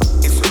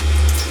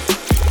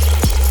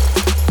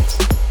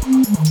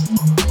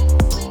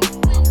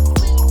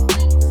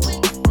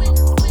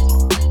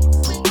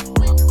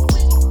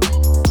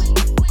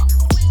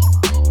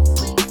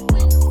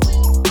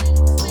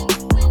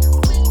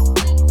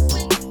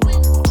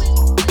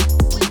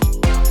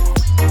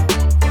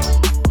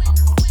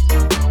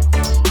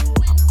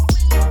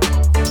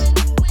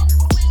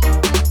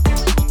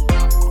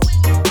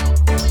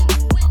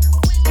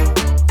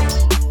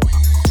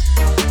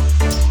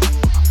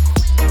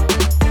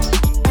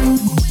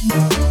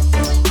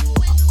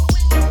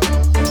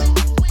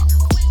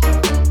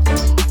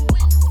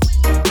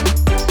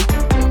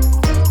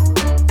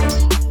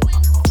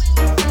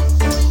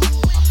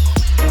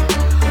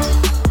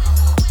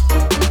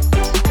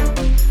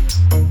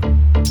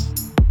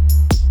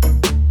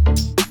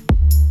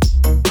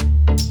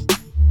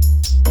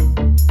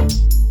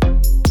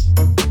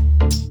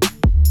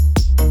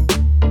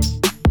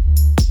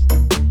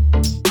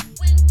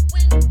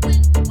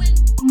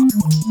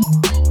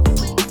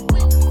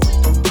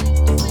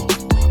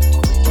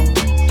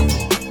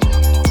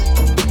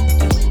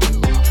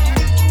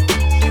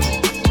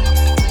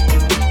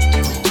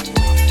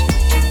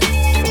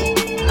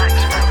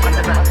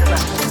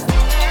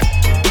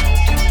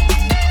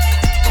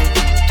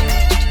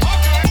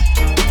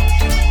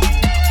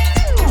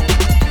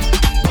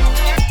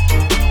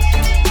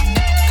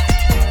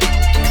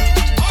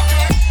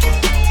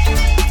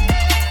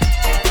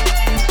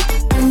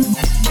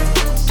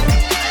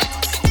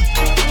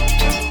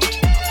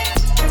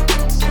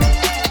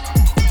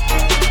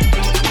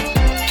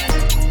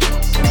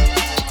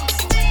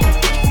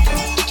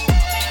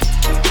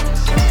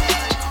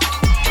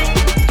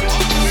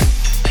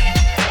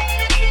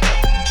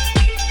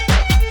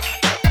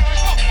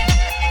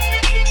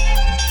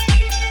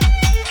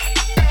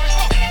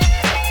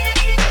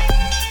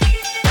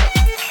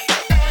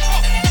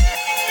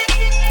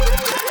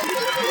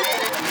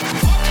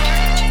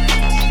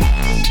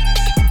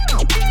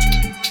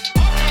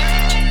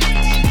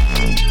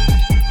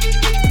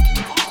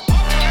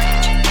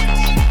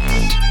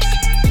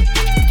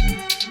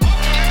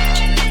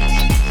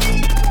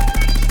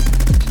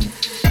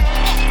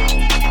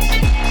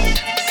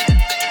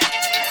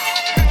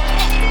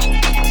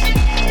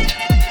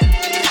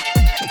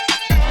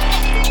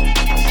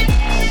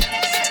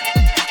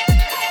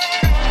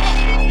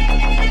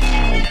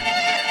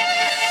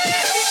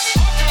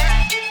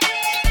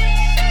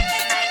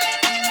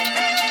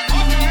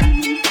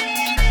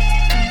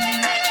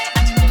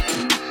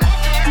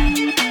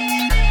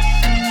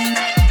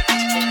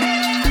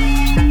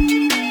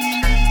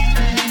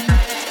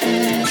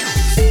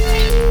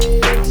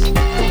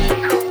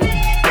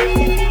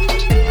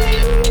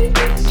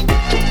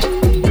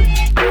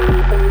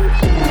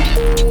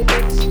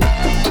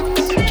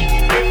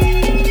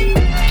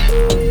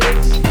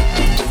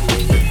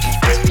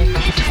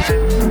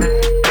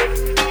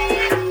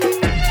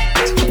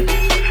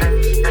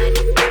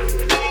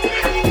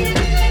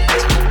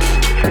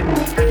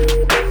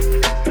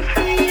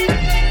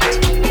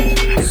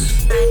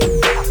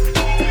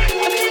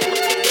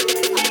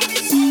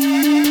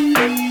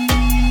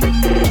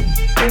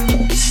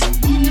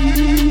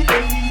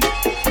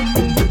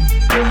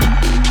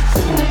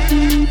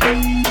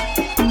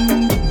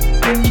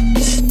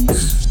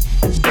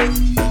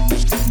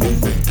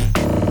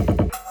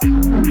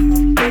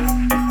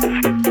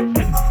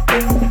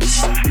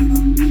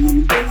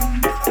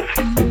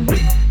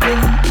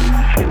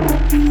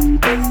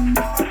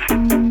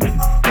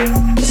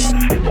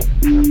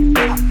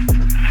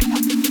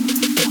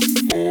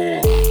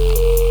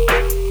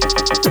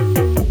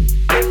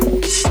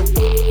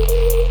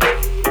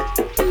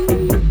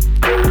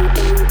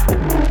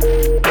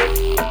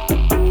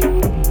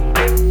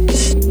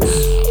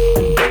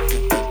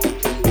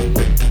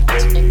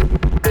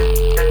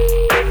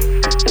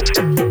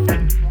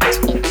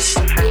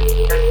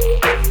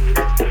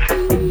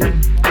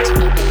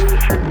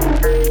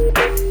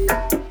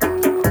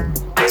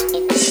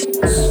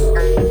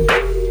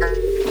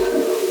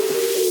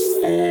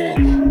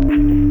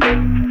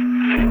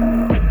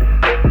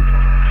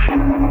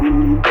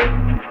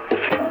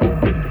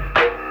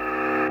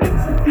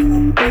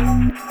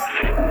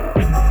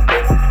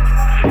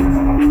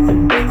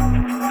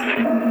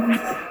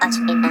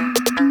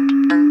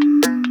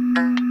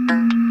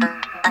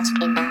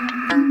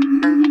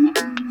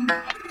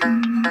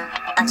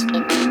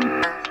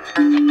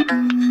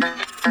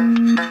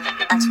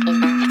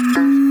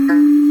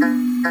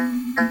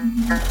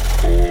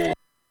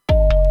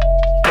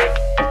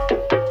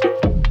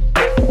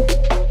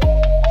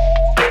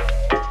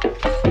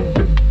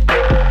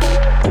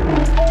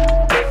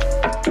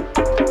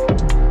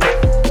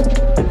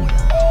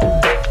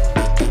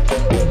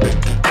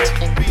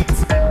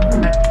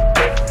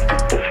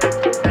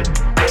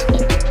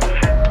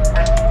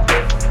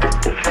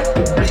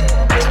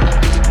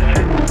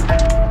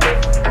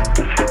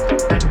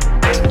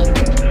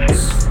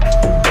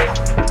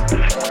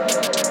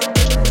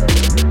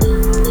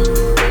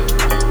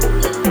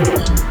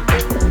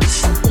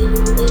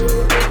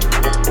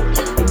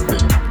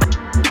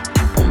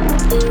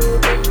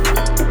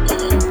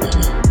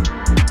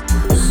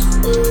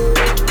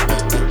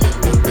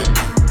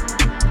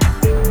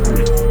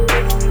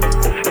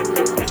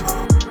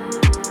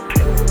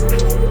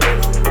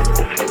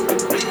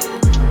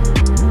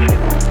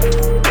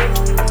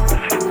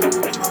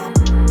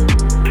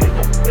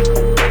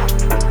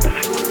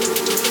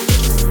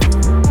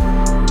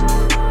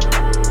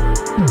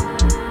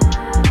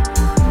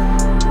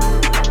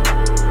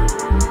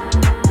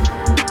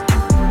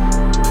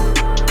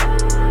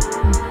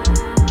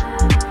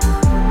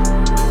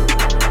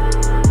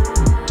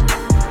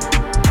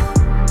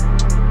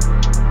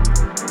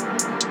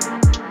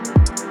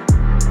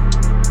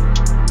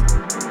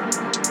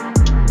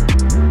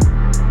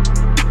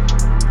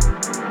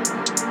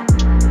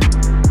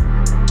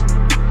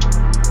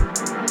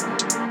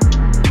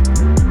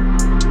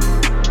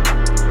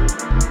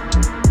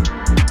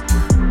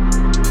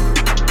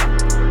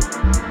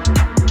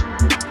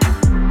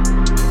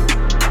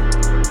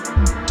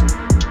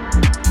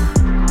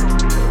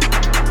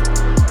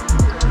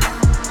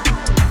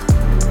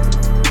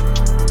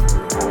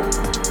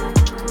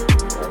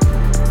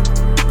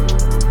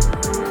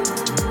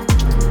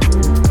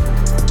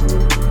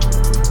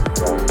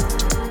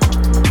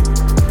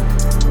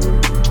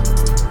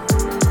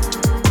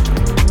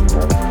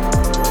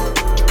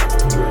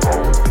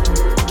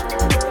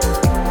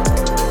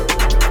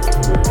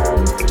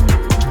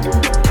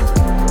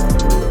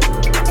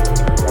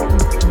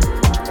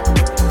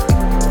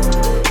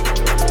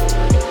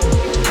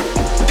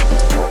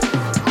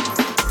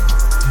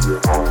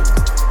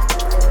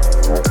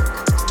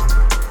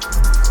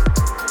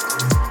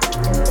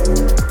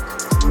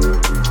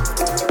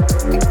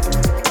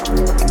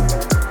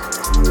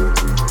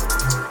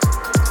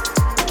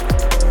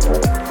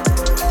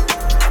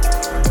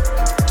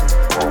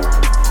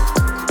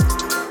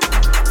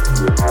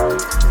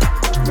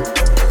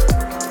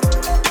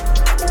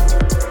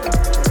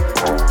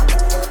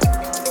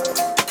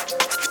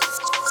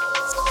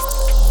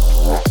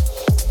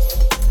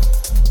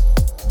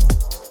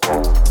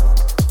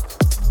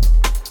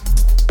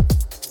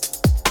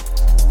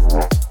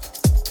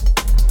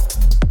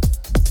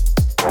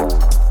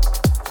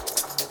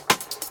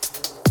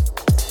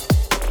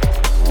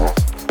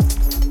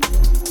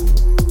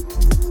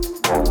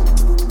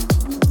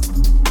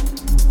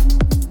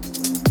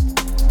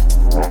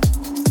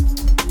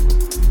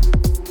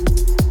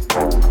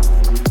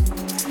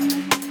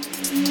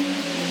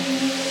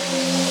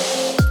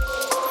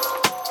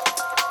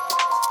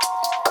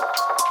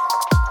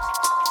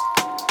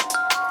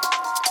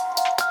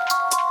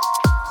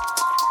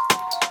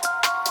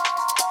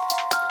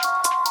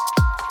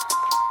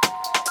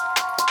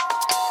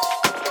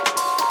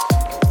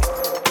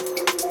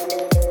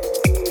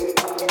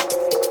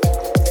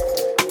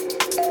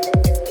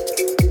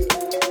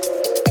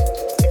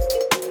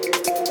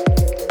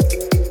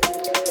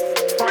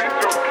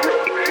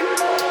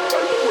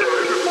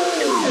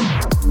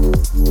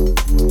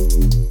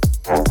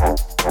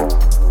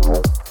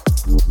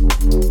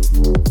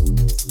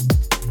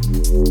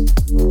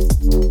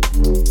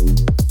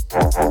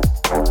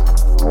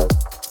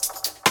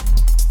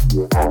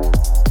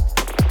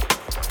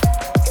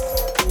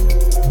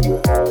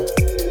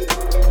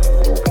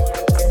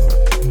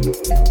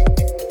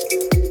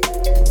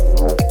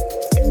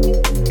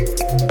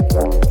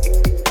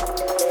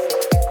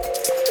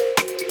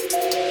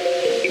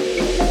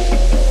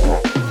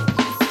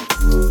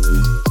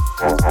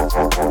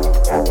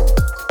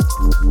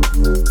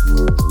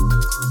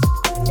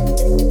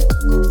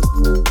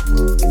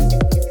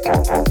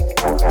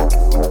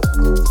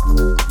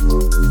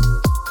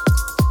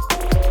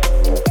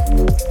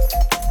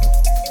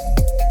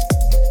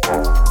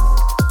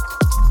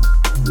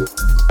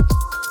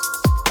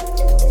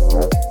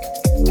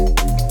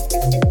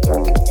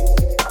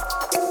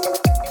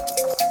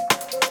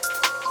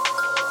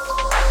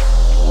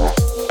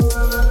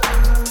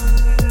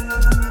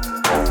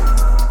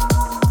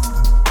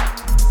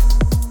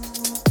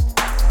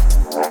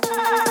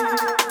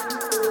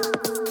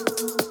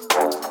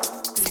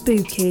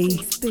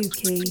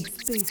 Spooky.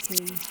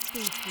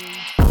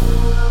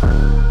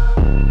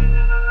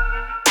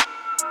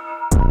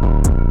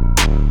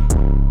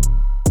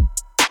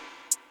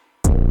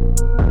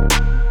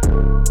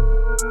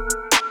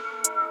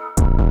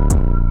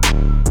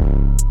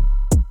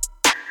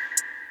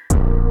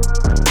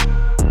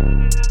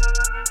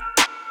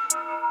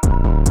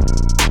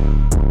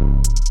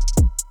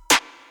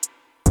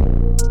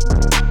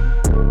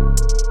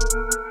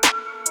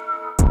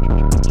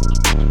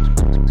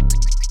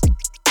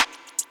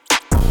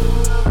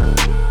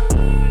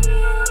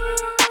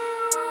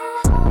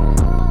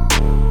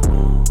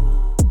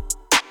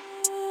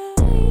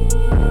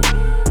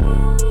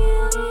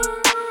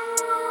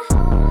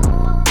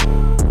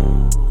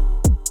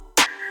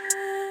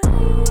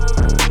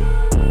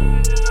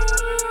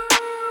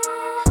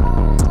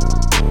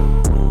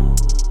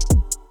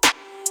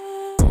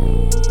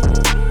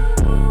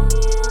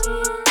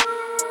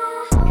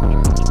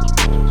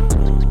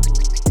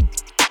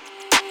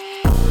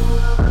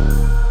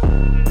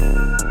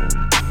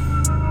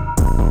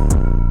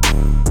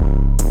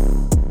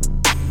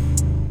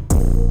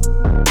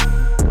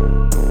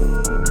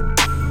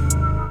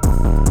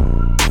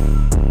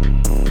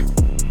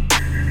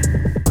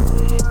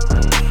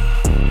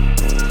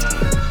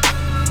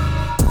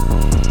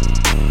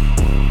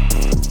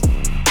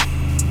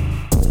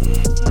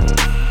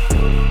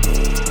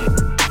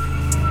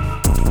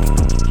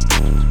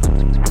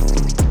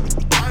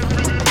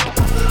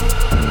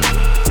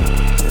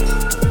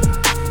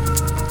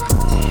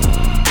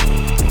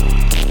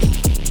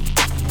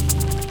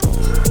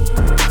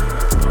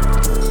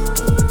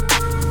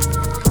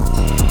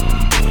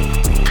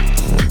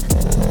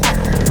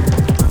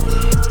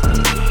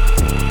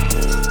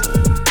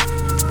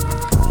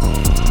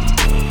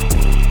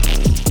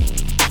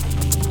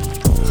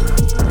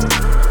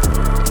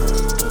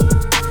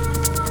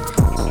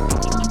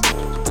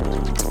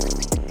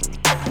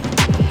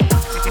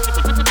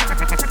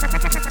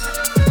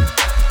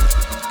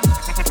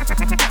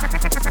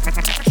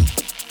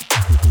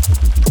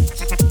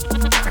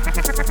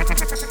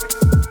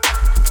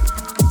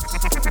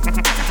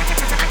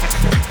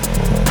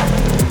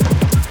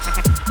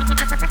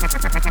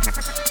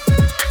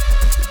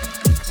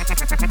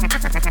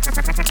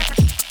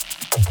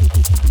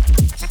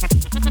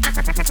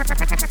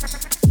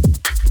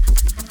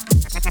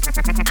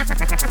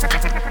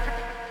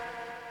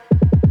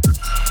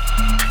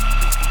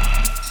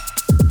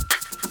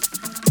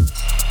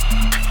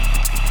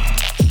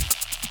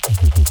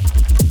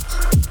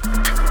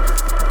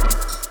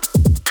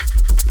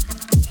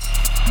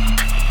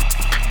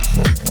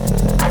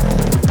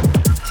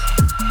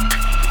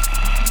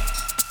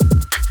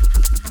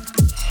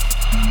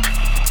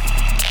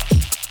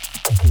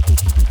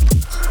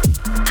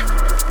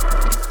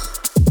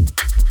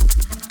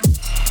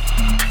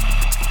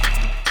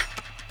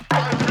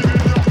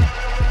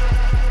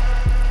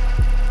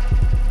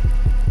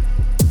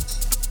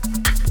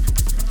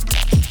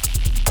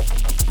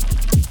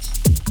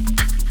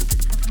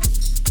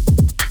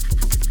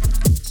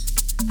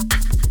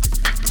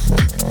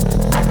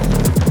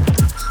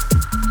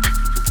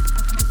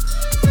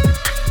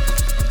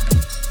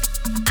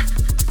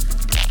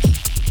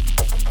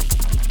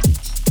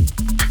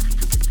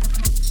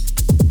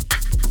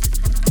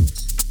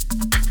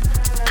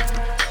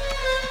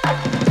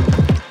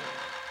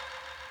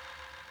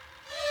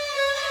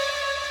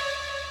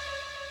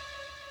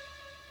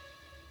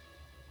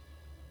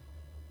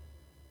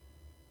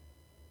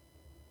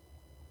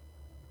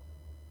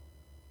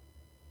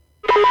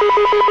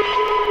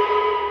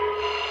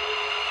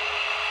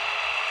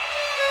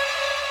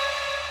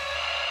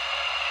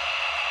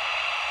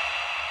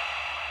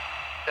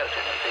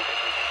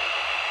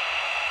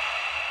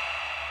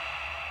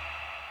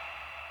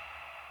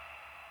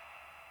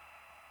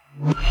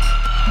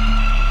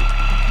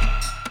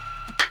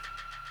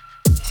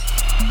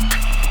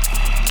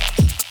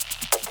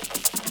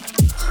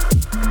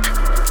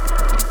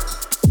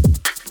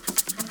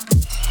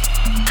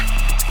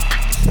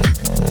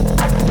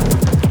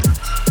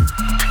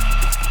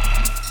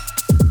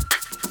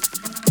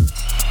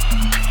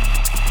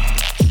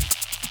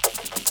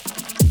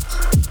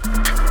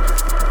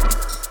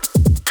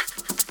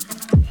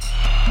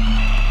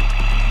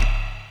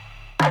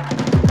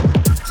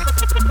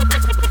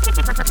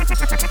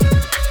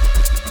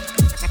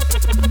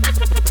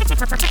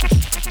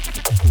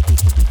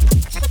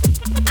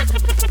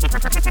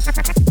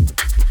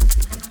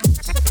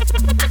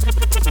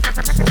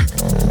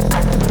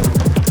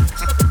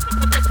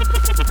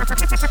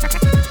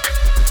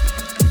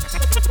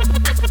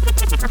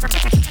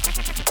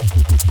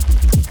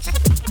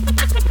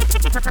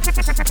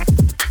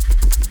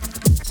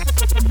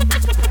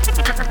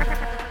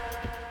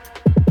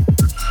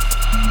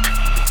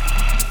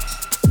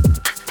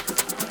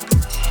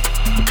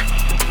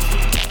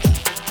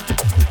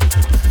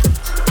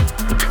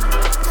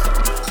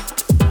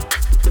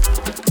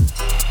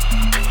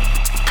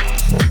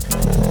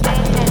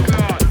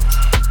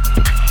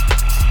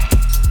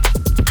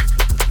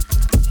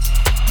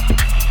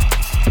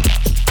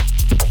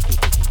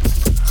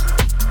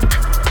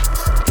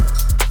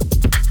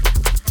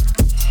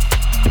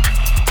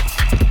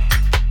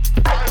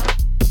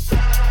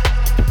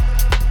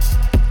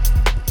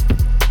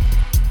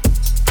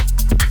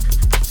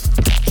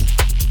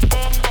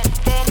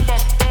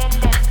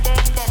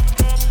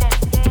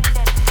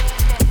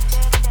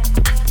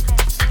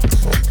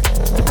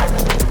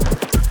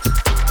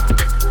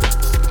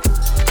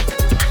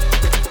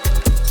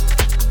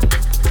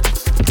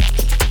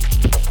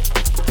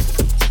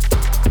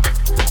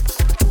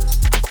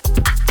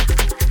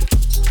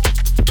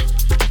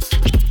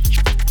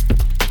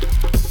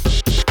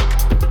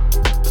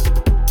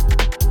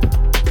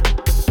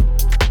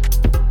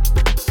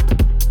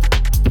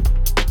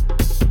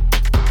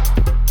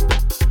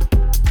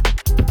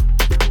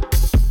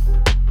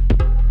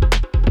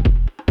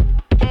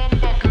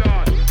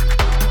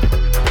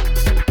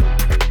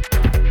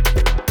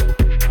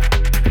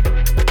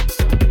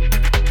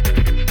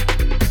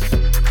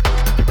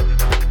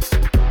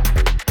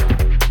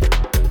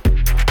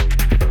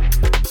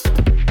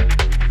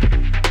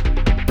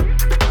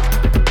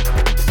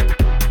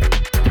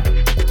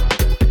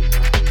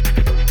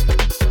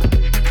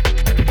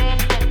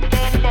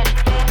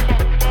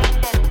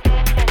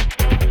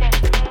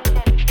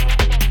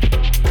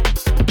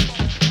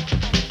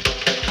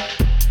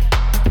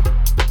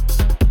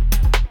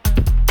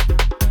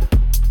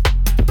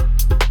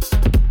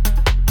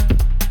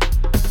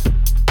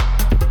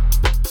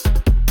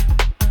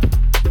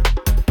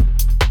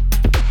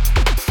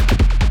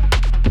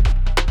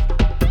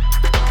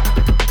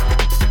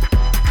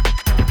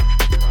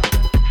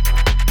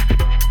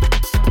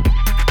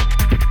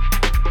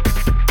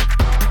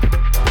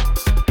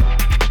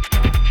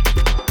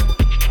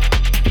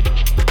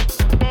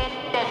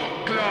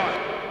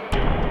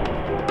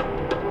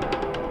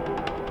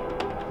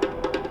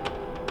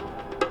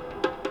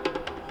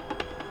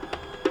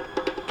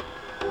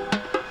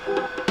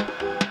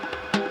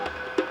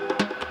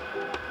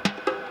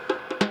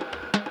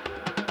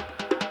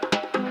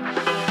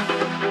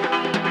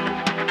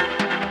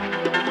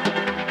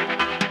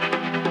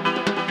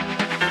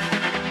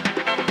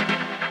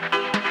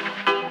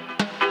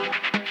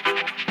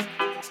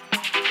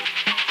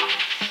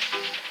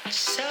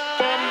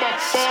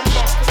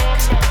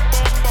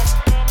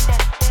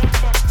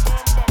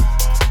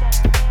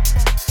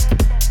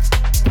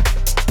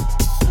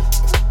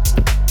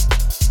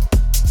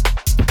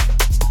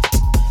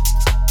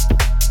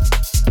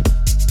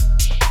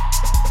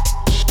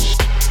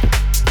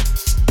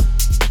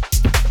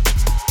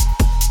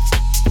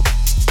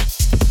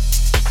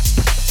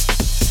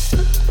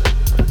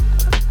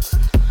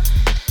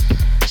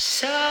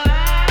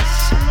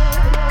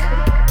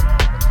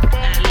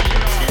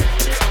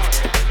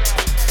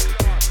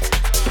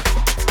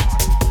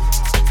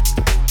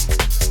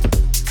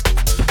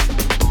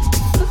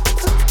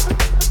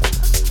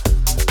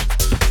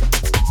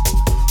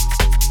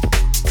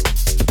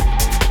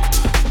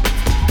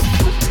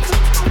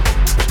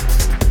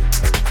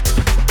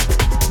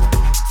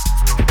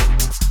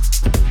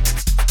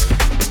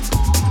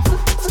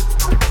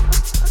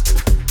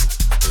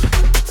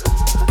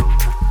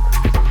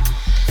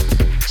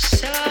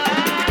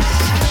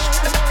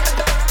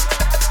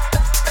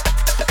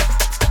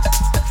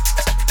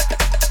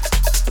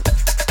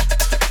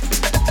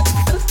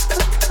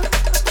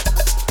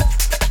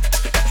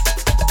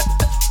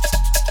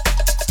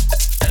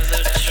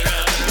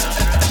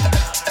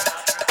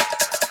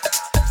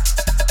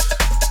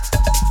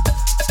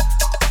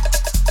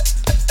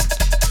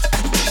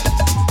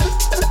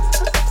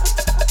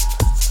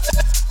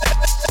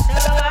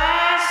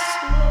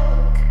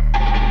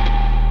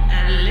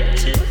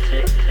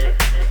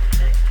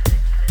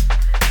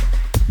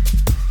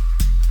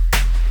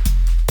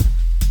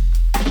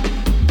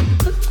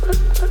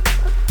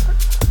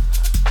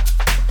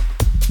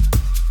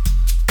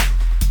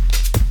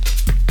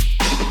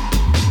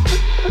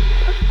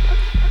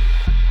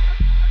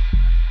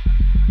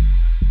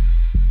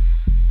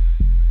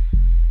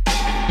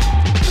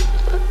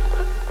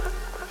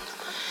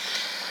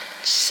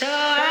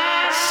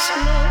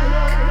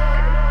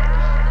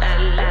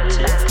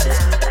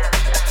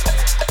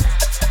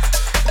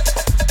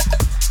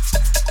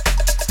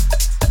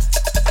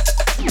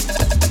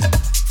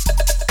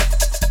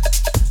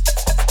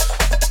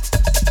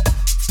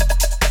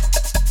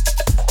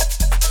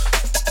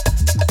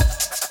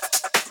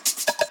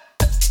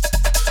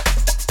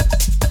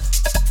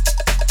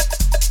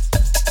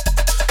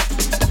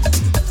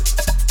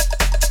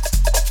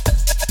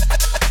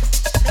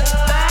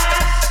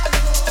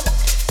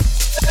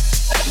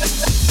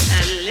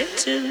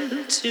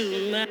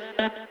 too much.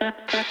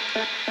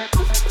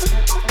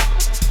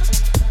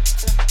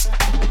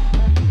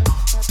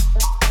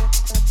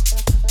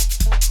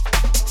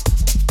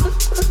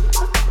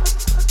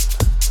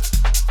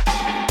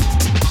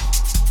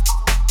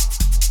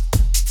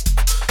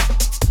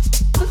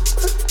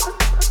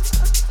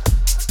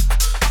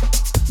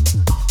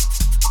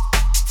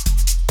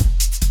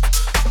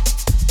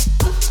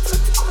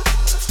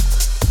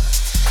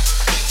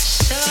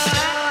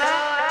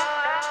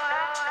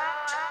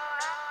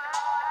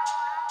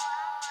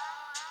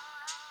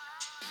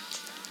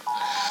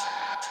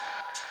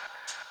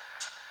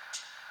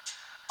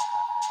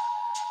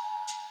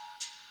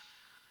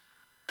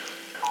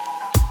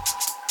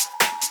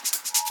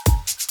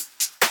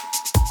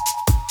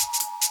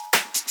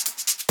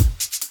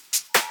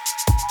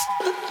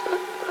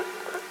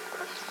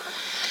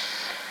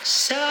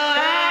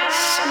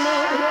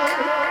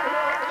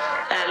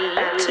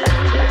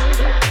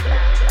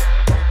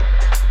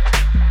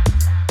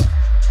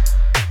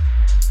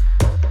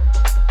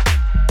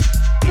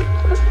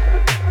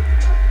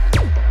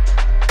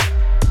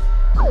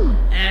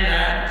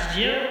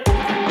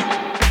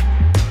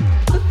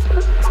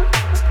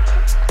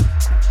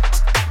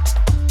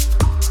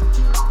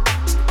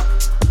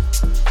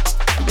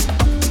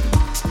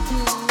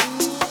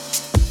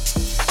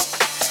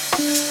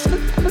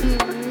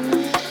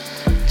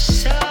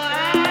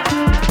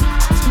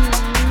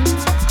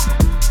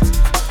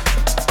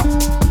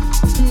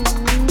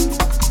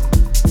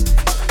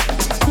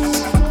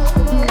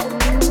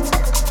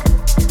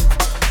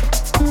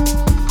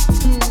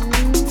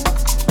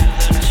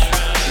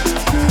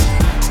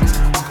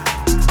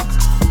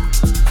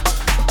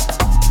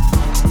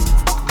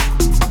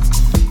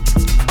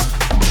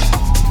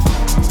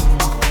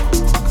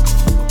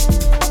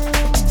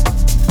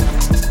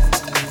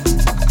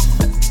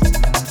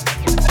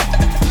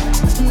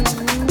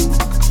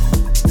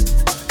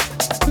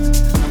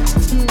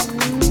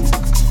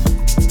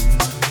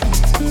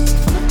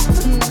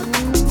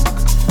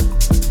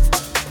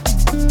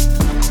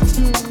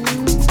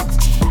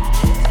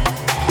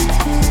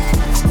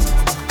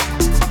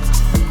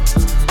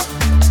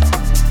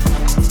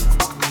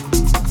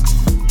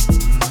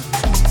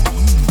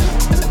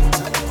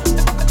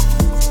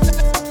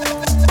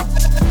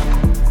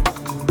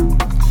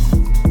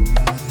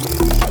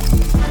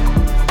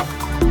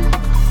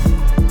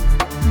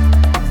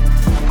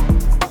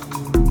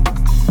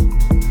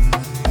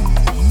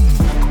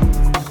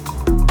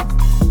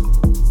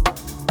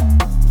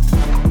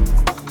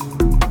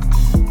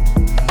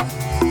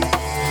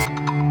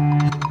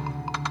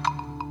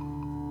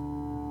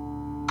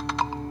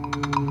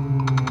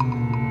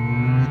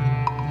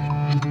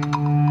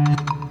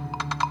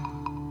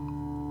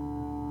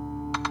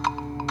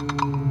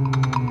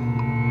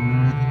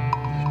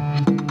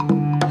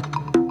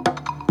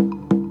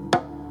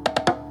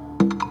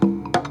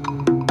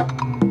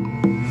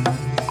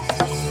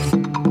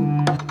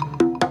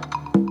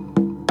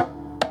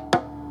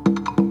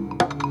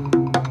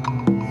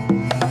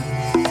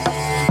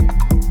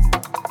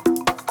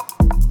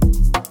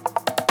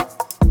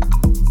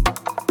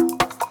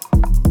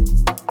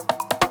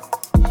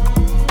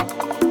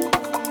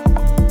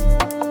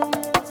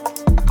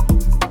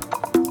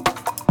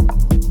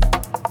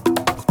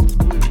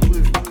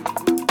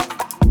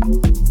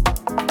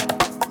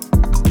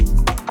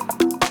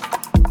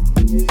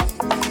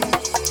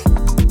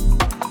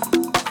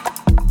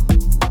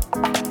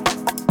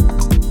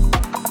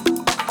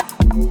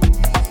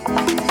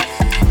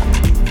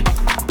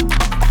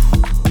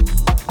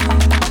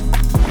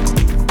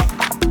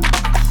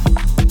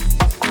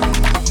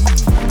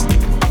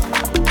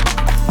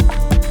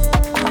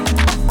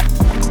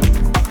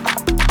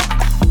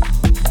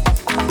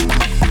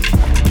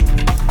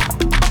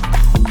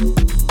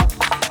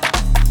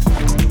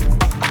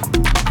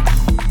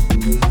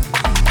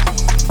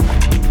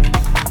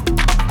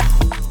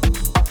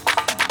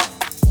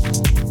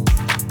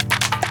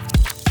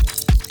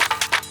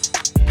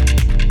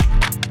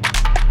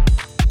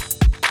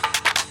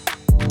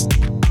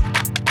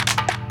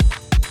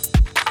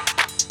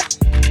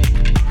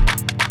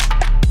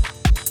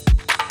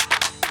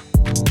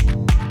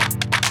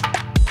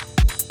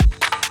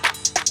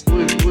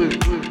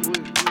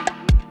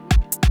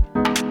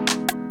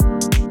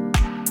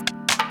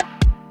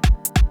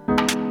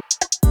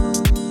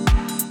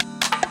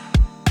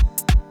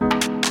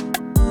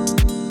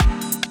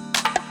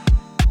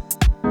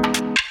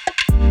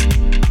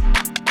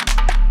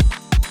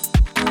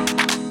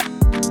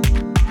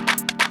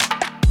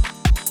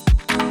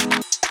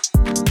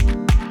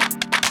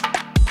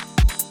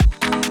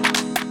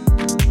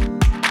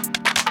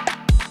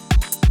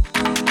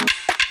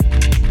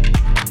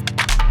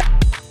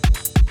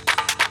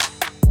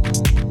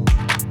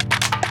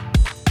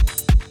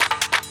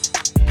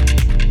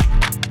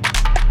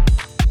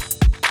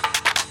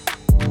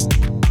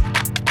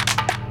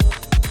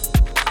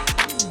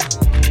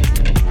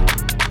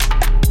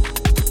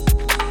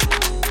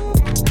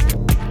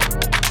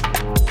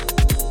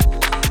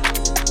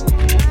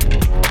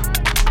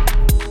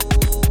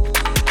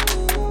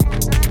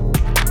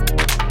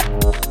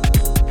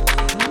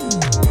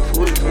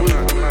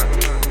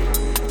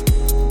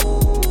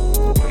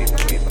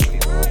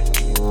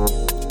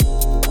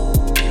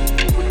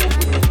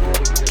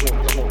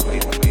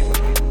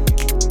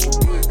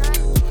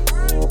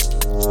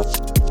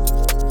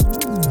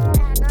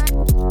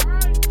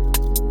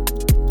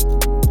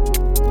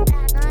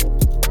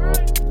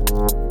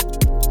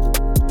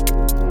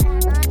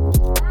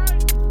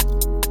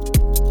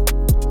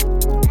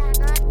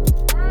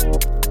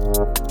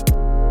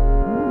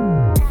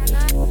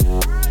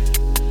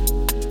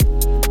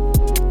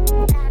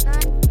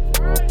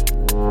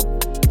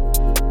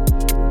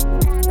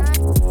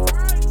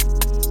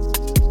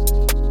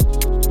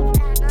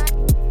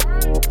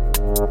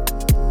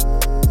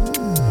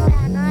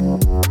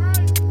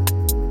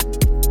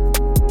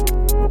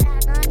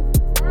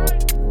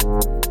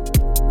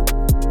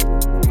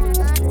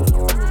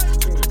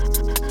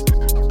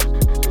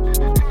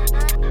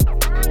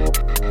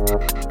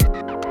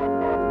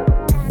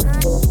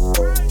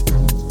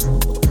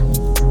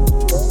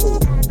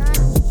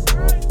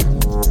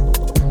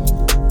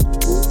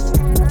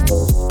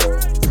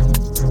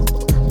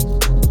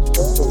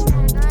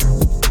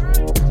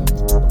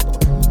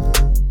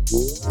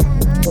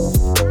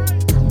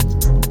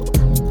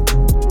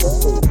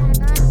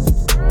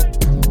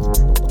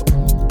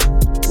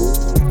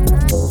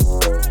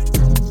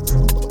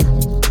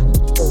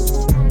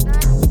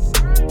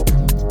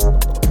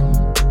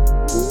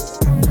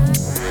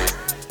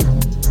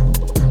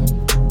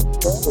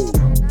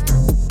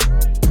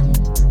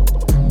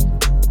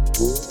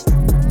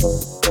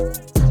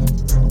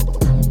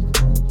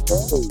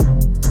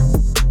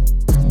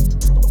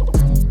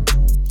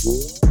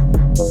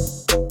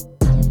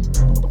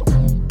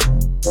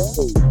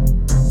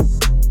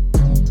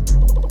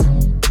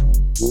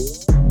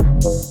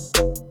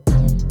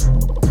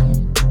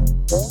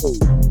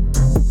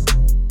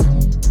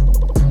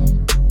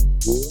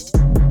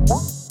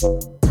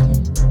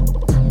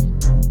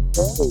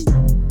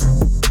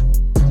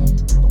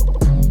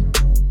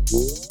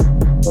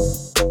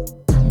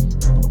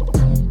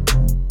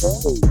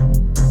 Oh.